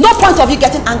 There's no point of you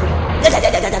getting angry.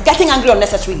 Getting angry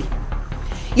unnecessarily.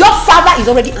 Your father is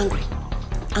already angry.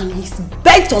 And he's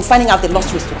bent on finding out the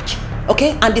lost wristwatch.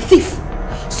 Okay? And the thief.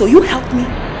 So you help me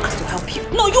as to help you.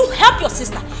 No, you help your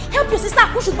sister. Help your sister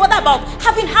who should bother about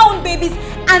having her own babies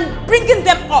and bringing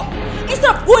them up.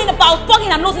 Instead of going about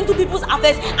poking her nose into people's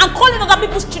affairs and calling other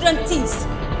people's children thieves.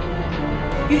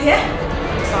 You hear?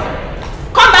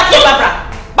 Come back here, Barbara!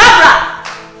 Barbara!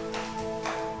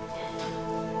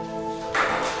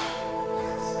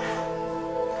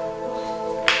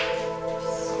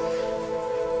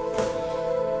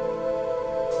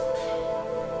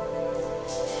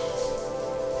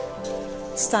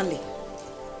 Stanley,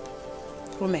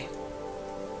 Rome,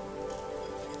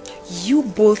 you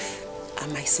both are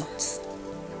my sons.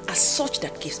 As such,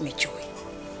 that gives me joy.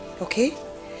 Okay?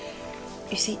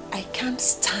 You see, I can't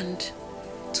stand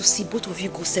to see both of you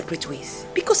go separate ways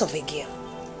because of a girl.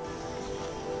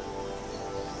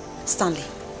 Stanley,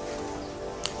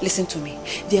 listen to me.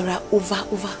 There are over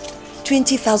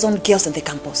 20,000 girls on the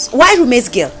campus. Why Rume's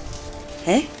girl?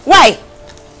 Eh? Why?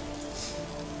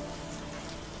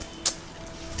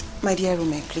 My dear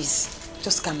Rume, please,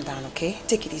 just calm down, okay?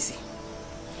 Take it easy.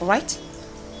 Alright?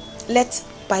 Let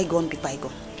bygone be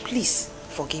bygone. Please,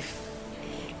 forgive.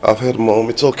 I've heard,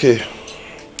 Mom. It's okay.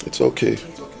 It's okay.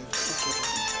 Excuse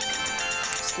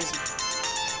me.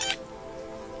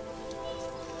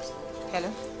 Hello?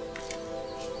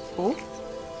 Who?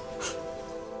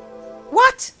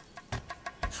 What?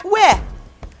 Where?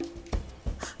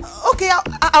 Okay,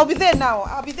 I'll be there now.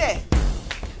 I'll be there.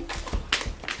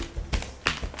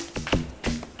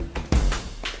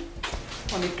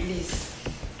 Honey, please.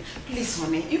 Please,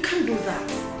 honey. You can't do that.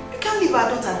 You can't leave our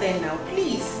daughter there now.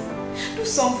 Please. Do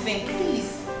something,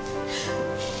 please.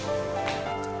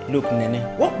 Look, Nene,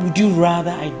 what would you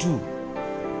rather I do?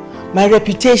 My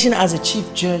reputation as a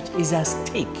chief judge is at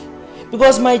stake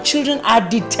because my children are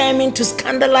determined to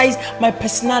scandalize my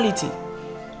personality.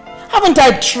 Haven't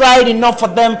I tried enough for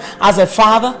them as a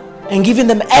father and given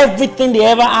them everything they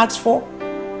ever asked for?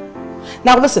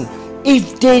 Now listen,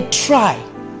 if they try,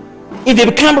 if they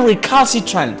become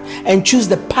recalcitrant and choose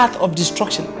the path of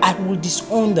destruction, I will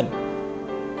disown them.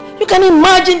 You can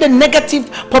imagine the negative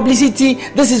publicity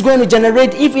this is going to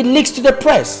generate if it leaks to the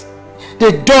press.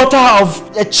 The daughter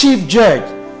of a chief judge,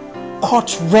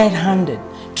 caught red-handed,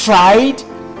 tried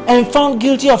and found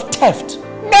guilty of theft.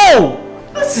 No!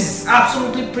 This is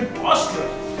absolutely preposterous.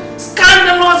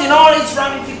 Scandalous in all its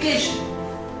ramifications.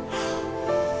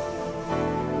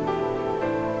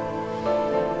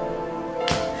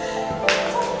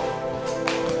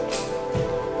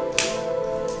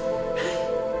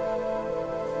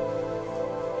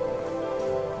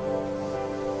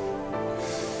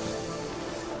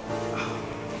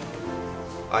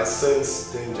 I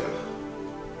sense danger.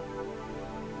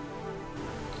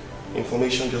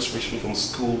 Information just reached me from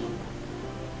school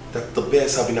that the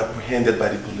bears have been apprehended by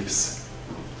the police.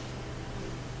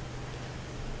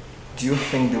 Do you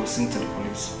think they will sing to the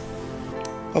police?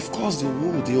 Of course they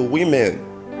will. They are women.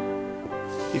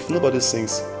 If nobody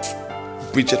sings,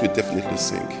 Bridget will definitely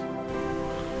sing.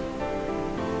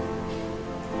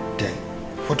 Then,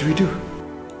 what do we do?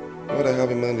 What I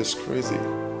have in mind is crazy.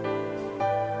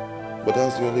 But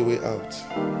that's the only way out.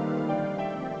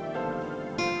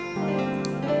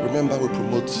 Remember, we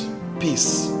promote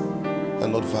peace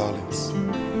and not violence.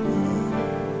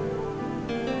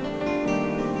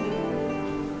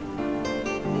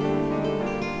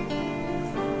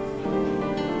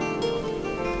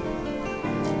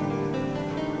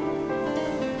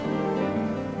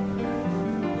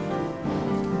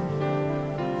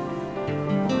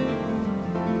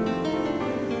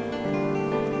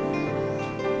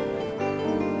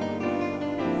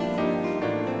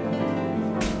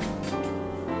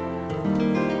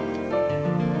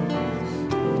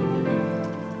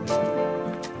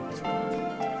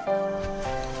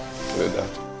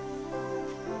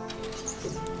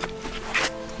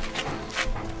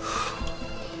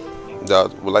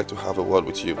 Dad would like to have a word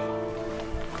with you.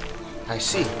 I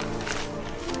see.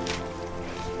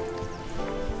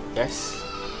 Yes?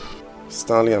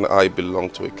 Stanley and I belong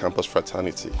to a campus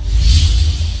fraternity.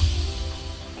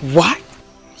 What?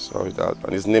 Sorry, Dad.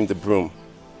 And it's named the Broom.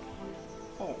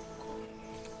 Oh.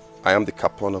 I am the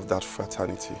captain of that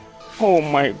fraternity. Oh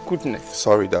my goodness.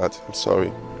 Sorry, Dad. I'm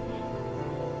sorry.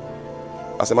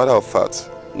 As a matter of fact,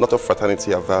 not all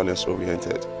fraternity are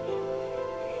violence-oriented.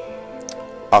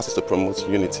 Ours is to promote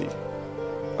unity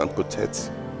and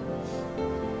protect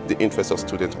the interests of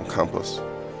students on campus.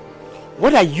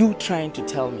 What are you trying to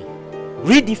tell me?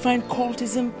 Redefine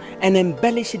cultism and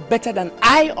embellish it better than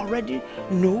I already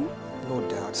know? No,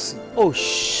 Dad. See. Oh,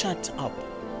 shut up.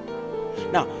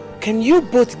 Now, can you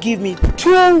both give me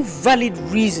 2 valid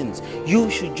reasons you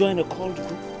should join a cult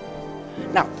group?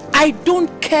 Now, I don't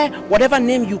care whatever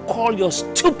name you call your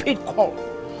stupid cult,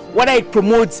 whether it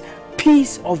promotes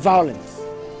peace or violence.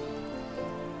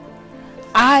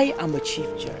 I am a chief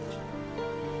judge.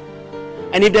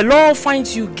 And if the law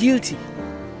finds you guilty,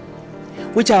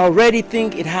 which I already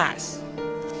think it has,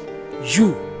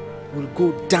 you will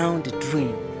go down the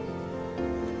drain.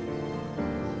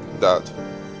 Dad,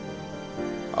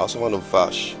 I also want to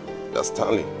vouch that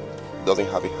Stanley doesn't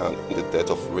have a hand in the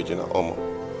death of Regina Omo.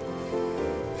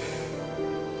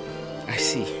 I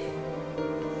see.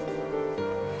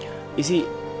 You see,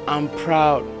 I'm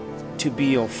proud to be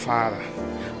your father.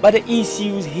 But the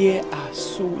issues here are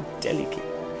so delicate.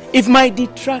 If my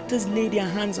detractors lay their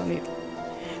hands on it,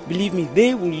 believe me,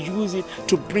 they will use it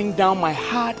to bring down my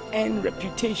hard-earned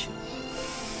reputation.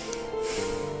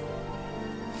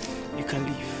 You can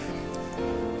leave.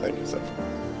 Thank you, sir.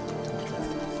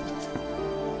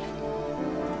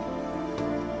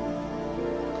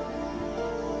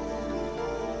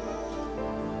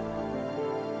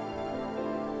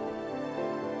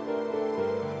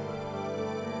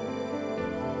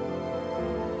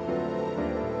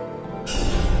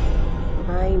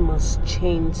 I must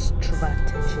change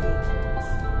strategy.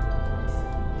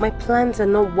 My plans are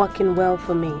not working well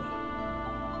for me.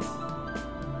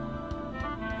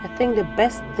 I think the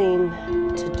best thing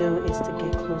to do is to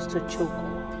get close to Choco.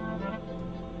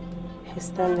 He's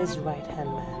Stanley's right-hand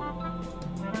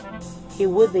man. He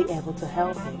would be able to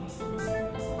help me.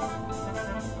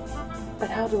 But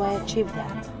how do I achieve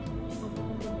that?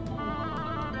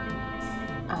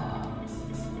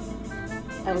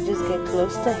 I would just get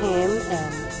close to him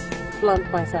and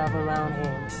flaunt myself around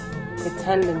him,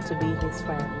 pretending to be his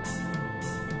friend.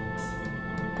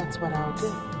 That's what I'll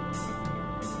do.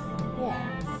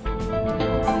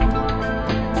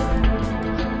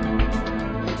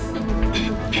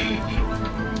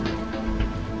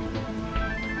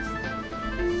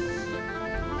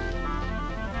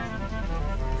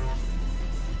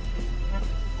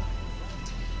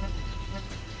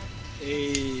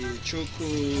 Hey, Choco.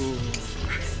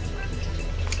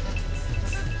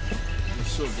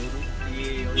 What's up, brother?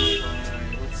 Yeah, I'm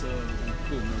fine. What's up?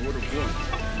 Cool, man. What a boy.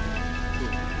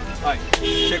 Cool. Hi,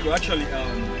 Choco. Actually,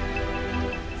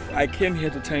 I came here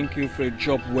to thank you for a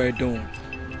job well done.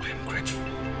 I'm grateful.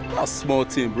 That's a small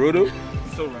thing, brother.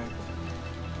 It's alright.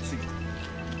 See,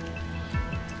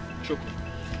 Choco,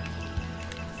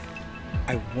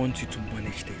 I want you to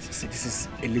manage this. See, this is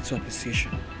a little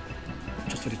appreciation.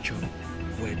 Just for the job.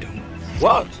 Well done.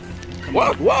 What?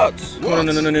 What?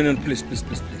 No, please.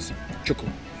 Choco,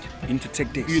 you need to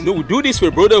take this. You know we do this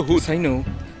for brotherhood.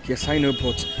 Yes, I know,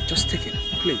 but just take it,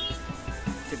 please.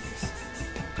 Take this.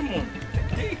 Come on,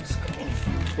 take this, come on.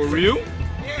 For real?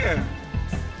 Yeah.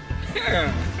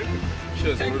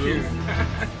 Cheers, Thank brother. you.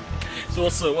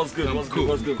 So what's good? Cool,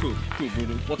 Cool,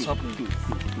 brother. What's happening? Cool.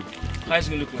 How's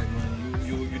it gonna look like, man?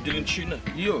 You dealing tuna?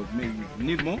 Yo, maybe you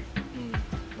need more?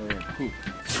 Alright, cool.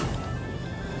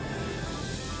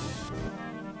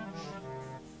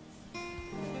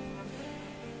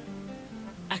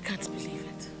 I can't believe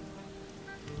it.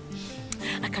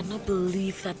 I cannot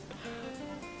believe that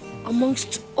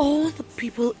amongst all the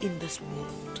people in this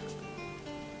world,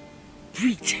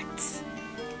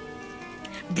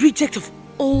 Bridget of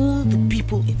all the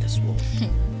people in this world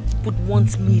would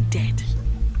want me dead.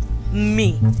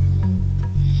 Me,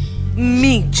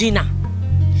 Gina.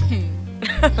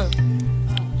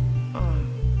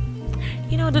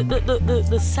 You know,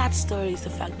 the sad story is the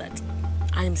fact that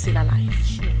I am still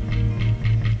alive.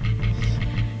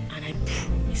 And I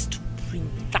promise to bring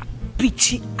that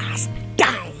bitchy ass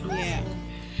down. Yeah.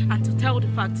 And to tell the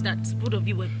fact that both of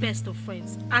you were best of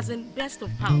friends, as in best of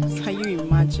pals. Can you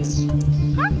imagine?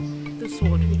 Huh? This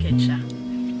word, wicked sha.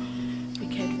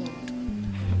 Wicked word.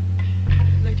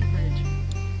 Lady Bird,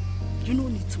 you no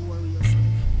need to worry yourself.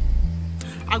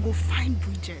 I go find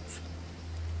Bridget.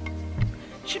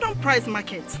 She don't price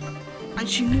market, and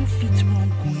she no fit wrong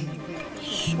go anywhere.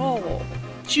 Sure.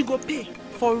 She go pay.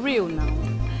 For real now.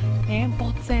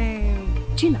 But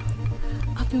Gina,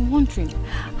 I've been wondering,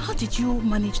 how did you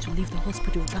manage to leave the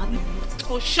hospital without me?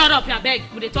 Oh, shut up, I beg.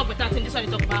 We talk about that thing. This one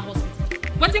they talk about hospital.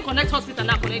 What thing connect hospital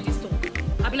now connect this talk?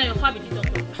 I been like your father the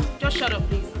doctor. Just shut up,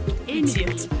 please.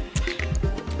 Idiot.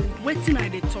 Waiting I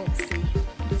they talk, say.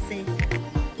 They say,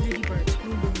 Lady Bird,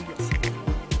 don't worry yourself.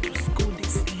 Just go to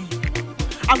sleep.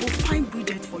 I will find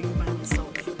Bridget for you by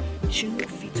myself. She no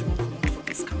fit wrong for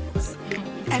this campus.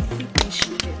 Everything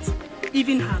she gets,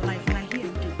 even her life, now here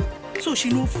and there. So she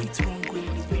no fit wrong going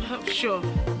anywhere. Sure,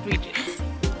 Bridget.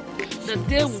 The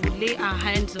day we will lay our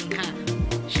hands on her,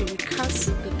 she will curse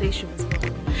the day she was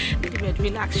born. Lady Bird,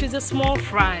 relax. She's a small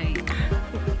fry.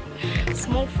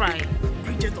 Small fry.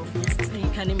 Bridget of yesterday,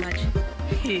 you can imagine.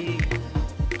 Hey.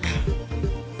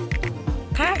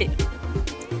 Hi.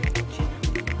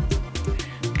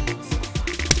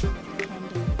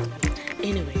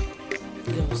 Anyway,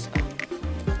 girls,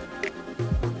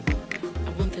 I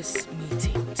want this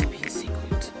meeting to be a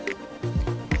secret.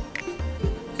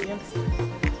 Do you understand? I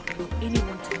don't want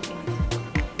anyone to know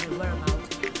anything, my whereabouts,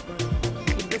 or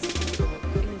in this place or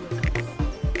anywhere else.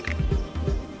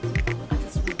 I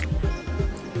just want to know.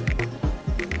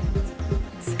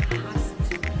 It has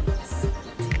to be a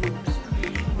secret. Do you understand?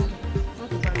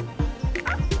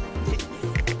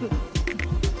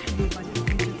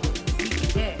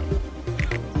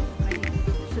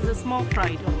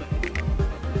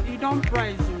 don't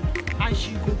price and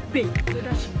she go pay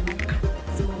whether she like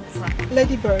small fry.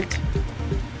 Lady Bird,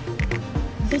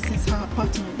 this is her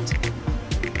apartment.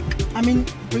 I mean,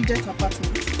 Bridget's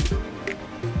apartment.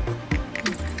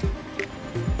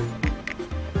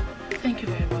 Thank you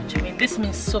very much. I mean, this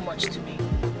means so much to me.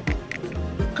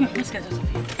 Come on, let's get out of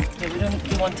here. Yeah, we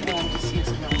don't want anyone to see us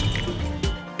around.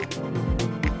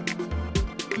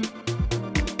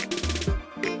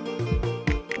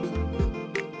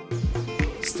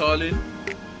 Darling,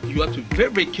 you have to be very,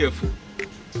 very careful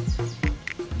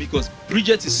because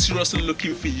Bridget is seriously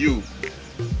looking for you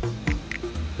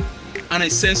and I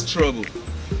sense trouble.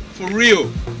 For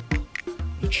real.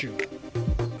 It's you.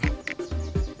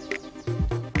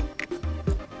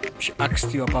 She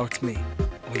asked you about me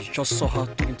or you just saw her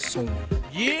talking to someone?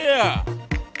 Yeah,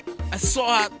 I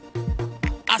saw her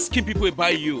asking people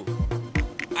about you.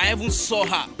 I even saw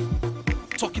her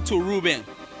talking to Ruben.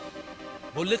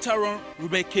 But later on,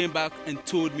 Ruben came back and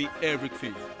told me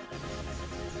everything.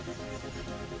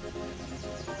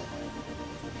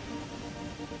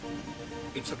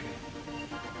 It's okay.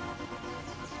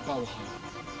 Bow her.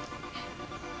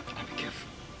 And be careful.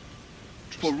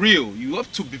 For real, you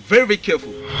have to be very, very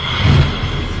careful.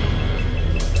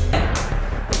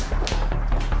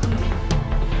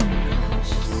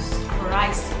 Jesus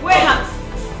Christ. Where have...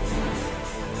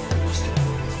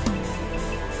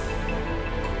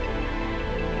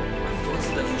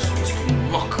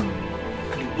 Knock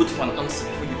and wait for an answer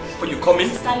before you come in.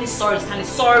 Stanley, sorry,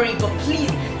 but please,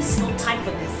 this is no time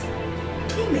for this.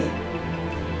 Amen.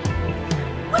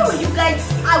 Where were you guys?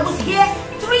 I was here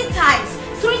 3 times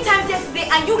yesterday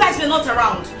and you guys were not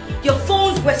around. Your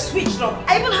phones were switched off.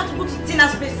 I even had to go to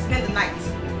Tina's place to spend the night.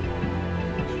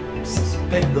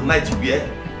 Spend the night where?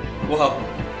 What happened?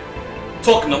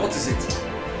 Talk now, what is it?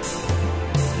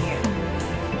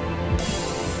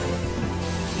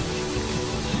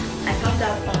 I found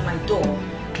out on my door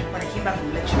when I came back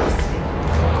from lecture yesterday.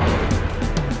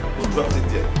 Who dropped it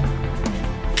there?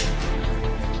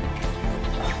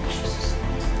 Oh, Jesus.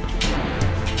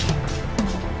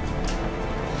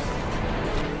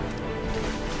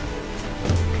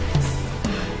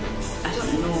 I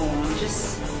don't know. I'm just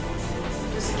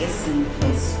guessing.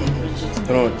 It's Bridget.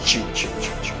 No, chill.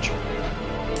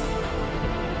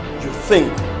 You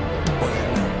think or you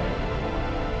know?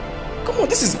 Come on,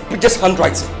 this is Bridget's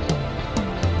handwriting.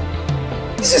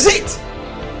 This is it! So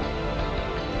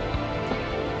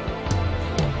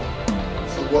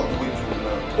what do we do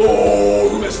now? Oh,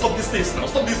 Ruben, stop this thing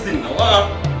now.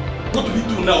 What do we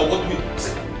do now?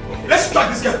 Let's track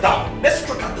this girl down. Let's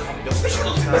track her down. Let's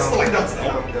not like that now.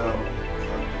 Calm down.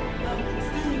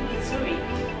 Stanley, sorry.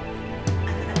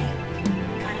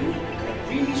 Are you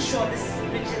really sure this is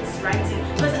Bridget's writing?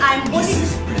 Because I'm only... This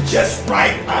is Bridget's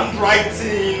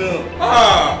handwriting.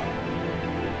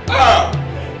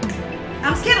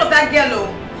 I'm scared of that girl,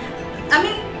 though. I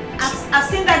mean, I've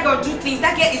seen that girl do things.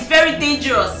 That girl is very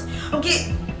dangerous.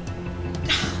 Okay.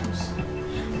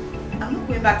 I'm not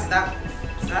going back to that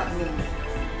room.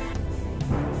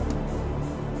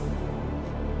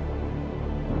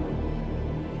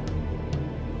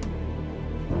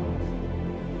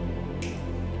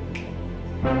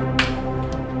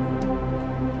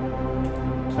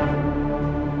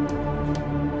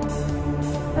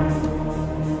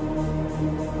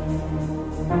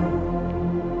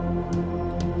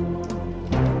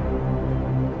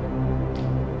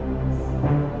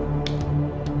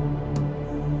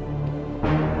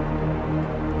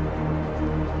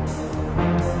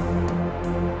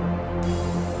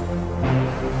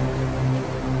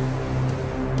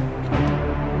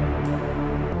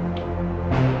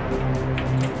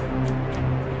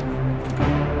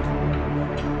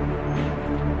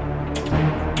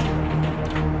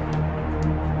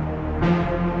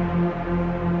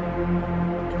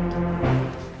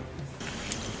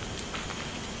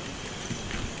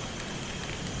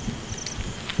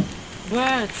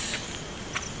 But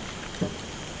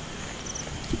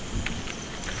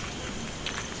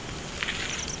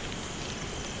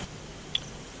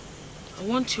I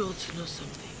want you all to know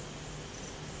something.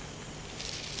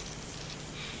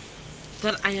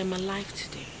 That I am alive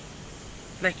today.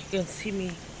 Like you can see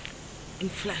me in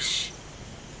flesh.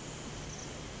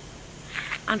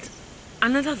 And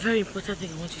another very important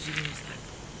thing I want you to know is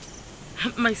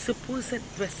that my supposed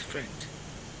best friend,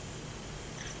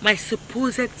 my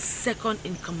supposed second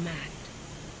in command,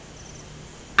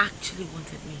 actually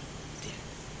wanted me dead.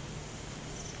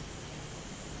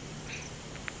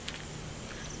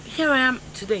 Here I am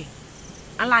today,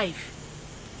 alive.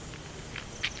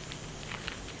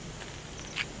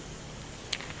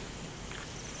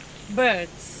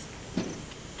 Birds.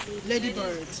 Lady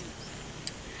Bird.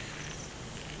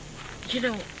 You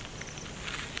know,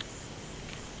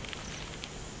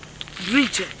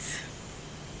 Bridget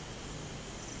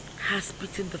has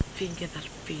bitten the finger that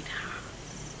fed her.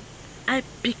 I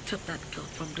picked up that girl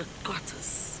from the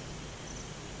gutters.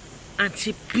 And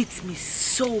she beat me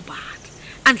so bad.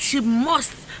 And she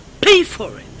must pay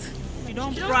for it. You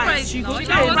don't price. She go pay. She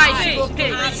go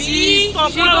pay. She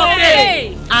go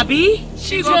pay. Abi?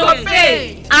 She go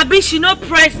pay. Abi, she no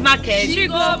price market. She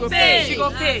go pay. She go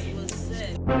pay.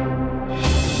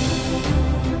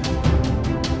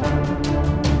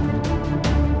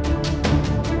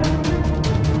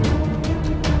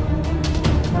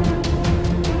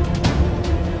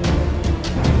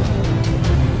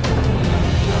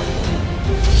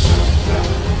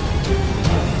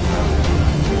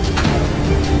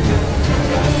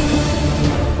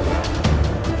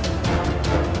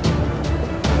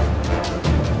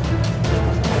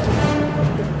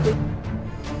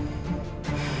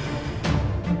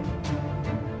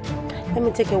 Let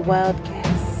me take a wild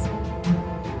guess.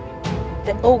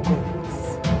 The Ogons.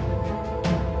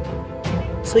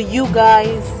 So you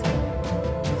guys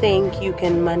think you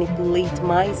can manipulate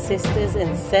my sisters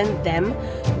and send them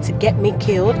to get me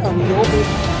killed on your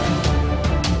behalf?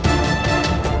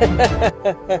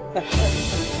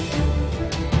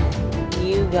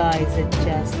 You guys are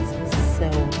just so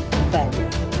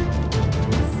funny.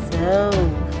 So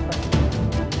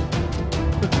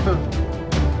funny.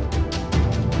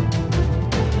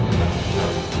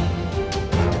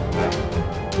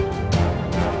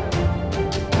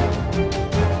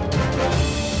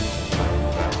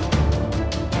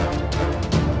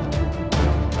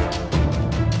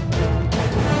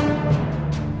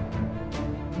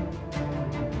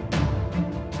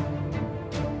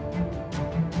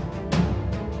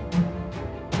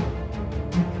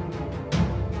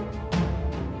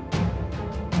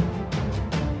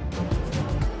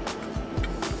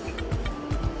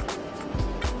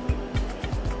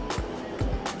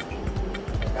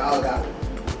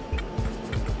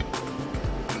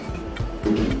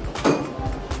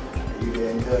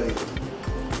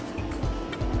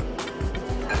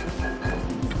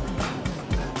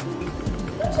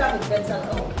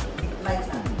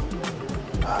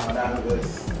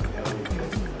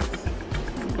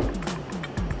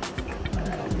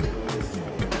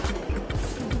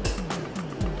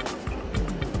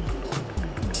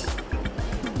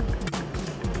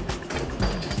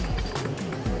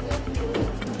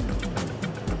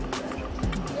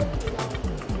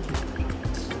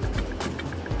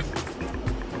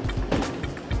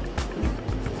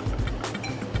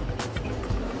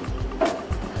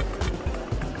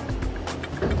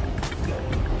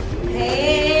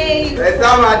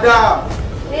 Madam,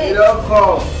 you don't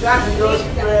come. That's just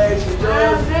fresh. You just.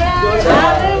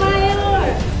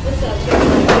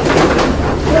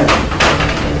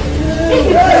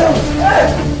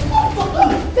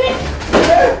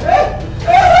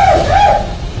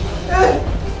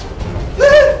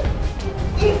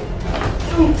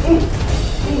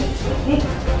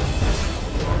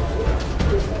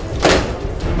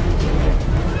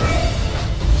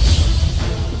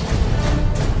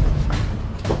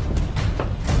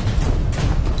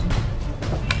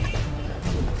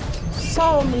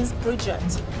 So, Miss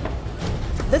Bridget,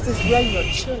 this is where you're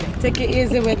chilling. Take it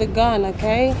easy with the gun,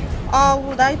 okay? Or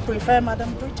would I prefer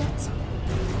Madam Bridget?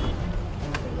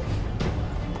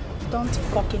 Don't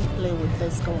fucking play with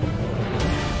this gun.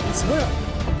 It's real.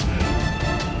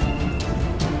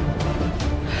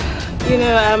 You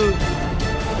know, I'm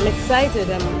excited.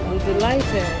 I'm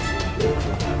delighted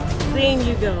seeing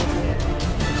you girls here.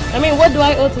 I mean, what do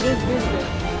I owe to this business?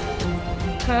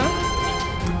 Huh?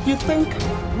 You think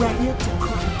we're here to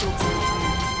crack jokes or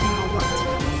what?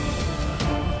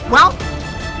 Well,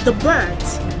 the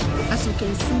birds, as you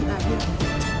can see, are here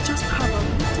to just have a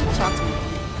little chat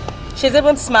with you. She's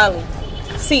even smiling.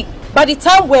 See, by the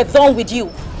time we're done with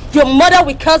you, your mother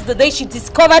will curse the day she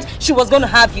discovered she was going to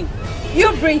have you.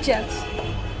 You Bridget,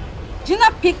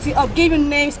 Gina picked you up, gave you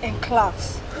names and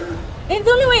class. And the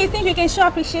only way you think you can show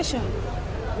appreciation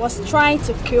was trying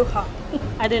to kill her.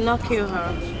 I did not kill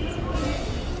her.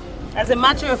 As a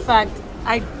matter of fact,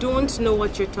 I don't know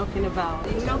what you're talking about.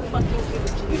 No fucking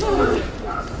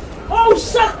Oh,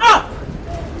 shut up!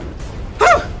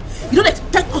 Huh? You don't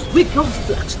expect us weak girls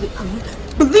to actually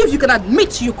believe you can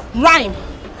admit your crime.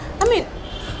 I mean,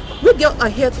 we girls are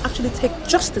here to actually take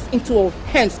justice into our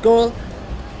hands, girl.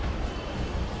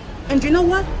 And you know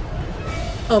what?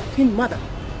 Our queen mother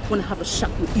wanna have a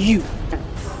shot with you.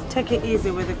 Take it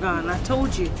easy with the gun, I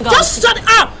told you. Just shut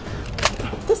up!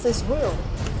 This is real.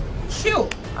 Chill.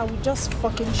 I will just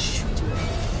fucking shoot you.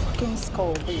 Fucking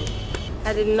skull, babe.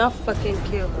 I did not fucking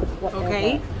kill her,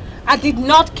 okay? I did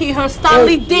not kill her.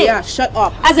 Stanley did. Yeah, shut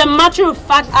up. As a matter of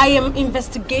fact, I am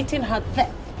investigating her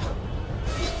death.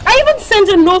 I even sent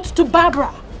a note to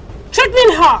Barbara,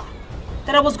 threatening her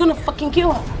that I was gonna fucking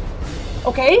kill her.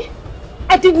 Okay?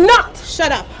 I did not.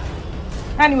 Shut up.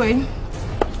 Anyway,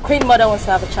 Queen Mother wants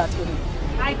to have a chat with me.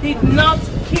 I did not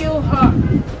kill her.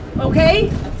 Okay?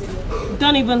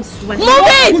 Don't even sweat. Move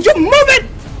it! Would you move it?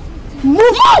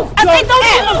 Move! I said don't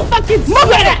even fucking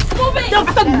sweat it! Move it! Don't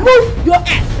fucking move your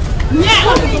ass!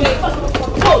 Now!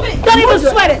 Move it! Don't even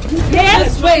sweat it! Yeah?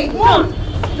 This way! Come on!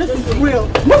 This is real.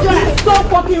 Move your ass! So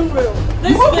fucking real.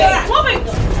 This move way! Your ass. Move it!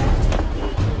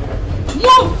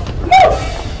 Move!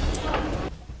 Move!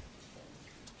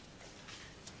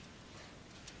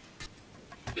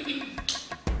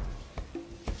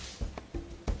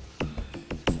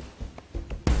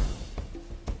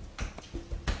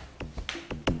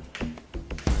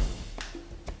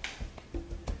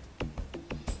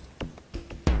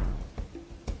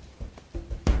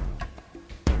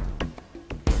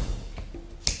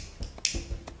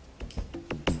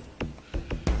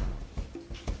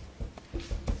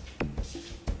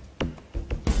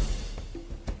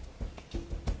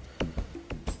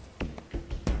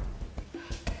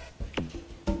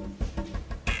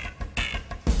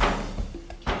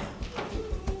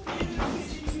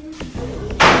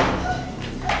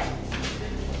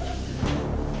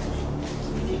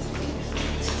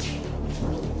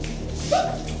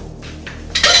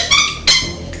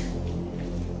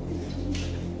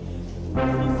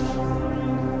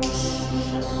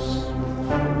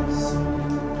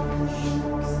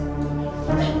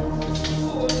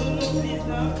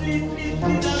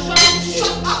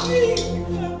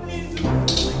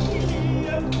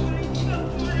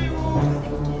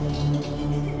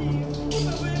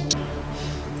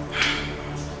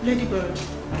 Ladybird,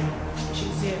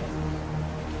 she's here.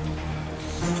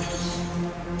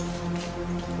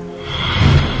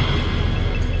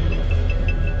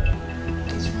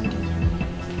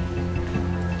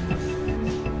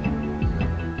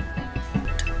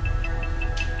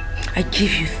 I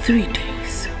give you 3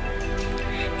 days.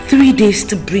 3 days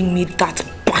to bring me that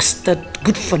bastard,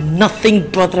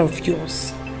 good-for-nothing brother of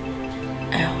yours.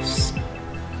 Else,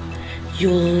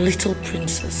 your little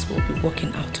princess will be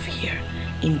walking out of here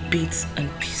in bits and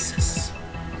pieces.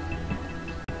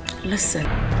 Listen.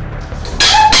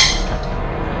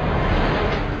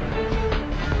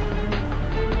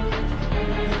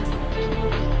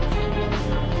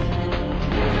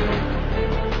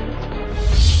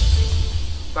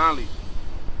 Stanley,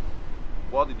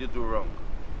 what did you do wrong?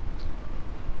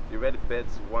 The red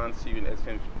beds wants you in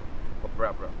exchange for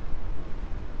Barbara.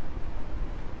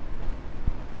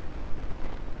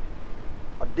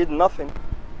 I did nothing.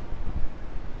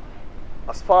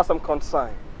 As far as I'm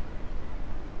concerned,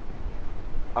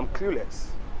 I'm clueless.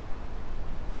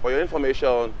 For your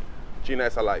information, Gina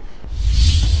is alive.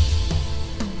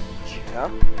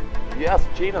 Gina? Yes,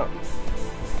 Gina.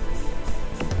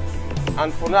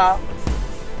 And for now,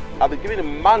 I'll be given a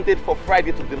mandate for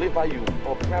Friday to deliver you,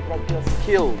 or Barbara gets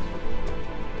killed.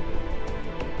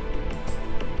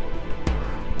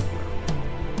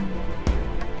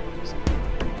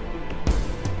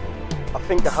 I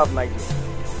think I have an idea.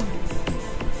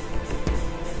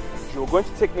 You're going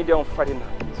to take me there on Friday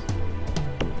night,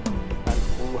 and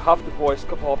we will have the boys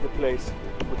come off the place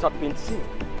without being seen.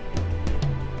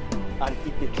 And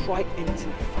if they try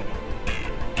anything further,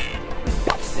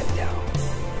 pat them down.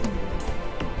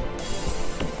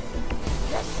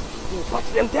 Yes, we'll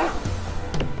pat them down.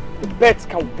 The beds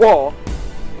can war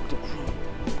with the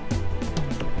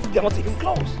crew. They're not even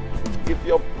close. If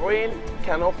your brain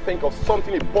cannot think of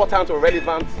something important or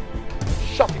relevant,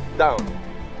 shut it down.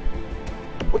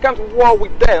 We can't war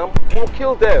with them, we'll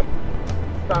kill them.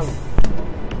 Stanley,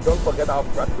 don't forget our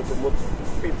practice to move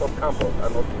feet of campus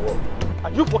and not war.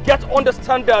 And you forget to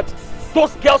understand that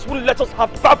those girls wouldn't let us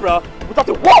have Barbara without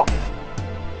a war.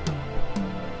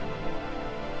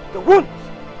 The wounds.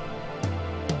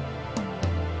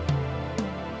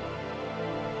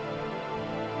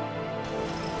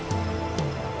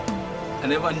 I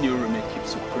never knew Remy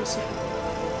keeps so principled.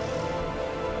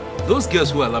 Those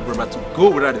girls who allow Barbara to go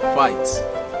without a fight.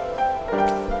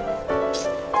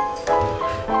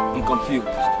 I'm confused.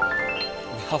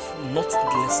 We have not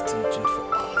less than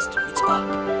 24 hours to meet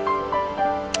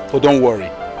up. But don't worry.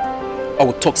 I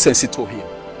will talk sense to him.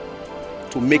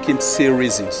 To make him say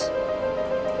reasons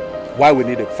why we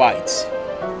need a fight.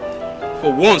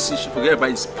 For once, he should forget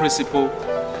about his principle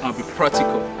and be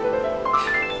practical.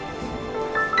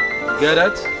 Get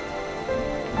it?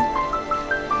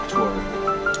 Don't worry.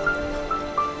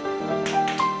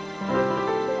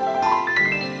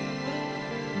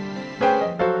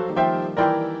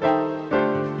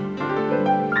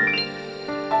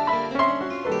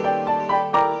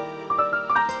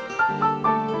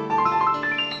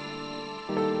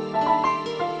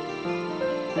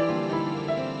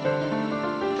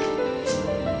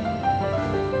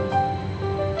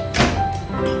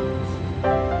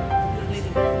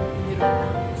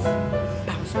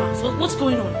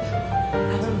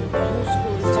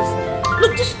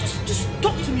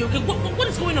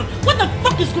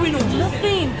 What's going on?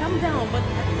 Nothing. Calm down. But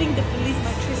I think the police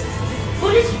might trace us.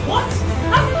 Police what?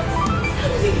 How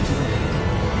do they do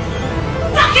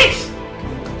that? Back it!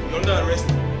 You're under arrest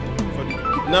for the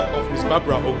kidnap of Miss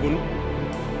Barbara Ogun,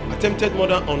 attempted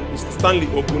murder on Mr. Stanley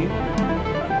Ogun,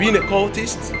 being a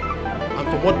cultist, and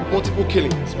for multiple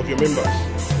killings of your members,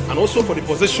 and also for the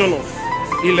possession of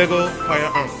illegal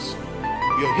firearms.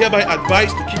 You are hereby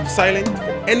advised to keep silent,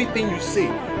 for anything you say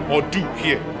or do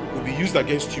here will be used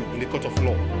against you in the court of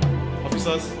law.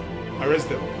 Officers, arrest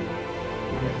them.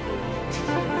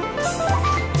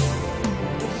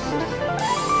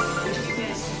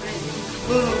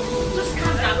 Just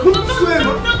calm down. Don't touch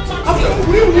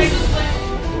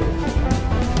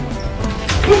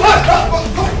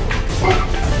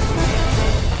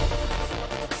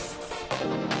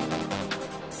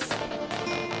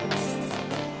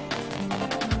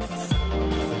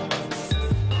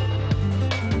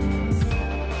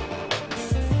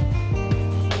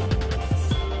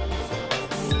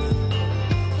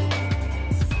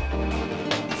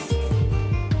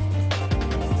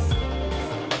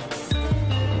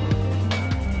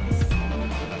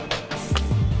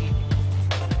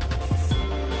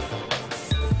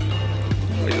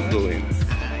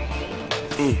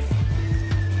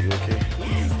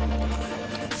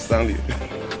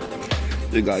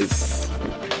You guys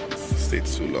stayed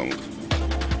too long.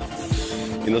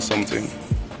 You know something?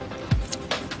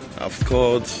 I've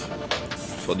called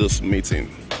for this meeting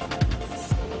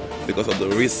because of the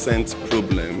recent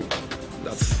problem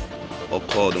that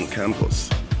occurred on campus.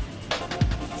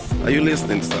 Are you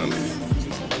listening, Stanley?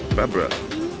 Barbara?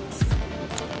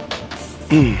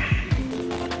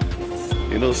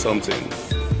 You know something?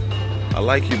 I'd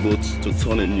like you both to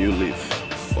turn a new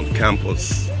leaf on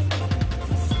campus.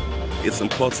 It's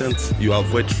important you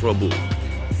avoid trouble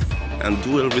and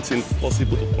do everything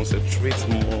possible to concentrate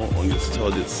more on your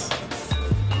studies.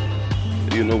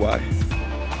 Do you know why?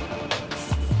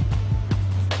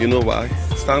 You know why?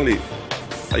 Stanley,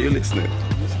 are you listening?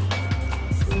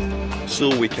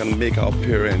 So we can make our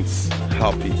parents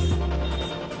happy.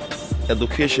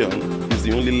 Education is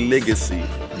the only legacy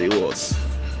they owe us.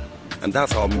 And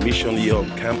that's our mission here on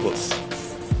campus.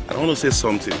 I want to say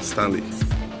something, Stanley.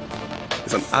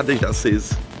 It's an adage that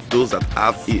says, those that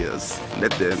have ears,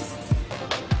 let them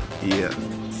hear.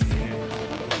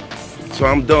 So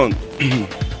I'm done. No,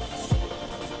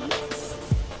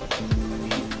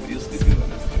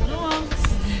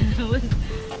 I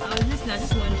was listening. I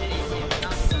just wondering.